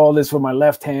want to draw all this with my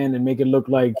left hand and make it look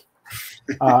like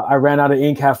I ran out of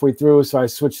ink halfway through, so I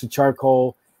switched to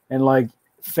charcoal, and like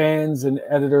fans and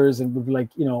editors and would be like,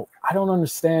 I don't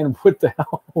understand what the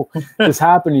hell just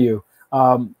happened to you.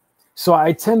 So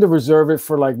I tend to reserve it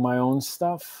for like my own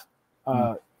stuff,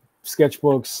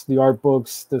 sketchbooks, the art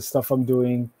books, the stuff I'm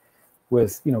doing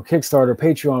with, Kickstarter,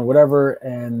 Patreon, whatever,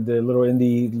 and the little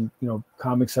indie,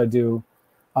 comics I do.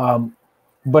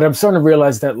 But I'm starting to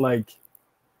realize that like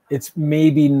it's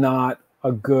maybe not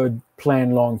a good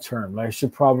plan long term. Like I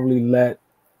should probably let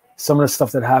some of the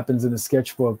stuff that happens in the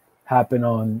sketchbook happen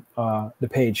on the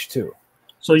page too.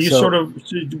 So I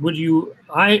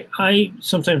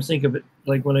sometimes think of it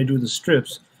like when I do the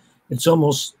strips, it's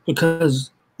almost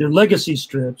because they're legacy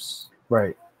strips.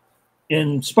 Right.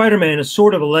 And Spider-Man is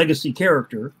sort of a legacy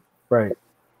character. Right.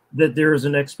 That there is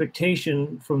an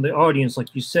expectation from the audience,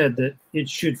 like you said, that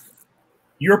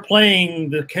you're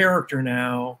playing the character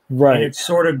now. Right. And it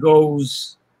sort of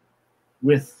goes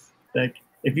with like,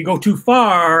 if you go too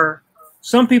far,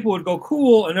 some people would go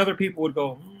cool and other people would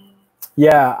go,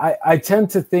 Yeah, I tend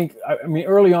to think, I mean,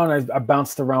 early on, I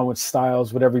bounced around with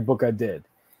styles with every book I did.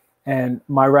 And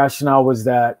my rationale was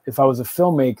that if I was a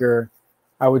filmmaker,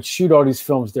 I would shoot all these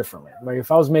films differently. Like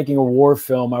if I was making a war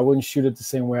film, I wouldn't shoot it the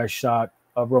same way I shot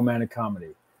a romantic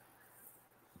comedy.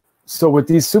 So with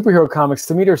these superhero comics,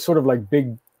 to me, they're sort of like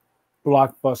big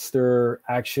blockbuster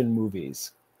action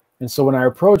movies. And so when I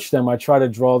approach them, I try to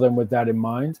draw them with that in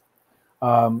mind.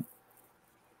 And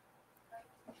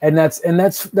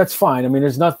that's fine. I mean,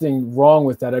 there's nothing wrong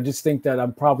with that. I just think that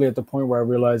I'm probably at the point where I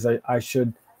realize I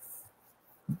should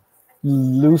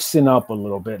loosen up a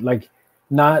little bit. Like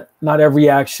not every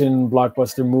action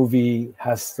blockbuster movie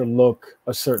has to look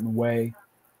a certain way.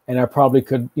 And I probably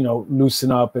could,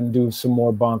 loosen up and do some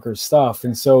more bonkers stuff.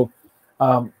 And so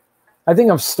I think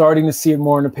I'm starting to see it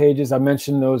more in the pages. I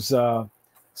mentioned those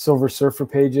Silver Surfer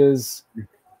pages.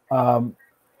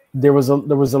 There was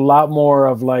a lot more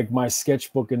of like my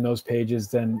sketchbook in those pages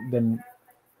than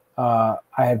I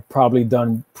had probably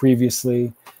done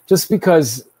previously, just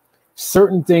because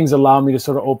certain things allow me to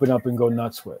sort of open up and go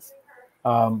nuts with.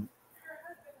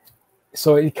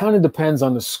 So it kind of depends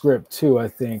on the script too, I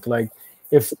think. Like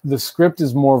if the script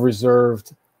is more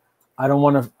reserved, I don't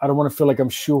want to feel like I'm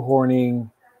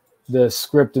shoehorning the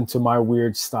script into my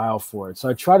weird style for it. So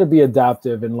I try to be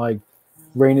adaptive and like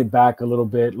rein it back a little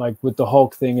bit. Like with the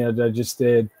Hulk thing that I just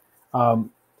did,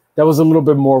 that was a little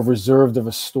bit more reserved of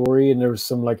a story, and there was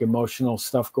some like emotional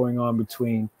stuff going on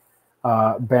between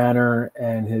Banner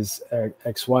and his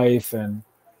ex-wife, and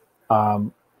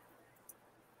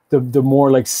the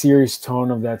more like serious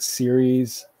tone of that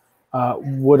series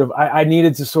would have. I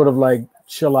needed to sort of like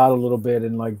chill out a little bit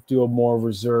and like do a more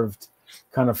reserved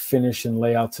kind of finish and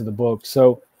layout to the book.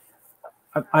 So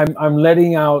I'm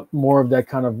letting out more of that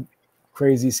kind of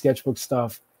crazy sketchbook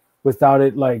stuff without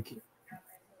it like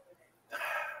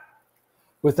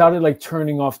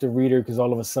turning off the reader, because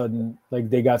all of a sudden like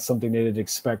they got something they didn't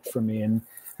expect from me. And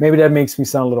maybe that makes me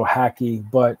sound a little hacky,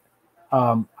 but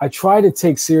I try to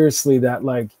take seriously that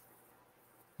like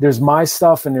there's my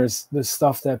stuff and there's the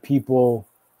stuff that people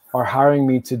are hiring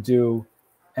me to do.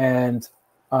 And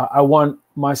I want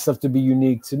my stuff to be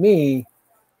unique to me,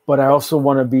 but I also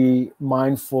want to be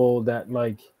mindful that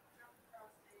like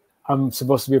I'm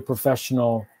supposed to be a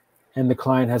professional and the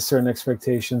client has certain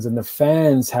expectations and the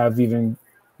fans have even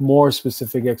more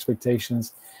specific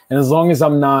expectations. And as long as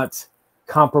I'm not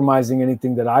compromising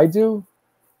anything that I do,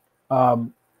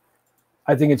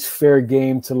 I think it's fair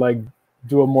game to like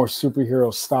do a more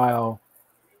superhero style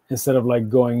instead of like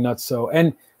going nuts. So,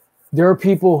 and there are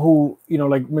people who, you know,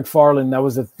 like McFarlane, that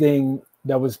was a thing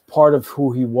that was part of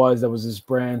who he was. That was his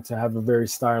brand, to have a very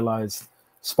stylized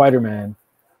Spider-Man,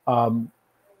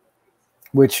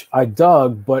 which I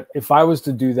dug. But if I was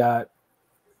to do that,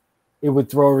 it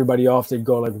would throw everybody off. They'd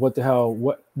go like, what the hell?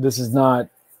 What? This is not,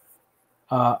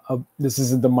 this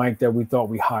isn't the Mike that we thought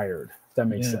we hired. If that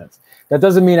makes sense. That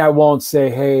doesn't mean I won't say,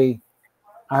 hey,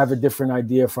 I have a different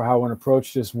idea for how I want to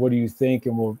approach this. What do you think?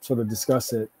 And we'll sort of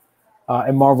discuss it.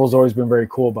 And Marvel's always been very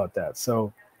cool about that.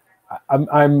 So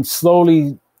I'm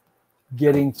slowly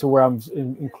getting to where I'm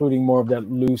including more of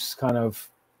that loose kind of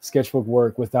sketchbook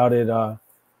work without it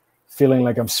feeling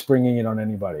like I'm springing it on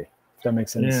anybody. If that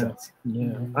makes any sense.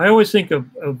 Yeah, I always think of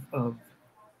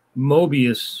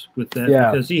Mobius with that,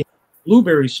 because he had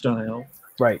Blueberry style,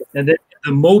 right, and then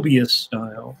the Mobius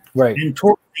style, right, and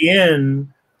toward the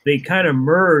end they kind of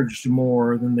merged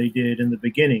more than they did in the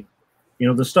beginning. You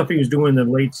know, the stuff he was doing in the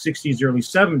late 60s, early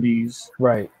 70s,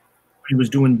 right, he was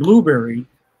doing Blueberry,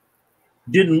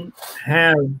 didn't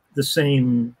have the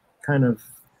same kind of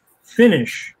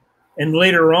finish. And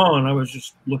later on, I was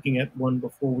just looking at one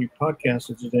before we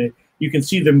podcasted today. You can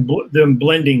see them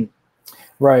blending.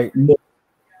 Right. More.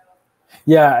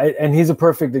 Yeah, and he's a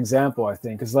perfect example, I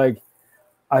think. It's like,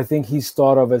 I think he's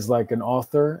thought of as like an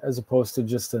author as opposed to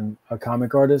just a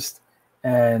comic artist.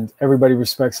 And everybody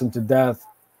respects him to death.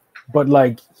 But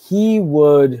like, he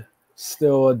would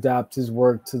still adapt his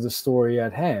work to the story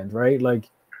at hand, right? Like,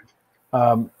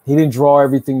 he didn't draw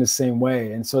everything the same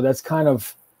way. And so that's kind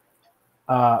of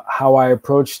how I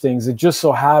approach things. It just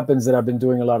so happens that I've been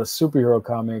doing a lot of superhero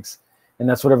comics, and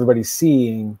that's what everybody's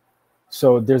seeing.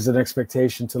 So there's an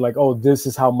expectation to like, oh, this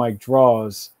is how Mike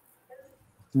draws,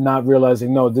 not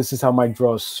realizing, no, this is how Mike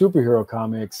draws superhero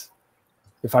comics.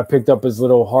 If I picked up his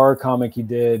little horror comic he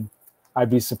did, I'd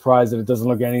be surprised that it doesn't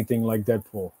look anything like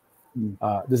Deadpool.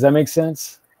 Does that make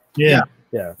sense? Yeah.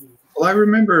 Well, I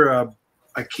remember,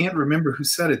 I can't remember who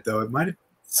said it, though. It might have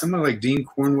someone like Dean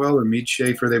Cornwell or Mead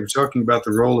Schaefer. They were talking about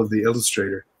the role of the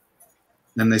illustrator.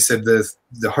 And they said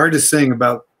the hardest thing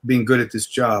about being good at this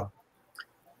job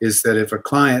is that if a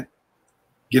client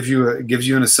gives you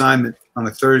an assignment on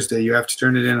a Thursday, you have to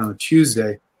turn it in on a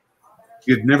Tuesday.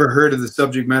 You've never heard of the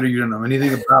subject matter. You don't know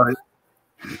anything about it.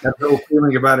 You have no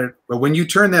feeling about it. But when you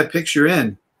turn that picture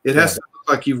in, it has to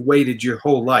look like you've waited your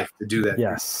whole life to do that.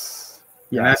 Yes.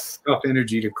 And that's tough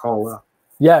energy to call up.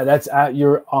 Yeah,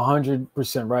 you're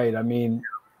 100% right. I mean,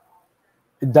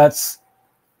 it's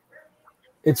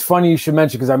funny you should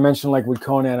mention, because I mentioned like with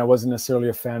Conan, I wasn't necessarily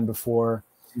a fan before.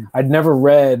 I'd never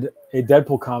read a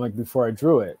Deadpool comic before I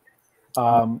drew it.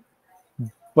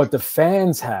 But the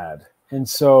fans had. And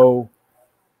so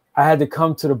I had to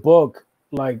come to the book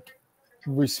like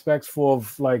respectful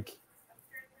of like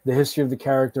the history of the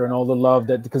character and all the love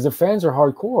that, because the fans are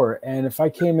hardcore. And if I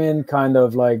came in kind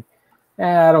of like,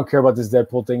 I don't care about this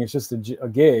Deadpool thing, it's just a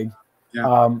gig,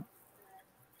 you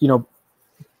know,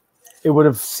 it would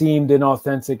have seemed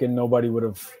inauthentic and nobody would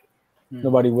have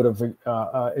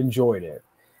enjoyed it.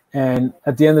 And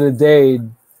at the end of the day,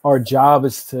 our job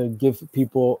is to give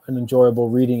people an enjoyable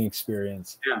reading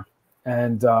experience.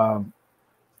 And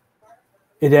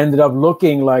it ended up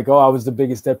looking like, oh, I was the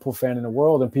biggest Deadpool fan in the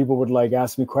world, and people would like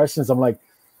ask me questions. I'm like,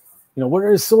 you know, what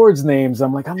are his swords names?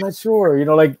 I'm like, I'm not sure. You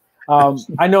know, like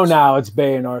I know now it's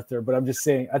Bay and Arthur, but I'm just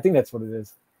saying, I think that's what it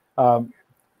is.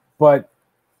 But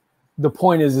the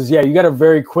point is yeah, you got to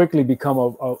very quickly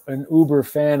become an uber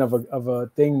fan of a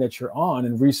thing that you're on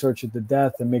and research it to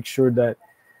death and make sure that,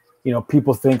 you know,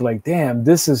 people think like, damn,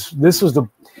 this was the,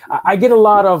 I get a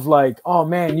lot of like, oh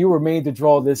man, you were made to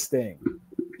draw this thing.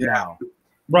 Yeah.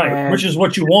 Right. And, which is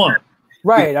what you want.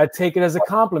 Right. I take it as a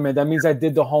compliment. That means I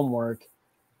did the homework.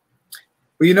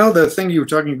 Well, you know, the thing you were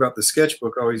talking about, the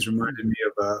sketchbook, always reminded me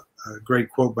of a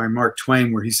great quote by Mark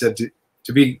Twain, where he said,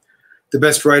 to be the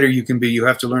best writer you can be, you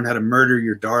have to learn how to murder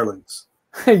your darlings.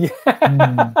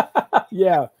 Yeah.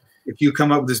 Yeah. If you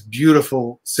come up with this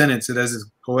beautiful sentence that has this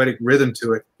poetic rhythm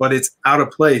to it, but it's out of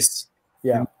place,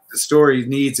 yeah, the story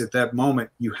needs at that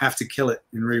moment, you have to kill it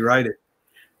and rewrite it.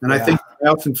 And I think I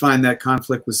often find that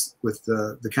conflict with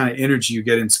the kind of energy you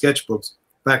get in sketchbooks.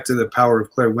 Back to the power of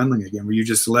Claire Wendling again, where you're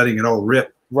just letting it all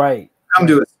rip. Right. Come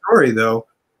to a story though,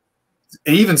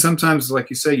 and even sometimes, like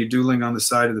you say, you're doodling on the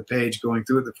side of the page, going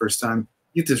through it the first time,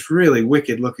 you get this really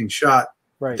wicked looking shot.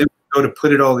 Right. Then you go to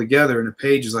put it all together, and a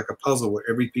page is like a puzzle where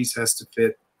every piece has to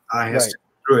fit. Eye has to go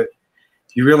through it.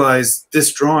 You realize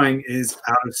this drawing is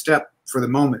out of step for the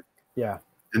moment. Yeah.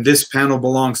 And this panel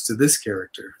belongs to this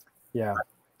character. Yeah.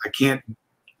 I can't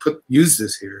use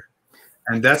this here.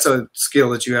 And that's a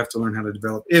skill that you have to learn how to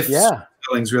develop if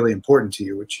storytelling's really important to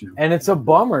you, which, you know. And it's a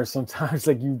bummer sometimes.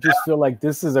 Like you just feel like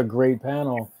this is a great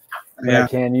panel, but I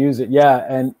can't use it.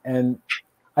 Yeah. And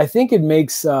I think it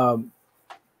makes, I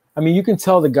mean, you can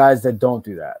tell the guys that don't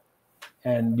do that.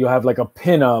 And you'll have like a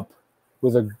pin up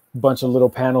with a bunch of little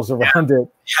panels around it.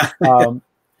 Well,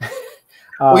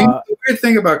 you know, the weird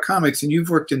thing about comics, and you've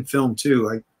worked in film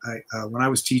too. When I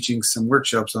was teaching some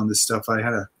workshops on this stuff, I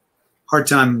had a hard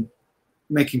time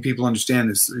making people understand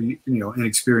this, you know,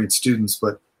 inexperienced students,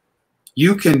 but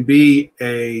you can be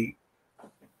a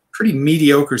pretty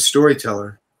mediocre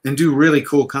storyteller and do really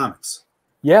cool comics.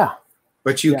 Yeah.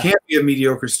 But you can't be a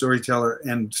mediocre storyteller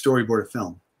and storyboard a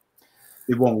film.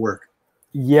 It won't work.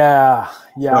 Yeah.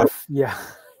 Yeah.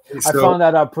 I found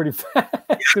that out pretty fast.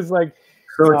 Because like,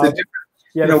 so it's a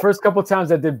different, the first couple of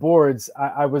times I did boards,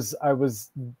 I was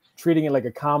treating it like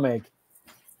a comic.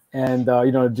 And,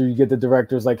 you know, do you get the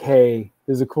directors like, hey,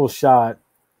 there's a cool shot,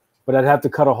 but I'd have to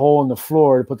cut a hole in the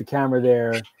floor to put the camera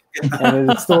there. And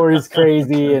the story's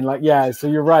crazy. And like, yeah, so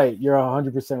you're right. You're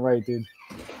 100% right, dude.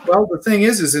 Well, the thing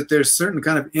is that there's certain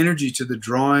kind of energy to the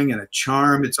drawing and a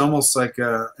charm. It's almost like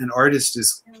an artist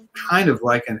is kind of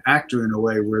like an actor in a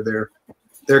way, where their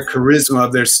charisma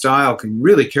of their style can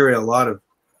really carry a lot of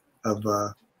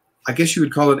I guess you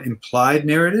would call it implied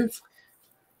narrative.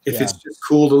 If it's just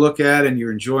cool to look at and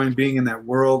you're enjoying being in that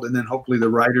world, and then hopefully the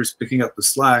writer's picking up the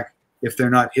slack if they're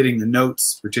not hitting the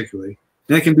notes particularly,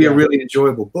 then it can be a really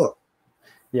enjoyable book.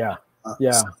 Yeah.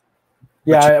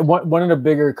 One of the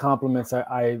bigger compliments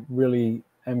I really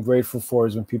am grateful for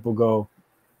is when people go,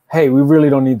 hey, we really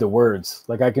don't need the words.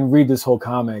 Like I can read this whole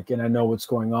comic and I know what's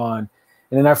going on.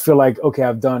 And then I feel like, okay,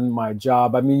 I've done my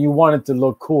job. I mean, you want it to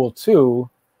look cool too.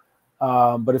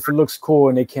 But if it looks cool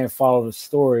and they can't follow the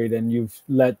story, then you've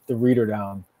let the reader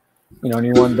down, you know, and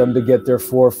you want them to get their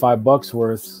 $4 or $5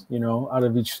 worth, you know, out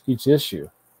of each issue.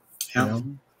 Yeah, you know?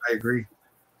 I agree.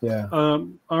 Yeah. All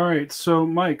right. So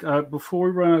Mike, before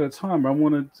we run out of time, I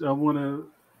want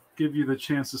to give you the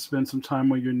chance to spend some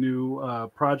time on your new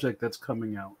project that's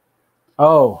coming out.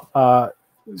 Oh,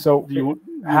 so do you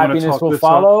Happiness Will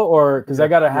Follow, or because I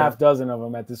got a half dozen of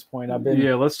them at this point.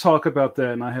 Let's talk about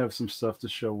that, and I have some stuff to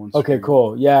show once. Okay,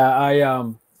 cool. Yeah,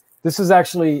 this is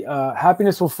actually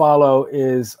Happiness Will Follow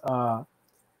is an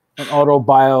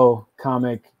autobio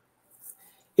comic.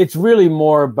 It's really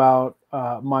more about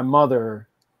my mother,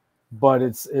 but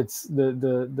it's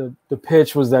the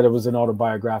pitch was that it was an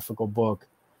autobiographical book.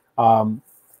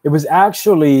 It was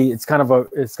actually it's got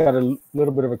a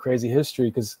little bit of a crazy history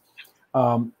because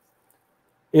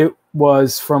it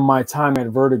was from my time at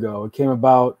Vertigo. It came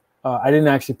about, I didn't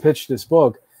actually pitch this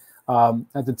book.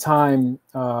 At the time,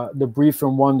 The Brief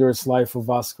and Wondrous Life of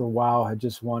Oscar Wilde had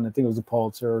just won, I think it was a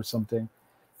Pulitzer or something.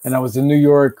 And I was in New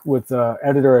York with the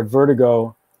editor at Vertigo,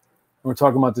 and we're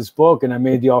talking about this book, and I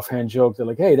made the offhand joke that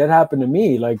like, hey, that happened to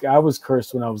me. Like I was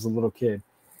cursed when I was a little kid.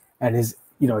 And his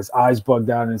eyes bugged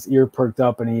out and his ear perked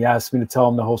up, and he asked me to tell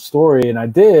him the whole story, and I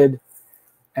did.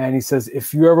 And he says,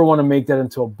 if you ever want to make that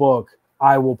into a book,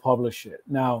 I will publish it.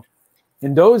 Now,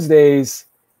 in those days,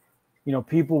 you know,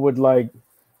 people would like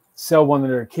sell one of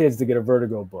their kids to get a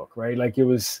Vertigo book, right? Like it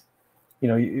was, you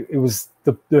know, it was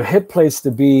the hip place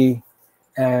to be.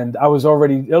 And I was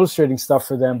already illustrating stuff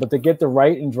for them, but to get to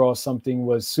write and draw something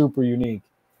was super unique.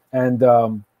 And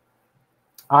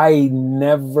I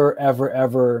never, ever,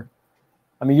 ever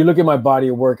I mean, you look at my body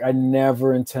of work, I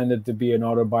never intended to be an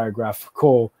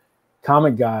autobiographical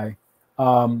comic guy.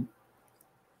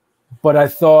 But I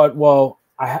thought, well,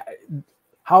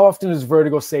 how often does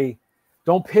Vertigo say,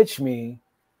 don't pitch me,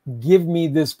 give me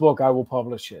this book, I will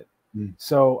publish it.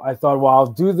 So I thought, well, I'll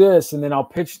do this and then I'll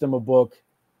pitch them a book.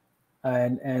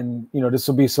 And you know, this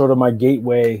will be sort of my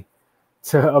gateway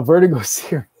to a Vertigo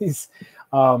series.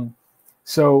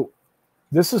 So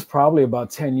this was probably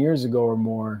about 10 years ago or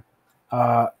more.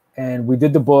 And we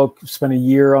did the book, spent a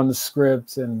year on the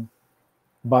script and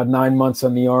about 9 months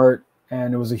on the art.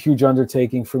 And it was a huge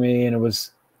undertaking for me. And it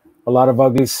was a lot of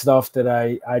ugly stuff that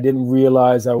I didn't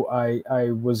realize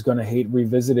I was going to hate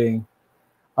revisiting.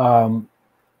 But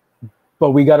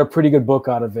we got a pretty good book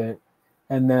out of it.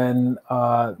 And then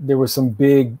there were some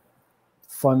big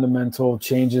fundamental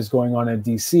changes going on at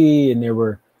DC. And they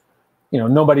were, you know,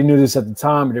 nobody knew this at the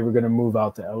time, but they were going to move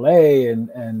out to LA.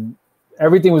 And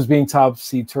everything was being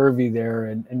topsy-turvy there.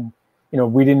 And, you know,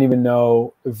 we didn't even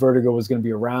know if Vertigo was going to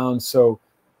be around. So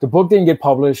the book didn't get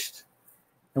published.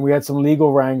 And we had some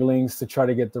legal wranglings to try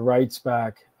to get the rights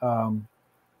back. And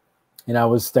I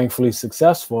was thankfully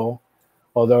successful,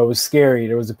 although it was scary.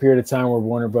 There was a period of time where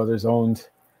Warner Brothers owned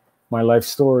my life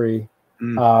story.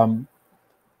 And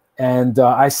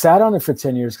I sat on it for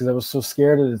 10 years because I was so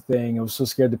scared of the thing. I was so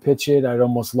scared to pitch it. I'd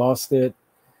almost lost it.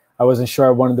 I wasn't sure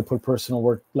I wanted to put personal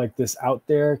work like this out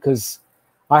there because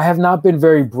I have not been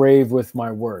very brave with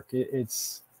my work.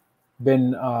 It's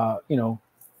been, you know,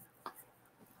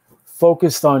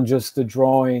 focused on just the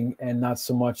drawing and not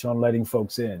so much on letting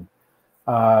folks in.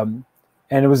 And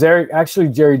it was actually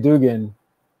Jerry Dugan,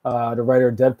 the writer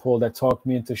of Deadpool, that talked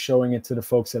me into showing it to the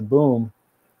folks at Boom,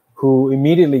 who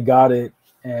immediately got it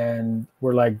and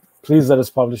were like, please let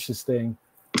us publish this thing.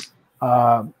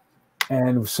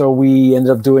 And so we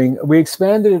ended up we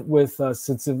expanded it with,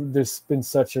 since there's been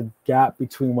such a gap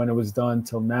between when it was done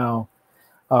till now,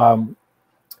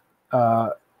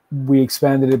 we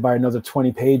expanded it by another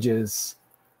 20 pages,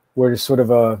 where there's sort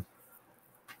of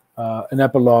an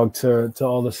epilogue to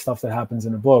all the stuff that happens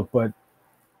in the book. But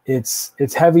it's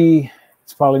heavy.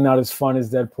 It's probably not as fun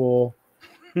as Deadpool.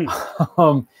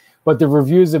 But the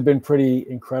reviews have been pretty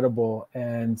incredible.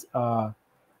 And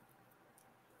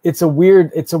it's a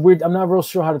weird, I'm not real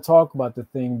sure how to talk about the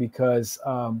thing because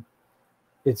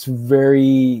it's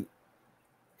very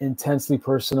intensely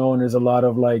personal. And there's a lot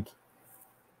of like,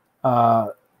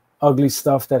 ugly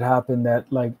stuff that happened that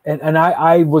like, and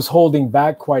I was holding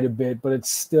back quite a bit, but it's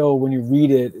still, when you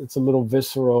read it, it's a little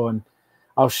visceral, and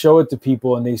I'll show it to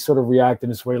people and they sort of react in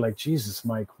this way like, Jesus,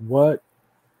 Mike, what?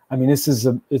 I mean,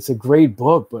 it's a great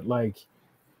book, but like,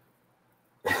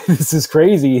 this is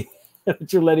crazy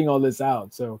that you're letting all this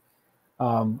out. So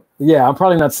yeah, I'm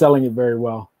probably not selling it very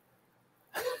well.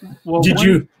 Well, did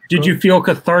you feel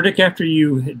cathartic after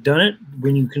you had done it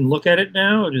when you can look at it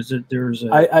now? Or is it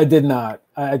I did not.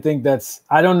 I think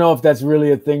I don't know if that's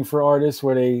really a thing for artists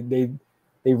where they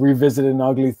revisit an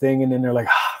ugly thing and then they're like,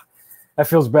 that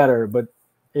feels better. But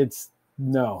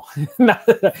no.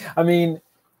 I mean,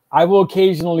 I will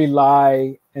occasionally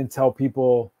lie and tell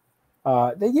people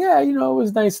that, yeah, you know, it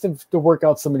was nice to work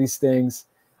out some of these things.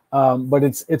 But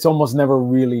it's almost never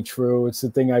really true. It's the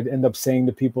thing I'd end up saying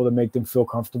to people to make them feel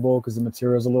comfortable because the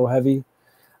material is a little heavy.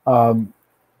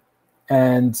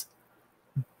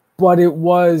 But it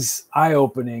was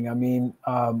eye-opening. I mean,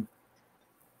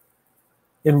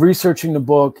 in researching the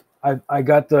book, I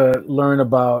got to learn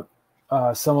about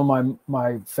some of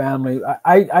my family.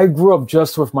 I grew up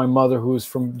just with my mother, who was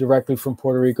directly from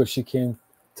Puerto Rico. She came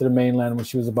to the mainland when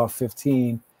she was about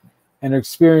 15, and her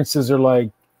experiences are like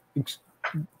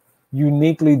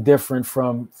uniquely different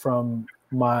from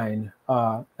mine,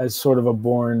 as sort of a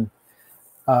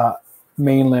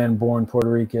mainland born Puerto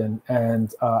Rican.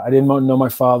 And I didn't know my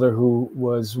father, who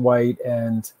was white,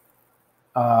 and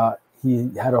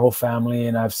he had a whole family,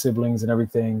 and I have siblings and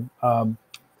everything.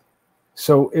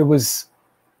 So it was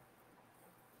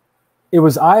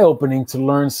eye-opening to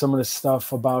learn some of the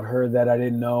stuff about her that I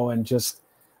didn't know. And just,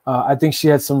 I think she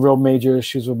had some real major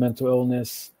issues with mental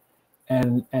illness,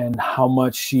 and how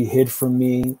much she hid from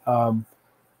me, you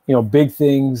know, big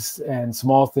things and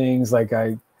small things. Like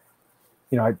I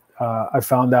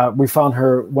found out, we found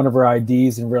one of her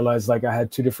IDs and realized like I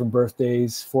had 2 different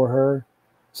birthdays for her.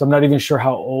 So I'm not even sure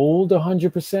how old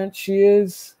 100% she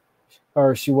is,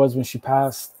 or she was when she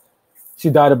passed. She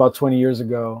died about 20 years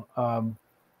ago.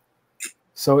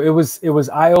 So it was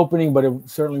eye-opening, but it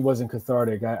certainly wasn't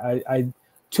cathartic. I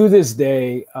to this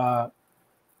day,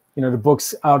 you know, the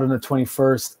book's out on the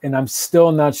 21st, and I'm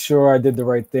still not sure I did the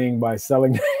right thing by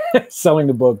selling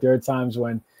the book. There are times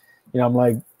when, you know, I'm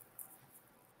like,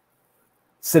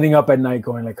 sitting up at night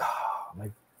going like, oh,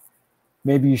 like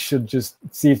maybe you should just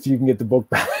see if you can get the book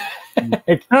back.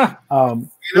 Which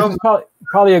is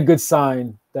probably a good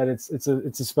sign that it's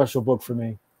a special book for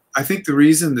me. I think the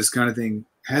reason this kind of thing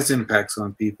has impacts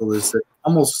on people is that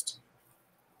almost,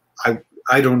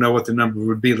 I don't know what the number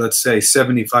would be, let's say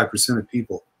 75% of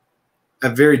people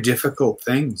have very difficult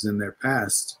things in their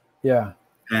past. Yeah.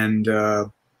 And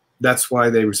that's why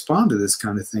they respond to this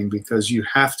kind of thing, because you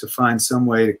have to find some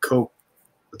way to cope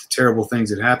with the terrible things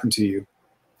that happen to you.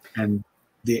 And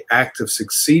the act of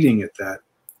succeeding at that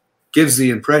gives the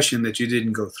impression that you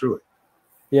didn't go through it.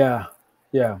 Yeah.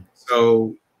 Yeah.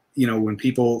 So, you know, when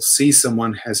people see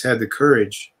someone has had the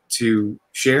courage to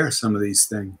share some of these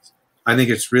things, I think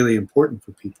it's really important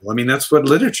for people. I mean, that's what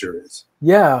literature is.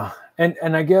 Yeah.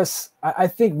 And I guess I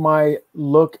think my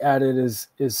look at it is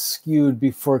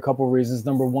skewed for a couple of reasons.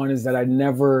 Number one is that I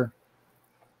never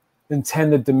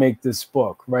intended to make this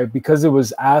book, right? Because it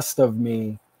was asked of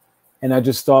me, and I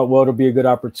just thought, well, it'll be a good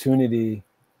opportunity,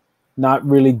 not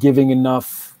really giving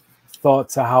enough thought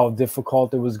to how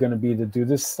difficult it was going to be to do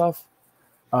this stuff.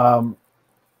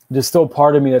 There's still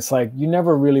part of me that's like, you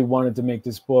never really wanted to make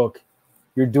this book.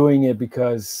 You're doing it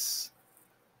because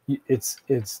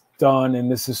it's done,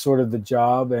 and this is sort of the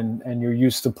job, and you're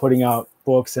used to putting out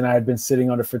books, and I had been sitting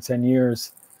on it for 10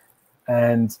 years.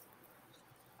 And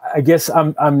I guess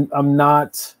I'm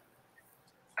not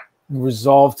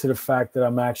resolved to the fact that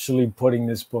I'm actually putting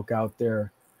this book out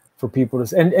there for people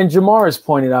to, and Jamar has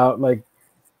pointed out, like,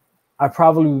 I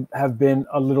probably have been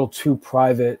a little too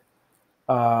private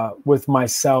with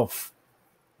myself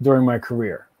during my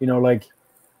career, you know, like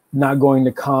not going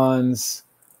to cons,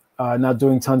 not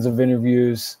doing tons of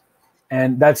interviews.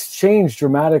 And that's changed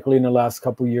dramatically in the last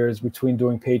couple of years between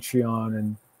doing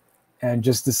Patreon and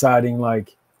just deciding,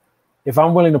 like, if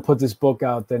I'm willing to put this book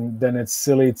out, then it's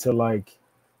silly to like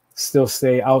still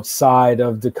stay outside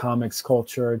of the comics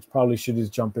culture. It probably should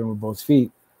just jump in with both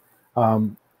feet.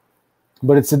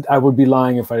 But I would be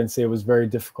lying if I didn't say it was very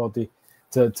difficult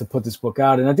to put this book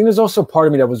out. And I think there's also part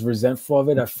of me that was resentful of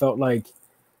it. I felt like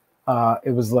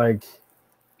it was like,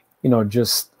 you know,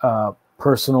 just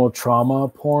personal trauma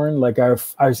porn. Like I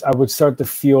would start to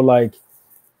feel like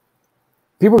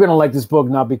people are going to like this book,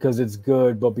 not because it's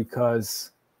good, but because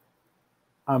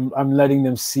I'm letting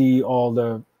them see all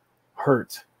the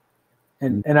hurt.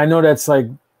 And I know that's like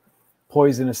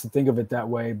poisonous to think of it that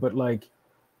way, but like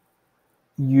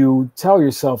you tell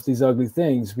yourself these ugly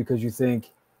things because you think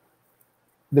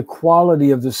the quality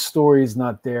of the story is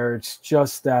not there. It's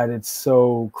just that it's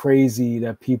so crazy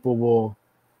that people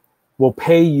will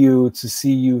pay you to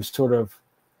see you sort of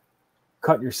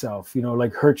cut yourself, you know,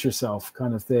 like hurt yourself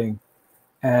kind of thing.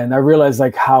 And I realized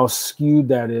like how skewed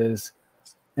that is.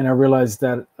 And I realized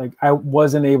that like I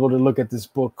wasn't able to look at this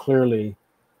book clearly,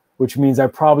 which means I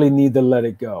probably need to let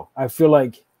it go. I feel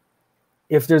like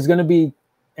if there's going to be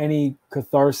any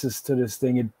catharsis to this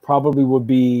thing, it probably would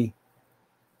be,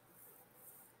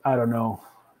 I don't know,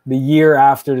 the year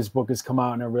after this book has come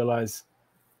out and I realize,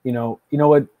 you know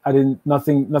what,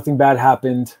 nothing bad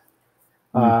happened.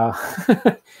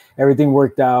 Everything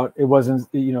worked out. It wasn't,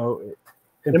 you know,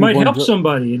 it might help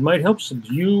somebody. It might help some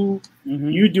you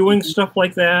doing stuff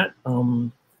like that. I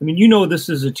mean, you know, this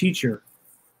is a teacher.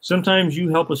 Sometimes you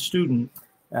help a student,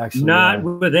 actually, not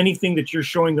with anything that you're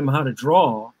showing them how to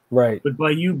draw, right? But by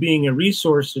you being a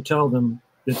resource to tell them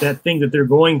that thing that they're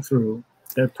going through,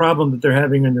 that problem that they're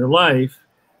having in their life,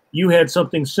 you had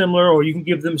something similar, or you can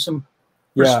give them some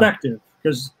perspective,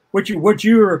 because what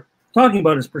you're talking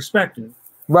about is perspective.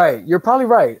 Right. You're probably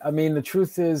right. I mean, the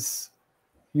truth is,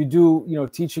 you do, you know,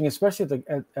 teaching, especially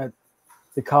at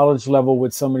the college level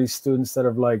with some of these students that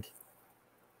are like,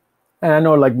 and I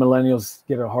know like millennials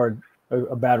get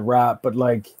a bad rap, but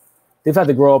like they've had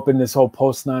to grow up in this whole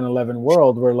post 9/11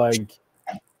 world where like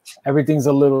everything's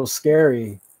a little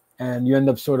scary, and you end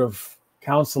up sort of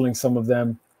counseling some of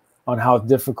them on how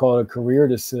difficult a career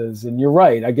this is. And you're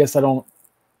right. I guess I don't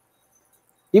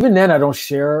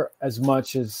share as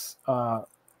much as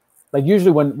like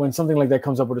usually when something like that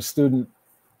comes up with a student,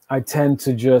 I tend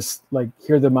to just like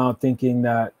hear them out, thinking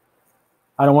that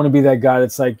I don't want to be that guy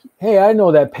that's like, hey, I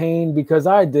know that pain because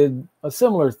I did a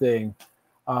similar thing.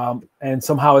 And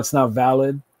somehow it's not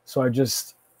valid. So I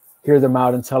just hear them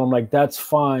out and tell them like, that's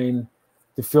fine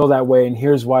to feel that way. And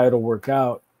here's why it'll work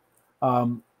out.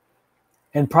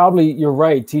 And probably you're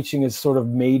right. Teaching has sort of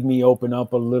made me open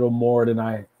up a little more than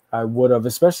I would have,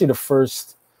 especially the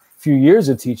first few years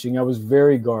of teaching. I was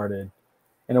very guarded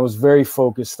and I was very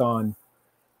focused on,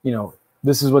 you know,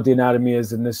 this is what the anatomy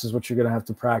is and this is what you're going to have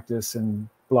to practice and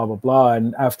blah, blah, blah.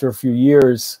 And after a few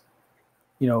years,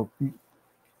 you know,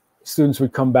 students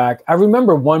would come back. I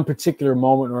remember one particular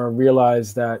moment where I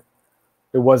realized that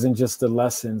it wasn't just the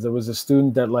lessons. There was a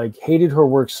student that like hated her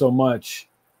work so much,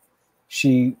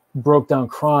 she broke down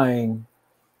crying,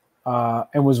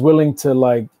 and was willing to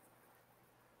like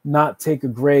not take a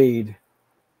grade.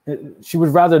 She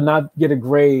would rather not get a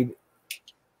grade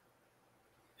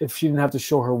if she didn't have to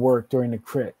show her work during the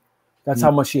crit. That's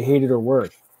how much she hated her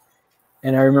work.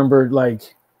 And I remember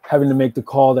like having to make the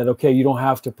call that, okay, you don't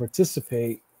have to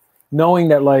participate, knowing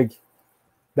that like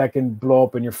that can blow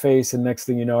up in your face. And next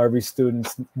thing you know, every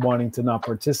student's wanting to not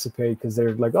participate because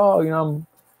they're like, oh, you know,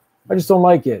 I just don't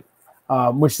like it,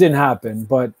 which didn't happen.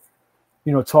 But,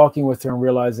 you know, talking with her and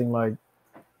realizing like,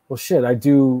 well, shit, I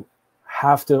do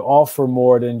have to offer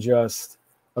more than just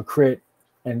a crit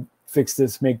and fix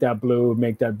this, make that blue,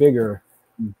 make that bigger.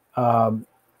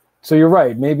 So you're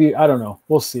right. Maybe, I don't know.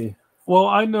 We'll see. Well,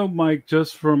 I know, Mike,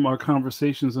 just from our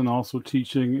conversations and also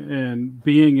teaching and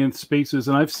being in spaces,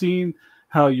 and I've seen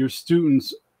how your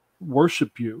students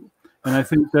worship you. And I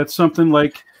think that's something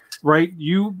like, right,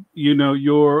 you know,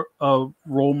 you're a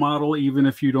role model, even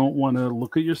if you don't want to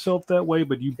look at yourself that way,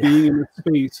 but you being in a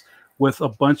space with a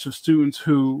bunch of students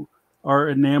who are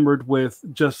enamored with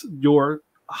just your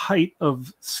height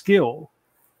of skill,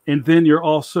 and then you're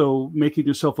also making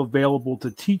yourself available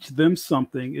to teach them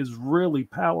something is really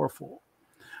powerful.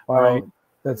 Right.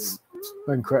 That's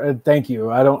incredible. Thank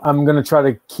you. I'm going to try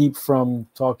to keep from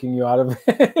talking you out of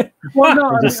it. Well,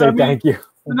 no, just say thank you.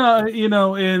 No, you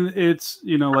know, and it's,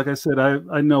 you know, like I said,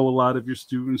 I know a lot of your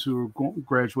students who are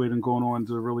graduating and going on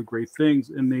to really great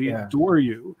things, and they adore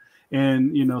you.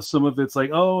 And, you know, some of it's like,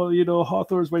 oh, you know,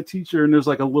 Hawthorne's my teacher. And there's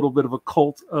like a little bit of a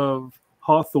cult of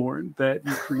Hawthorne that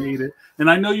you created. And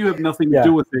I know you have nothing to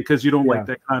do with it because you don't like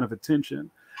that kind of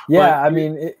attention. Yeah, but, I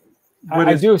mean,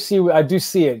 I do see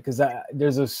it because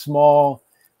there's a small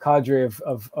cadre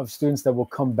of students that will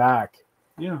come back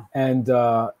and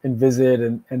visit.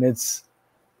 And it's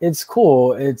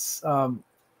cool. It's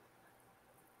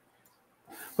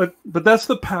but that's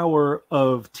the power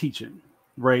of teaching.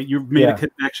 Right, you've made a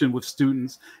connection with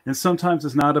students, and sometimes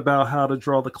it's not about how to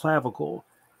draw the clavicle.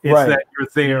 It's that you're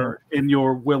there and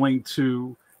you're willing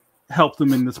to help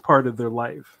them in this part of their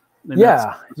life. And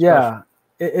I've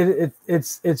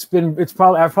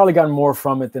probably gotten more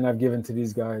from it than I've given to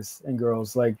these guys and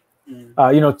girls. Like, you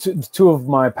know, two of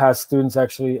my past students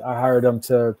actually, I hired them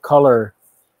to color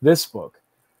this book.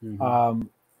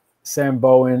 Sam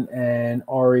Bowen and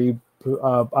Ari.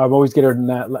 I always get her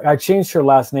that. I changed her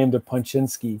last name to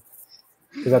Punchinski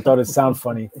because I thought it sounded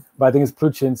funny, but I think it's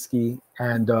Pluchinski.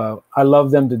 And I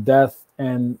love them to death.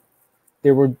 And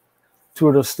they were two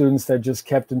of those students that just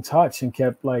kept in touch and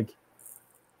kept like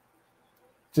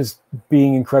just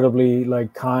being incredibly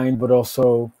like kind, but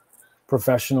also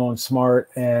professional and smart.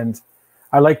 And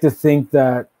I like to think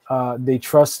that they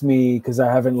trust me because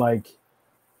I haven't like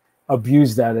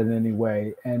abuse that in any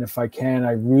way. And if I can,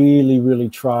 I really, really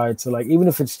try to like, even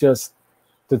if it's just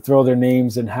to throw their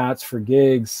names in hats for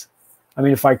gigs. I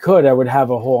mean, if I could, I would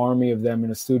have a whole army of them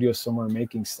in a studio somewhere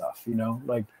making stuff, you know,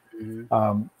 like,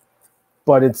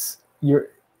 but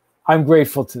I'm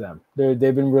grateful to them.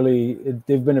 They've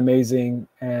been amazing.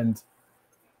 And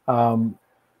I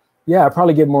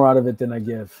probably get more out of it than I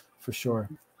give, for sure.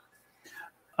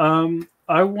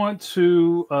 I want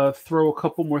to throw a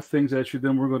couple more things at you,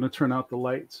 then we're going to turn out the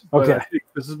lights. But okay. I think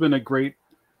this has been a great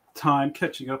time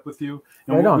catching up with you.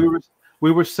 And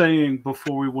we were saying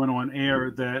before we went on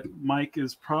air that Mike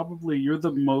is probably, you're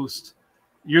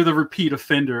the repeat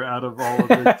offender out of all of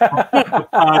the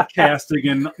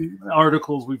podcasting and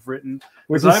articles we've written.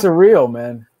 Which is surreal,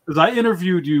 man. Because I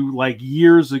interviewed you like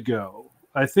years ago.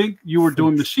 I think you were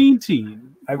doing Machine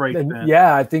Team right then.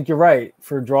 Yeah, I think you're right,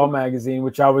 for Draw Magazine,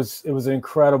 which it was an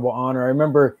incredible honor. I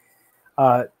remember,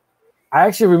 I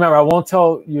won't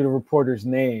tell you the reporter's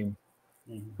name,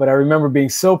 but I remember being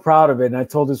so proud of it. And I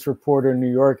told this reporter in New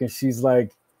York, and she's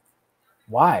like,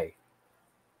 why?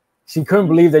 She couldn't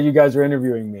believe that you guys were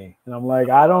interviewing me. And I'm like,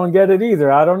 I don't get it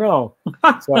either. I don't know.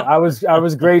 So I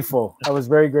was grateful. I was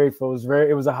very grateful.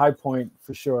 It was a high point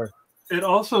for sure. It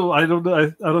also, I don't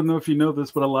know if you know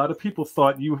this, but a lot of people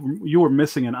thought you were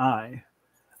missing an eye.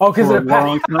 Oh, because you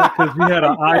had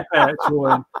an eye patch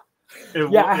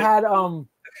on.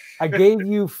 I gave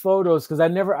you photos because I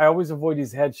always avoid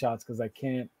these headshots because I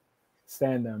can't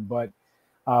stand them. But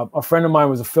a friend of mine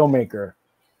was a filmmaker,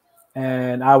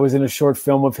 and I was in a short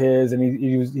film of his, and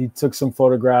he took some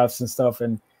photographs and stuff,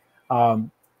 and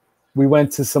we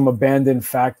went to some abandoned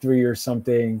factory or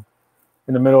something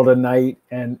in the middle of the night,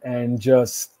 and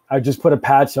I just put a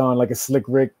patch on, like a Slick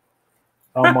Rick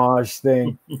homage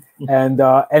thing, and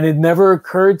it never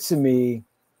occurred to me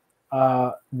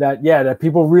that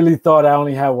people really thought I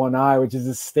only had one eye, which is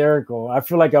hysterical. I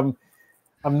feel like I'm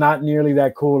not nearly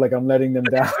that cool. Like I'm letting them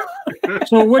down.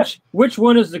 So which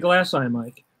one is the glass eye,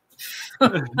 Mike?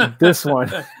 This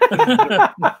one.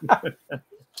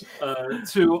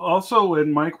 To also,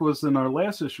 when Mike was in our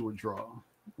last issue of Draw,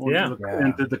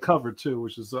 and did the cover too,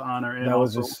 which is an honor, and that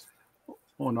was also just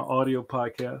on the audio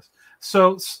podcast.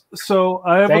 So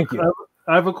I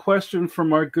have a question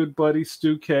from our good buddy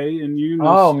Stu K, and you know.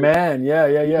 Oh Stu, man, yeah.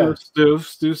 you know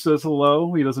Stu says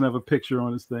hello. He doesn't have a picture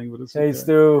on his thing, but it's hey okay.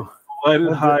 Stu. Hi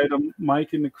to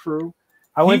Mike and the crew.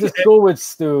 I went to school with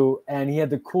Stu, and he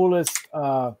had the coolest.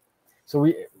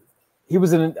 He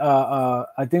was in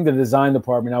I think the design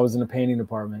department. I was in the painting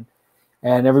department,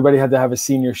 and everybody had to have a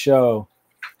senior show,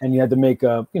 and you had to make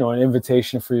an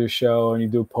invitation for your show, and you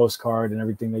do a postcard and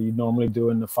everything that you normally do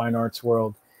in the fine arts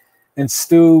world. And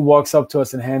Stu walks up to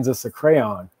us and hands us a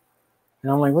crayon,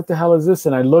 and I'm like, "What the hell is this?"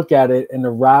 And I look at it, and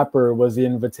the wrapper was the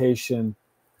invitation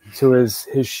to his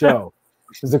show.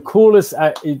 It's the coolest.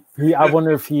 I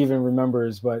wonder if he even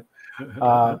remembers, but.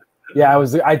 Yeah,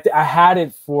 I had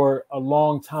it for a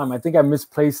long time. I think I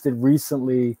misplaced it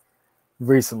recently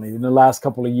in the last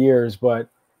couple of years, but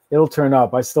it'll turn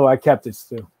up. I kept it,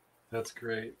 Stu. That's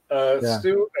great.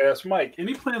 Stu asked Mike,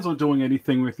 any plans on doing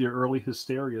anything with your early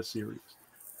Hysteria series?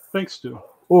 Thanks, Stu.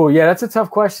 Oh yeah, that's a tough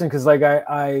question because like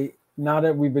I now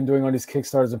that we've been doing all these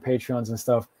Kickstarters and Patreons and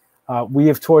stuff, we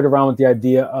have toyed around with the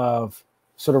idea of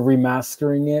sort of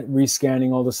remastering it,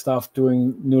 rescanning all the stuff,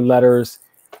 doing new letters,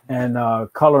 and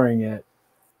coloring it.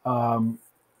 I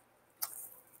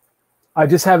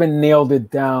just haven't nailed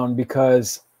it down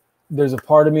because there's a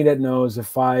part of me that knows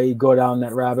if I go down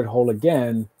that rabbit hole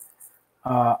again,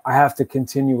 I have to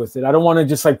continue with it. I don't want to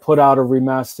just like put out a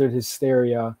remastered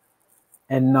Hysteria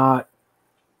and not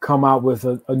come out with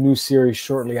a new series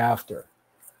shortly after.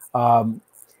 I'm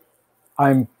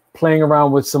playing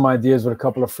around with some ideas with a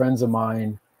couple of friends of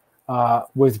mine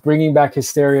with bringing back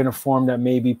Hysteria in a form that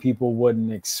maybe people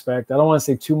wouldn't expect. I don't want to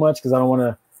say too much because I don't want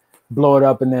to blow it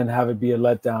up and then have it be a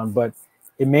letdown, but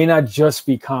it may not just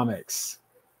be comics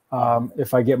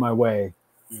if I get my way,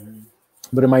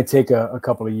 but it might take a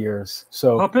couple of years.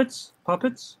 So puppets.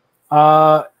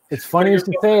 It's funny as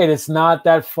to say it. It's not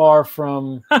that far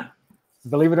from,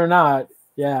 believe it or not.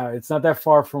 Yeah, it's not that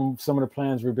far from some of the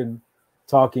plans we've been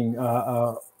talking.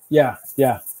 Yeah,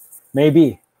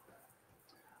 maybe.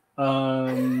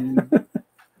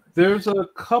 There's a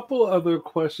couple other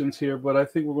questions here, but I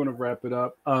think we're going to wrap it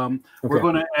up. We're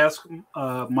going to ask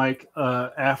Mike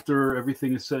after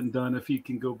everything is said and done if he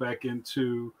can go back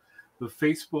into the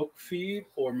Facebook feed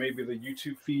or maybe the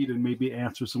YouTube feed and maybe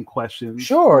answer some questions.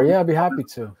 Sure, yeah, I'd be happy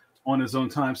to. On his own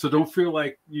time, so don't feel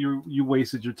like you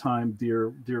wasted your time,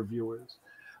 dear viewers.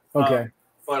 Okay.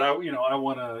 But I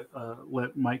want to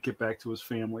let Mike get back to his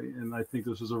family, and I think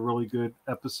this was a really good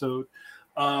episode.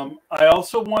 I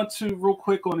also want to, real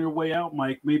quick on your way out,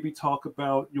 Mike, maybe talk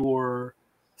about your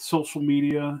social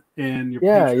media and your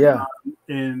Patreon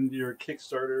and your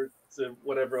Kickstarter, to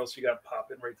whatever else you got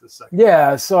popping right this second.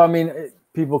 Yeah, so I mean,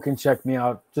 people can check me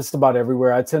out just about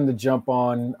everywhere. I tend to jump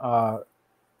on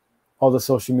all the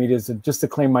social medias just to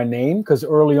claim my name because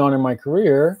early on in my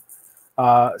career,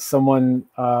 someone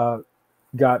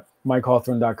got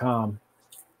MikeHawthorne.com.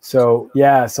 So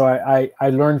yeah, so I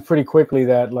learned pretty quickly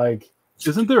that like.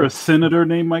 Isn't there a senator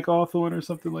named Mike Hawthorne or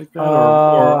something like that,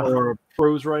 or a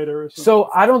prose writer or something?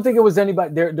 So I don't think it was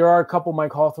anybody. There are a couple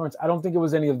Mike Hawthornes. I don't think it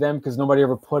was any of them because nobody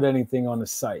ever put anything on the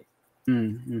site.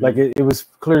 Mm-hmm. Like it was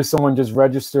clear someone just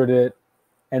registered it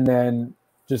and then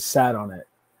just sat on it.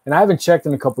 And I haven't checked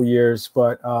in a couple years,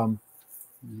 but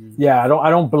yeah, I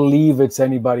don't believe it's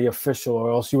anybody official, or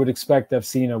else you would expect to have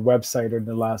seen a website in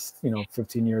the last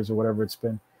 15 years or whatever it's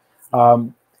been.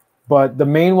 But the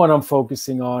main one I'm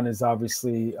focusing on is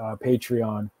obviously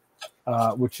Patreon,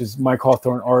 which is Mike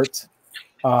Hawthorne Art.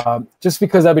 Just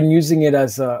because I've been using it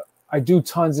as I do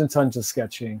tons and tons of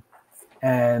sketching,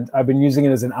 and I've been using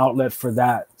it as an outlet for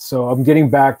that. So I'm getting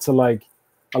back to like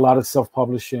a lot of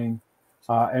self-publishing,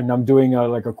 and I'm doing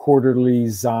like a quarterly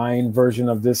zine version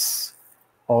of this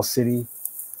All City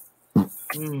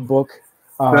book.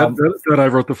 That I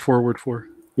wrote the foreword for.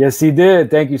 Yes, he did.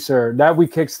 Thank you, sir. That we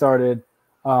kickstarted.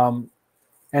 And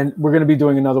we're going to be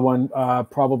doing another one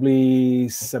probably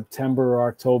September or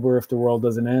October if the world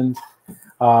doesn't end.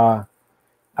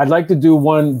 I'd like to do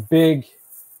one big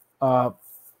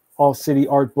All City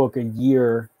art book a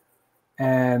year,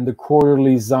 and the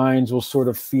quarterly zines will sort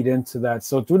of feed into that.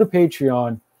 So through the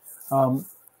Patreon,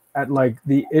 at like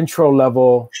the intro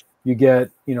level, you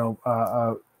get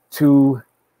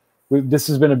this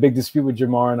has been a big dispute with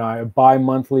Jamar and I, a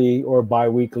bi-monthly or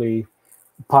bi-weekly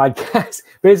podcast.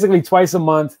 Basically, twice a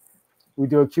month, we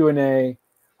do a Q&A.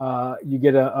 You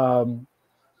get a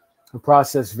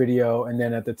process video, and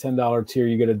then at the $10 tier,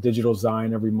 you get a digital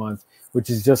Zine every month, which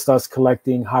is just us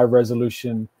collecting high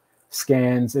resolution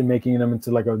scans and making them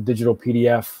into like a digital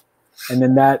PDF. And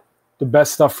then the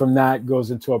best stuff from that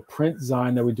goes into a print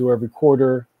Zine that we do every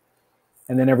quarter.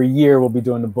 And then every year we'll be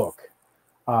doing the book.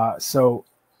 So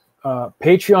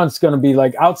Patreon's going to be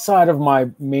like, outside of my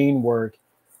main work,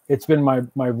 it's been my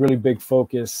really big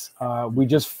focus. We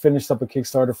just finished up a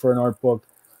Kickstarter for an art book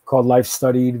called Life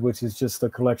Studied, which is just a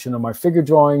collection of my figure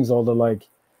drawings, all the like,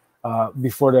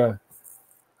 before the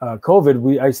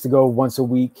COVID, I used to go once a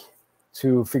week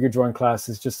to figure drawing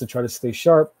classes just to try to stay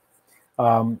sharp.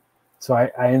 So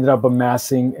I ended up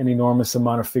amassing an enormous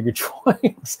amount of figure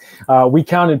drawings. We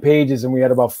counted pages, and we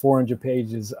had about 400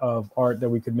 pages of art that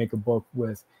we could make a book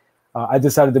with. I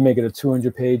decided to make it a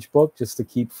 200-page book just to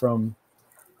keep from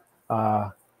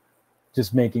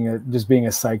just being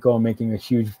a psycho and making a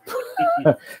huge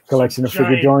collection of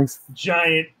figure drawings.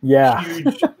 Giant, yeah.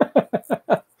 Huge.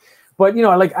 But you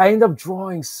know, like I ended up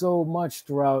drawing so much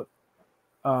throughout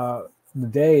the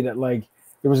day that like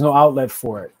there was no outlet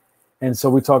for it. And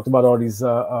so we talked about all these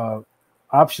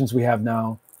options we have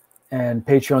now, and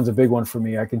Patreon's a big one for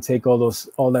me. I can take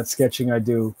all that sketching I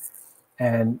do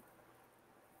and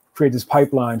create this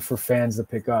pipeline for fans to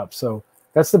pick up. So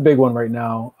that's the big one right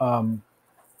now.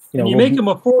 You make them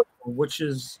affordable, which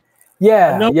is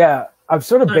yeah. I've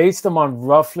sort of based them on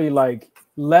roughly like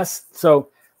less. So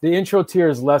the intro tier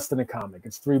is less than a comic.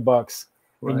 It's $3,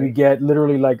 and you get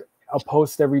literally like a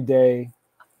post every day.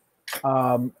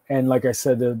 And like I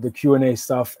said, the Q&A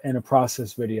stuff and a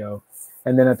process video.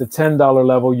 And then at the $10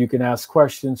 level, you can ask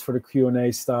questions for the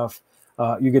Q&A stuff.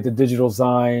 You get the digital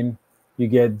Zine, you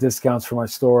get discounts for my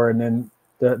store. And then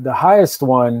the highest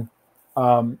one,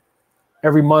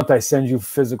 every month I send you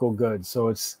physical goods. So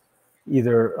it's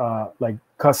either like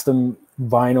custom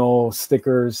vinyl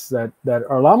stickers that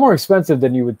are a lot more expensive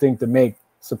than you would think to make,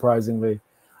 surprisingly.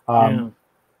 We're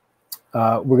going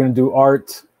to do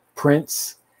art,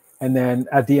 prints, and then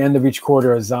at the end of each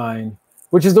quarter, a Zine,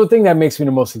 which is the thing that makes me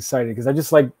the most excited, because I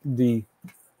just like the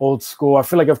old school. I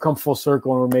feel like I've come full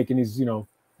circle, and we're making these, you know,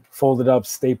 folded up,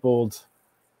 stapled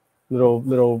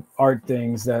little art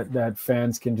things that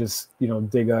fans can just, you know,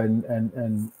 dig and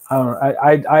I don't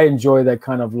know. I enjoy that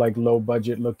kind of like low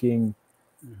budget looking,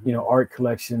 you know, art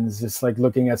collections, just like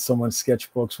looking at someone's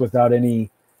sketchbooks without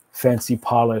any fancy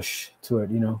polish to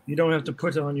it, you know. You don't have to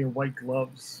put on your white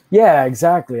gloves. Yeah,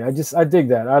 exactly. I dig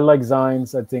that. I like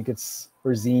Zines. I think it's,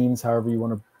 or zines, however you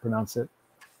want to pronounce it.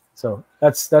 So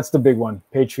that's the big one.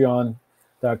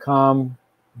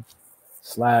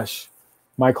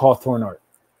 Patreon.com/Mike Hawthorne Art.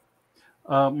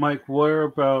 Mike,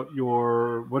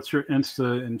 what's your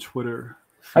Insta and Twitter?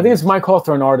 I think it's Mike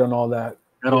Hawthorne Art on all that.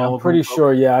 I'm pretty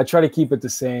sure. Yeah, I try to keep it the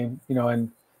same, you know, and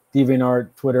DeviantArt,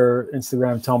 Twitter,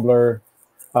 Instagram, Tumblr,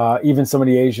 even some of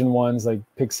the Asian ones like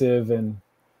Pixiv and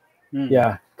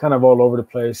yeah, kind of all over the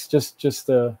place.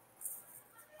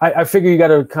 I figure you got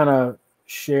to kind of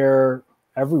share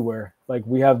everywhere. Like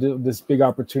we have this big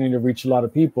opportunity to reach a lot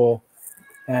of people.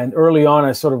 And early on,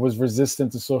 I sort of was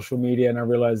resistant to social media, and I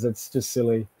realized that's just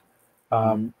silly.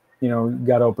 You know,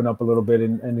 got to open up a little bit,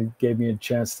 and it gave me a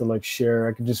chance to like share.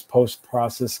 I could just post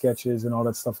process sketches and all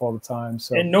that stuff all the time.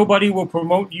 So, and nobody will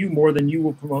promote you more than you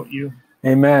will promote you.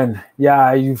 Amen.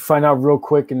 Yeah, you find out real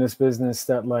quick in this business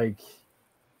that like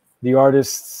the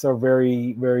artists are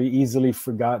very, very easily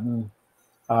forgotten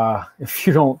if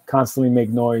you don't constantly make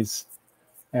noise.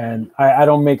 And I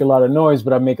don't make a lot of noise,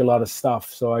 but I make a lot of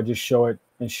stuff. So I just show it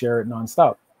and share it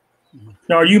nonstop.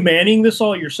 Now, are you manning this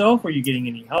all yourself? Or are you getting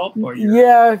any help? Or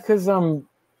yeah, because I'm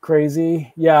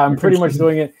crazy. Yeah, I'm pretty much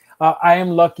doing it. I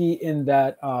am lucky in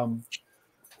that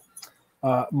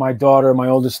my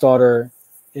oldest daughter,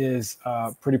 is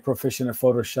pretty proficient at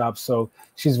Photoshop. So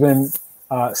she's been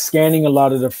scanning a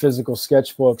lot of the physical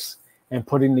sketchbooks and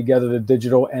putting together the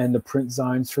digital and the print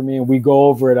Zines for me. And we go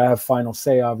over it. I have final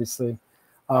say, obviously.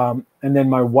 And then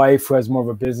my wife, who has more of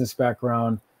a business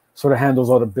background, sort of handles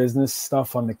all the business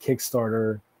stuff on the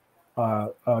Kickstarter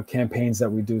campaigns that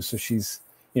we do. So she's,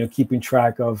 you know, keeping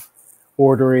track of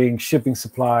ordering, shipping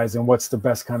supplies, and what's the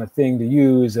best kind of thing to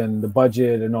use, and the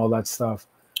budget and all that stuff.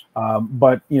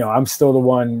 But, you know, I'm still the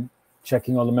one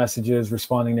checking all the messages,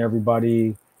 responding to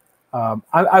everybody.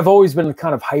 I've always been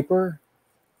kind of hyper,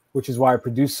 which is why I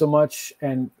produce so much.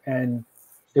 And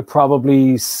it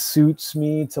probably suits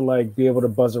me to like be able to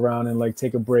buzz around and like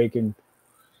take a break. And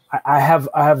I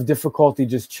have difficulty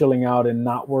just chilling out and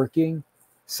not working.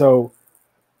 So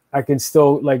I can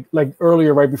still like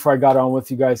earlier, right before I got on with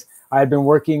you guys, I had been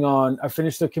working on. I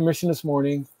finished the commission this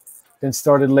morning, then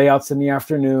started layouts in the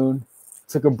afternoon.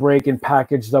 Took a break and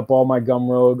packaged up all my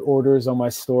Gumroad orders on my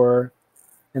store,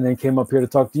 and then came up here to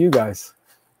talk to you guys.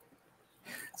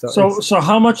 So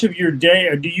how much of your day,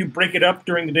 or do you break it up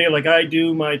during the day? Like I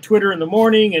do my Twitter in the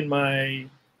morning and my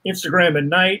Instagram at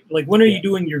night. Like when are you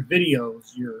doing your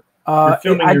videos? You're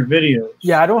filming your videos.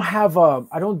 Yeah, I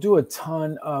don't do a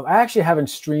ton of. I actually haven't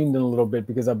streamed in a little bit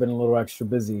because I've been a little extra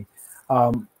busy.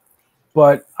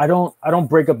 But I don't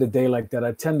break up the day like that.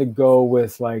 I tend to go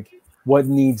with like what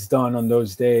needs done on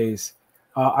those days.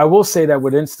 I will say that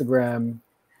with Instagram,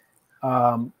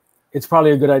 it's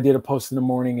probably a good idea to post in the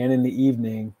morning and in the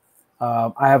evening.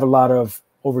 I have a lot of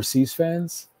overseas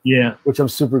fans, which I'm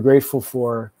super grateful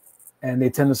for, and they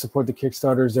tend to support the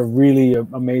Kickstarters. They're really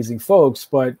amazing folks.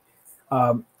 But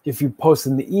if you post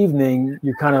in the evening,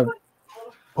 you're kind of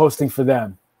posting for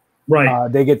them,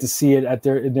 right? They get to see it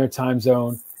in their time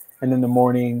zone, and in the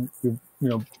morning,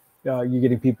 you're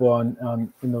getting people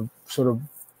on in the sort of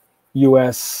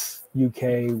U.S.,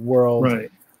 UK world, right?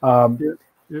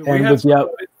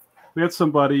 We had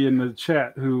somebody in the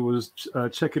chat who was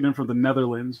checking in from the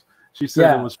Netherlands. She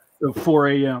said it was 4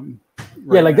 a.m.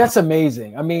 Right now. That's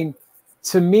amazing. I mean,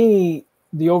 to me,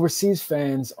 the overseas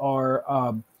fans are,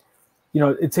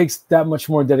 it takes that much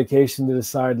more dedication to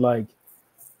decide, like,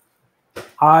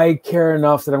 I care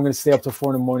enough that I'm going to stay up to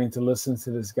 4 in the morning to listen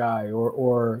to this guy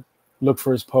or look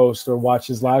for his post or watch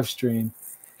his live stream.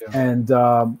 Yeah. And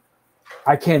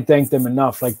I can't thank them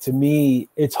enough. Like, to me,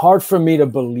 it's hard for me to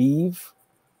believe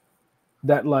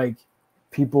that like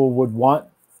people would want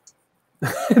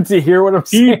to hear what I'm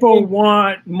saying. People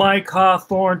want Mike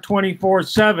Hawthorne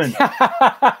 24/7.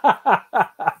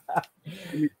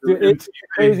 It's a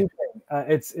crazy thing.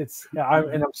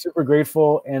 I'm super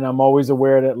grateful, and I'm always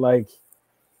aware that like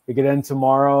it could end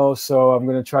tomorrow, so I'm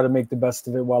gonna try to make the best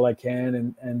of it while I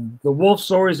can. And the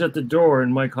wolf's always at the door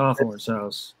in Mike Hawthorne's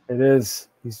house. It is.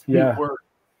 Yeah.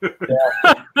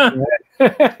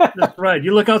 That's right.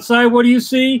 You look outside, what do you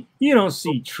see? You don't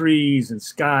see trees and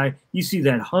sky. You see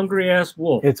that hungry ass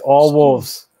wolf. It's all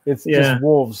wolves. It's just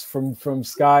wolves from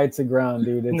sky to ground,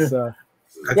 dude. It's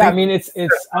I mean it's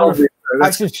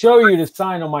I should show you the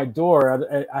sign on my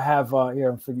door. I have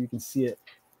here for you can see it.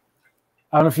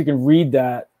 I don't know if you can read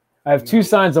that. I have two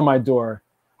signs on my door.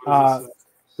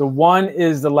 The one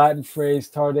is the Latin phrase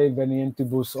 "Tarde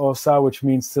venientibus ossa," which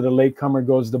means "to the latecomer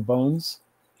goes the bones."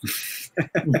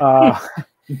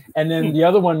 And then the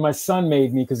other one my son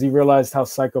made me because he realized how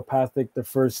psychopathic the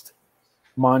first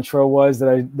mantra was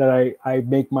that I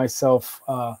make myself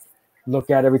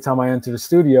look at every time I enter the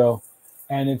studio.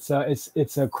 And it's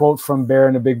a quote from Bear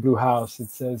in a Big Blue House. It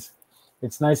says,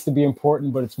 "It's nice to be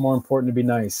important, but it's more important to be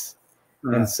nice."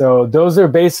 And so those are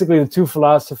basically the two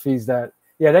philosophies that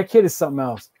kid is something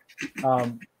else.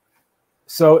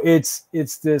 So it's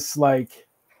this like,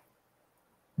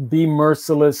 be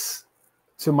merciless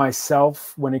to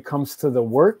myself when it comes to the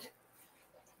work,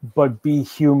 but be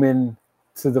human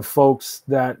to the folks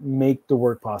that make the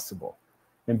work possible,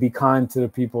 and be kind to the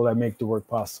people that make the work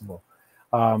possible.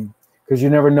 Because you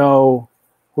never know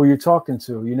who you're talking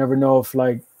to. You never know if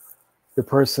like the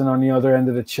person on the other end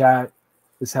of the chat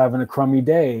is having a crummy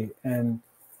day, and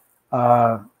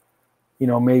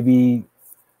maybe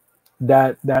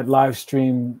that live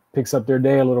stream picks up their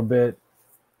day a little bit.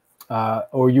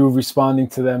 Or you responding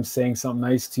to them, saying something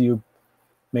nice to you,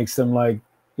 makes them like,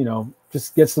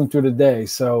 just gets them through the day.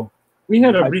 So we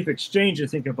had a brief exchange, I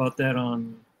think, about that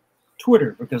on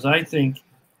Twitter, because I think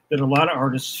that a lot of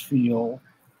artists feel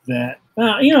that,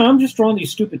 I'm just drawing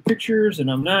these stupid pictures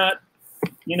and I'm not,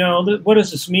 what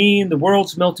does this mean? The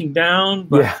world's melting down.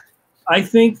 But I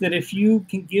think that if you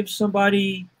can give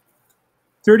somebody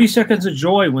 30 seconds of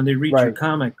joy when they read your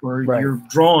comic or your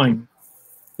drawing,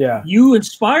 you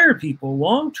inspire people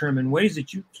long-term in ways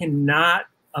that you cannot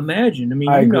imagine. I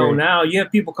mean, now you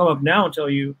have people come up now and tell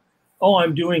you, oh,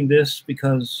 I'm doing this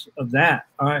because of that.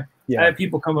 I have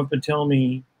people come up and tell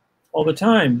me all the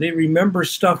time, they remember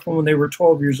stuff from when they were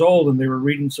 12 years old and they were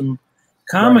reading some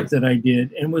comic that I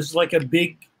did, and was like a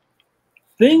big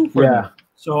thing for them.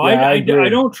 So I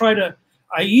don't try to,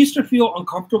 I used to feel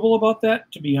uncomfortable about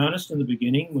that, to be honest, in the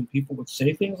beginning, when people would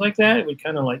say things like that. It would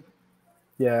kind of like,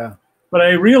 but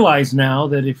I realize now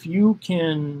that if you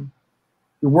can,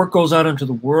 your work goes out into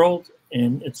the world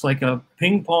and it's like a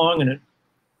ping pong and it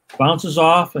bounces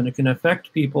off and it can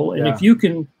affect people. And if you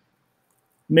can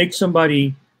make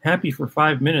somebody happy for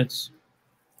 5 minutes,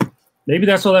 maybe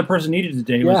that's all that person needed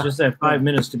today, was just that 5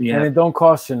 minutes to be happy. And it don't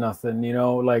cost you nothing,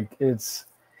 like it's,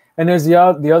 and there's the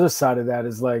other side of that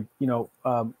is like,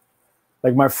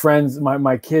 like my friends,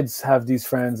 my kids have these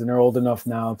friends, and they're old enough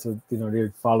now to, you know, they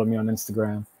follow me on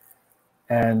Instagram.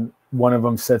 And one of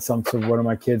them said something to one of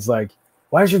my kids like,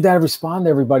 "Why does your dad respond to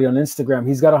everybody on Instagram?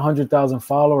 He's got 100,000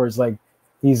 followers. Like,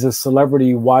 he's a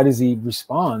celebrity. Why does he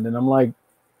respond?" And I'm like,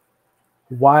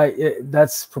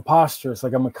 that's preposterous.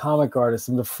 Like, I'm a comic artist.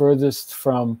 I'm the furthest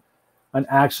from an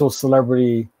actual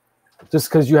celebrity. Just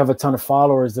because you have a ton of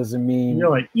followers doesn't mean you're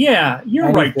like, yeah, you're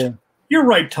anything. right. You're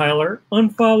right, Tyler.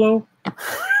 Unfollow.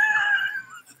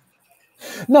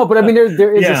 No, but I mean,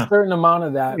 there is Yeah. a certain amount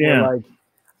of that Yeah. where, like,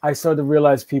 I started to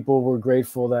realize people were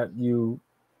grateful that you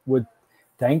would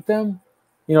thank them.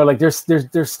 You know, like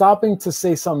they're stopping to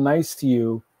say something nice to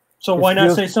you. So why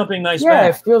not say something nice Yeah,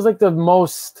 back? it feels like the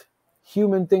most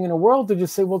human thing in the world to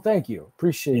just say, "Well, thank you,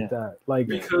 appreciate that." Like,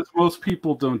 because most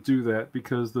people don't do that,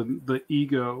 because the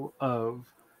ego of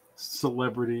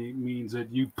celebrity means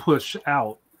that you push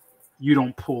out, you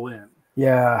don't pull in.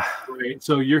 yeah, Right?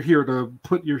 So you're here to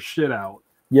put your shit out.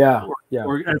 yeah,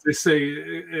 Or as they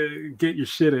say, get your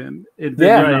shit in. And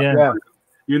then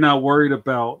you're not worried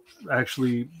about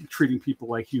actually treating people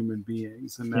like human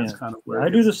beings, and that's kind of where I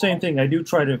do the same thing. I do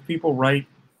try to, if people write,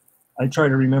 I try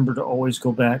to remember to always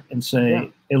go back and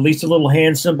say at least a little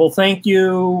hand symbol, thank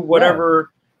you, whatever.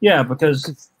 Yeah,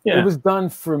 because it was done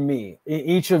for me.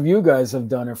 Each of you guys have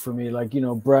done it for me. Like, you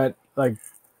know, Brett like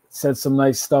said some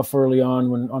nice stuff early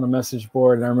on on a message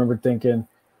board, and I remember thinking,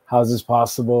 how's this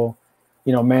possible?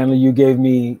 You know, Manly, you gave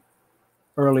me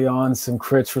early on some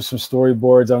crits for some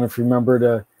storyboards. I don't know if you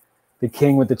remember the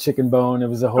king with the chicken bone. It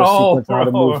was a whole sequence of how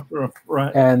to move.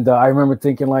 Right. And I remember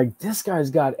thinking, like, this guy's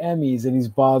got Emmys and he's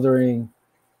bothering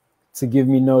to give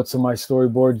me notes on my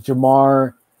storyboard.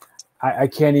 Jamar, I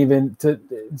can't even.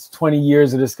 It's 20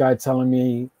 years of this guy telling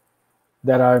me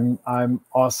that I'm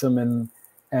awesome and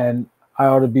I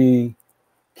ought to be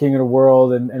king of the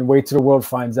world and wait till the world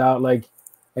finds out. Like,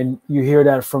 and you hear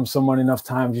that from someone enough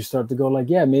times, you start to go like,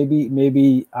 yeah,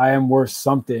 maybe I am worth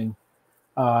something.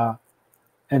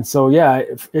 And so, yeah,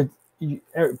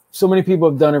 so many people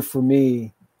have done it for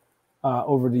me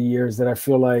over the years that I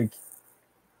feel like,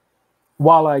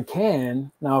 while I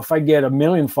can now, if I get 1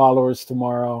 million followers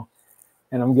tomorrow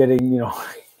and I'm getting, you know,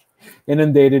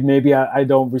 inundated, maybe I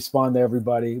don't respond to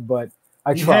everybody, but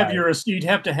I try. You'd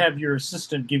have to have your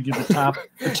assistant give you the top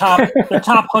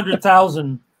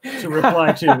 100,000 to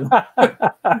reply to.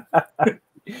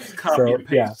 Copy and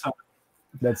paste. Yeah,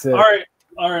 that's it.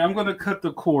 All right, I'm going to cut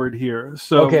the cord here.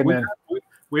 So okay, man.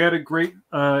 We had a great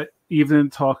evening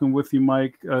talking with you,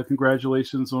 Mike.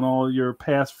 Congratulations on all your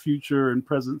past, future, and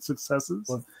present successes.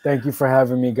 Well, thank you for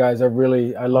having me, guys. I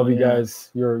love you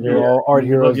guys. You're all art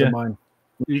heroes of mine.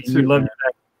 You too. Love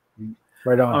you.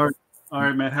 Right on. All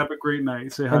right, man. Have a great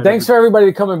night. Say hi. And thanks for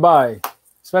everybody coming by,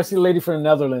 especially the lady from the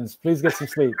Netherlands. Please get some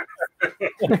sleep. All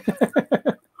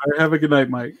right, have a good night,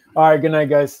 Mike. All right, good night,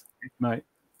 guys. Good night.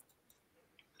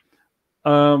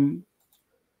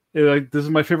 This is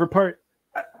my favorite part.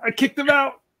 I kicked him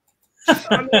out. I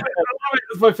love it.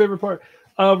 It's my favorite part.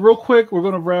 Real quick, we're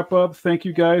going to wrap up. Thank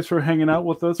you guys for hanging out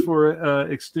with us for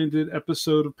an extended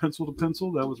episode of Pencil to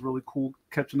Pencil. That was really cool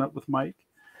catching up with Mike.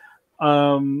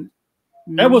 That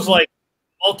was like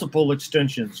multiple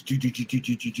extensions.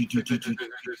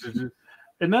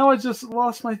 And now I just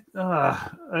lost my.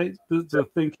 The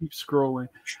thing keeps scrolling.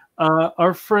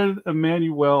 Our friend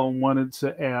Emmanuel wanted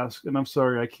to ask, and I'm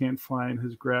sorry I can't find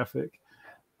his graphic.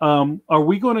 Are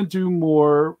we going to do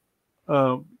more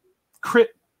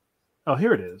crit? Oh,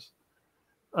 here it is.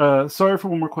 Sorry for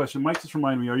one more question. Mike just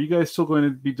reminded me, are you guys still going to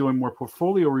be doing more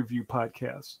portfolio review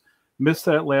podcasts? Missed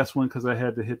that last one because I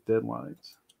had to hit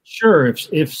deadlines. Sure.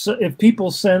 If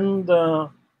people send the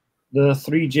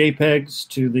 3 JPEGs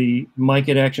to the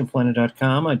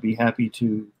Mike@actionplanet.com, I'd be happy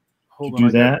to do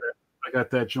that. I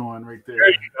got that, John, right there. There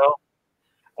you go.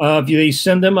 If they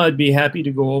send them, I'd be happy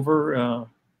to go over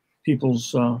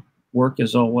people's work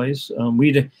as always.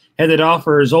 We had that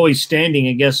offer is always standing.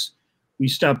 I guess we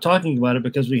stopped talking about it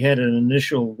because we had an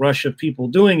initial rush of people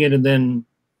doing it, and then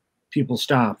people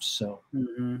stopped. So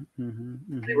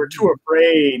they were too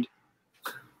afraid.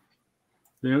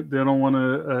 They don't want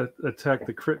to attack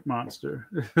the crit monster.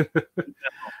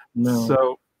 No.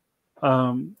 So,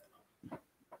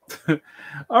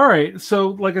 all right. So,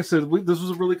 like I said, this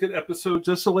was a really good episode.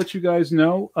 Just to let you guys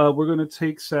know, we're going to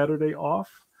take Saturday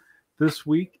off this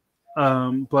week,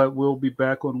 but we'll be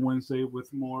back on Wednesday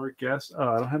with more guests.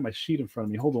 I don't have my sheet in front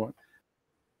of me. Hold on.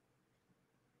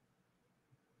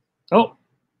 Oh,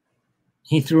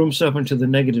 he threw himself into the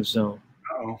negative zone.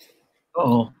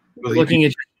 Oh, looking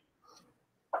at.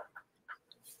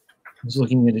 He's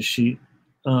looking at his sheet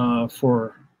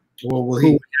for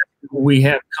who we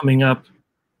have coming up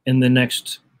in the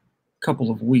next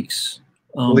couple of weeks.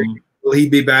 Will he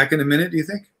be back in a minute, do you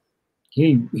think?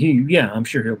 Yeah, I'm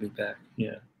sure he'll be back.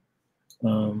 Yeah.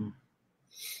 We're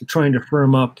trying to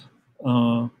firm up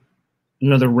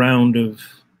another round of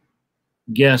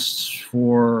guests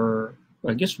for,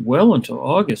 I guess, well until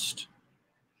August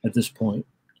at this point.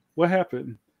 What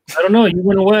happened? I don't know. You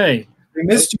went away. We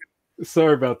missed you.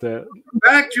 Sorry about that. Come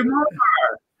back, Jamar.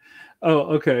 Oh,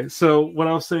 okay. So what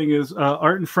I was saying is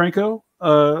Art and Franco,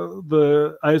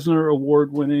 the Eisner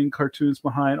Award-winning cartoons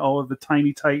behind all of the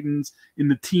Tiny Titans in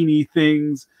the teeny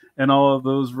things and all of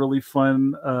those really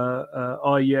fun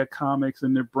Oh Yeah comics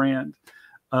and their brand.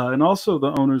 And also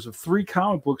the owners of 3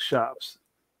 comic book shops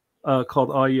called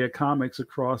Oh Yeah Comics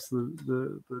across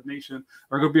the nation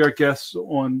are going to be our guests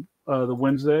on the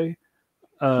Wednesday.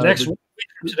 Next the,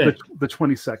 today. the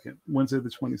 22nd, Wednesday the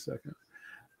 22nd.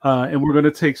 And we're going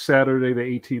to take Saturday the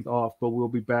 18th off, but we'll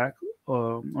be back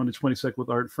on the 22nd with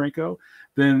Art and Franco.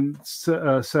 Then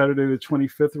Saturday the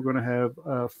 25th, we're going to have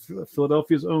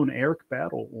Philadelphia's own Eric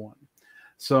Battle on.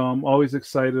 So I'm always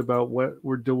excited about what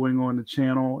we're doing on the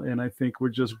channel, and I think we're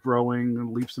just growing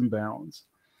in leaps and bounds.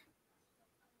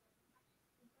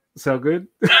 Sound good?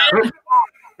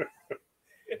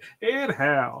 And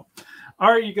how?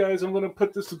 All right, you guys, I'm going to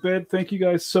put this to bed. Thank you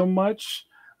guys so much.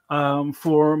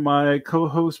 For my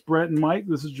co-host Brett and Mike,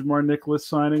 this is Jamar Nicholas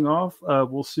signing off.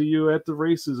 We'll see you at the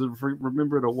races, and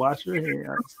remember to wash your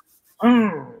hands.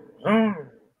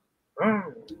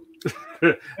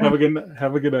 Have a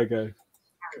good night, guys.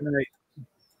 Good night.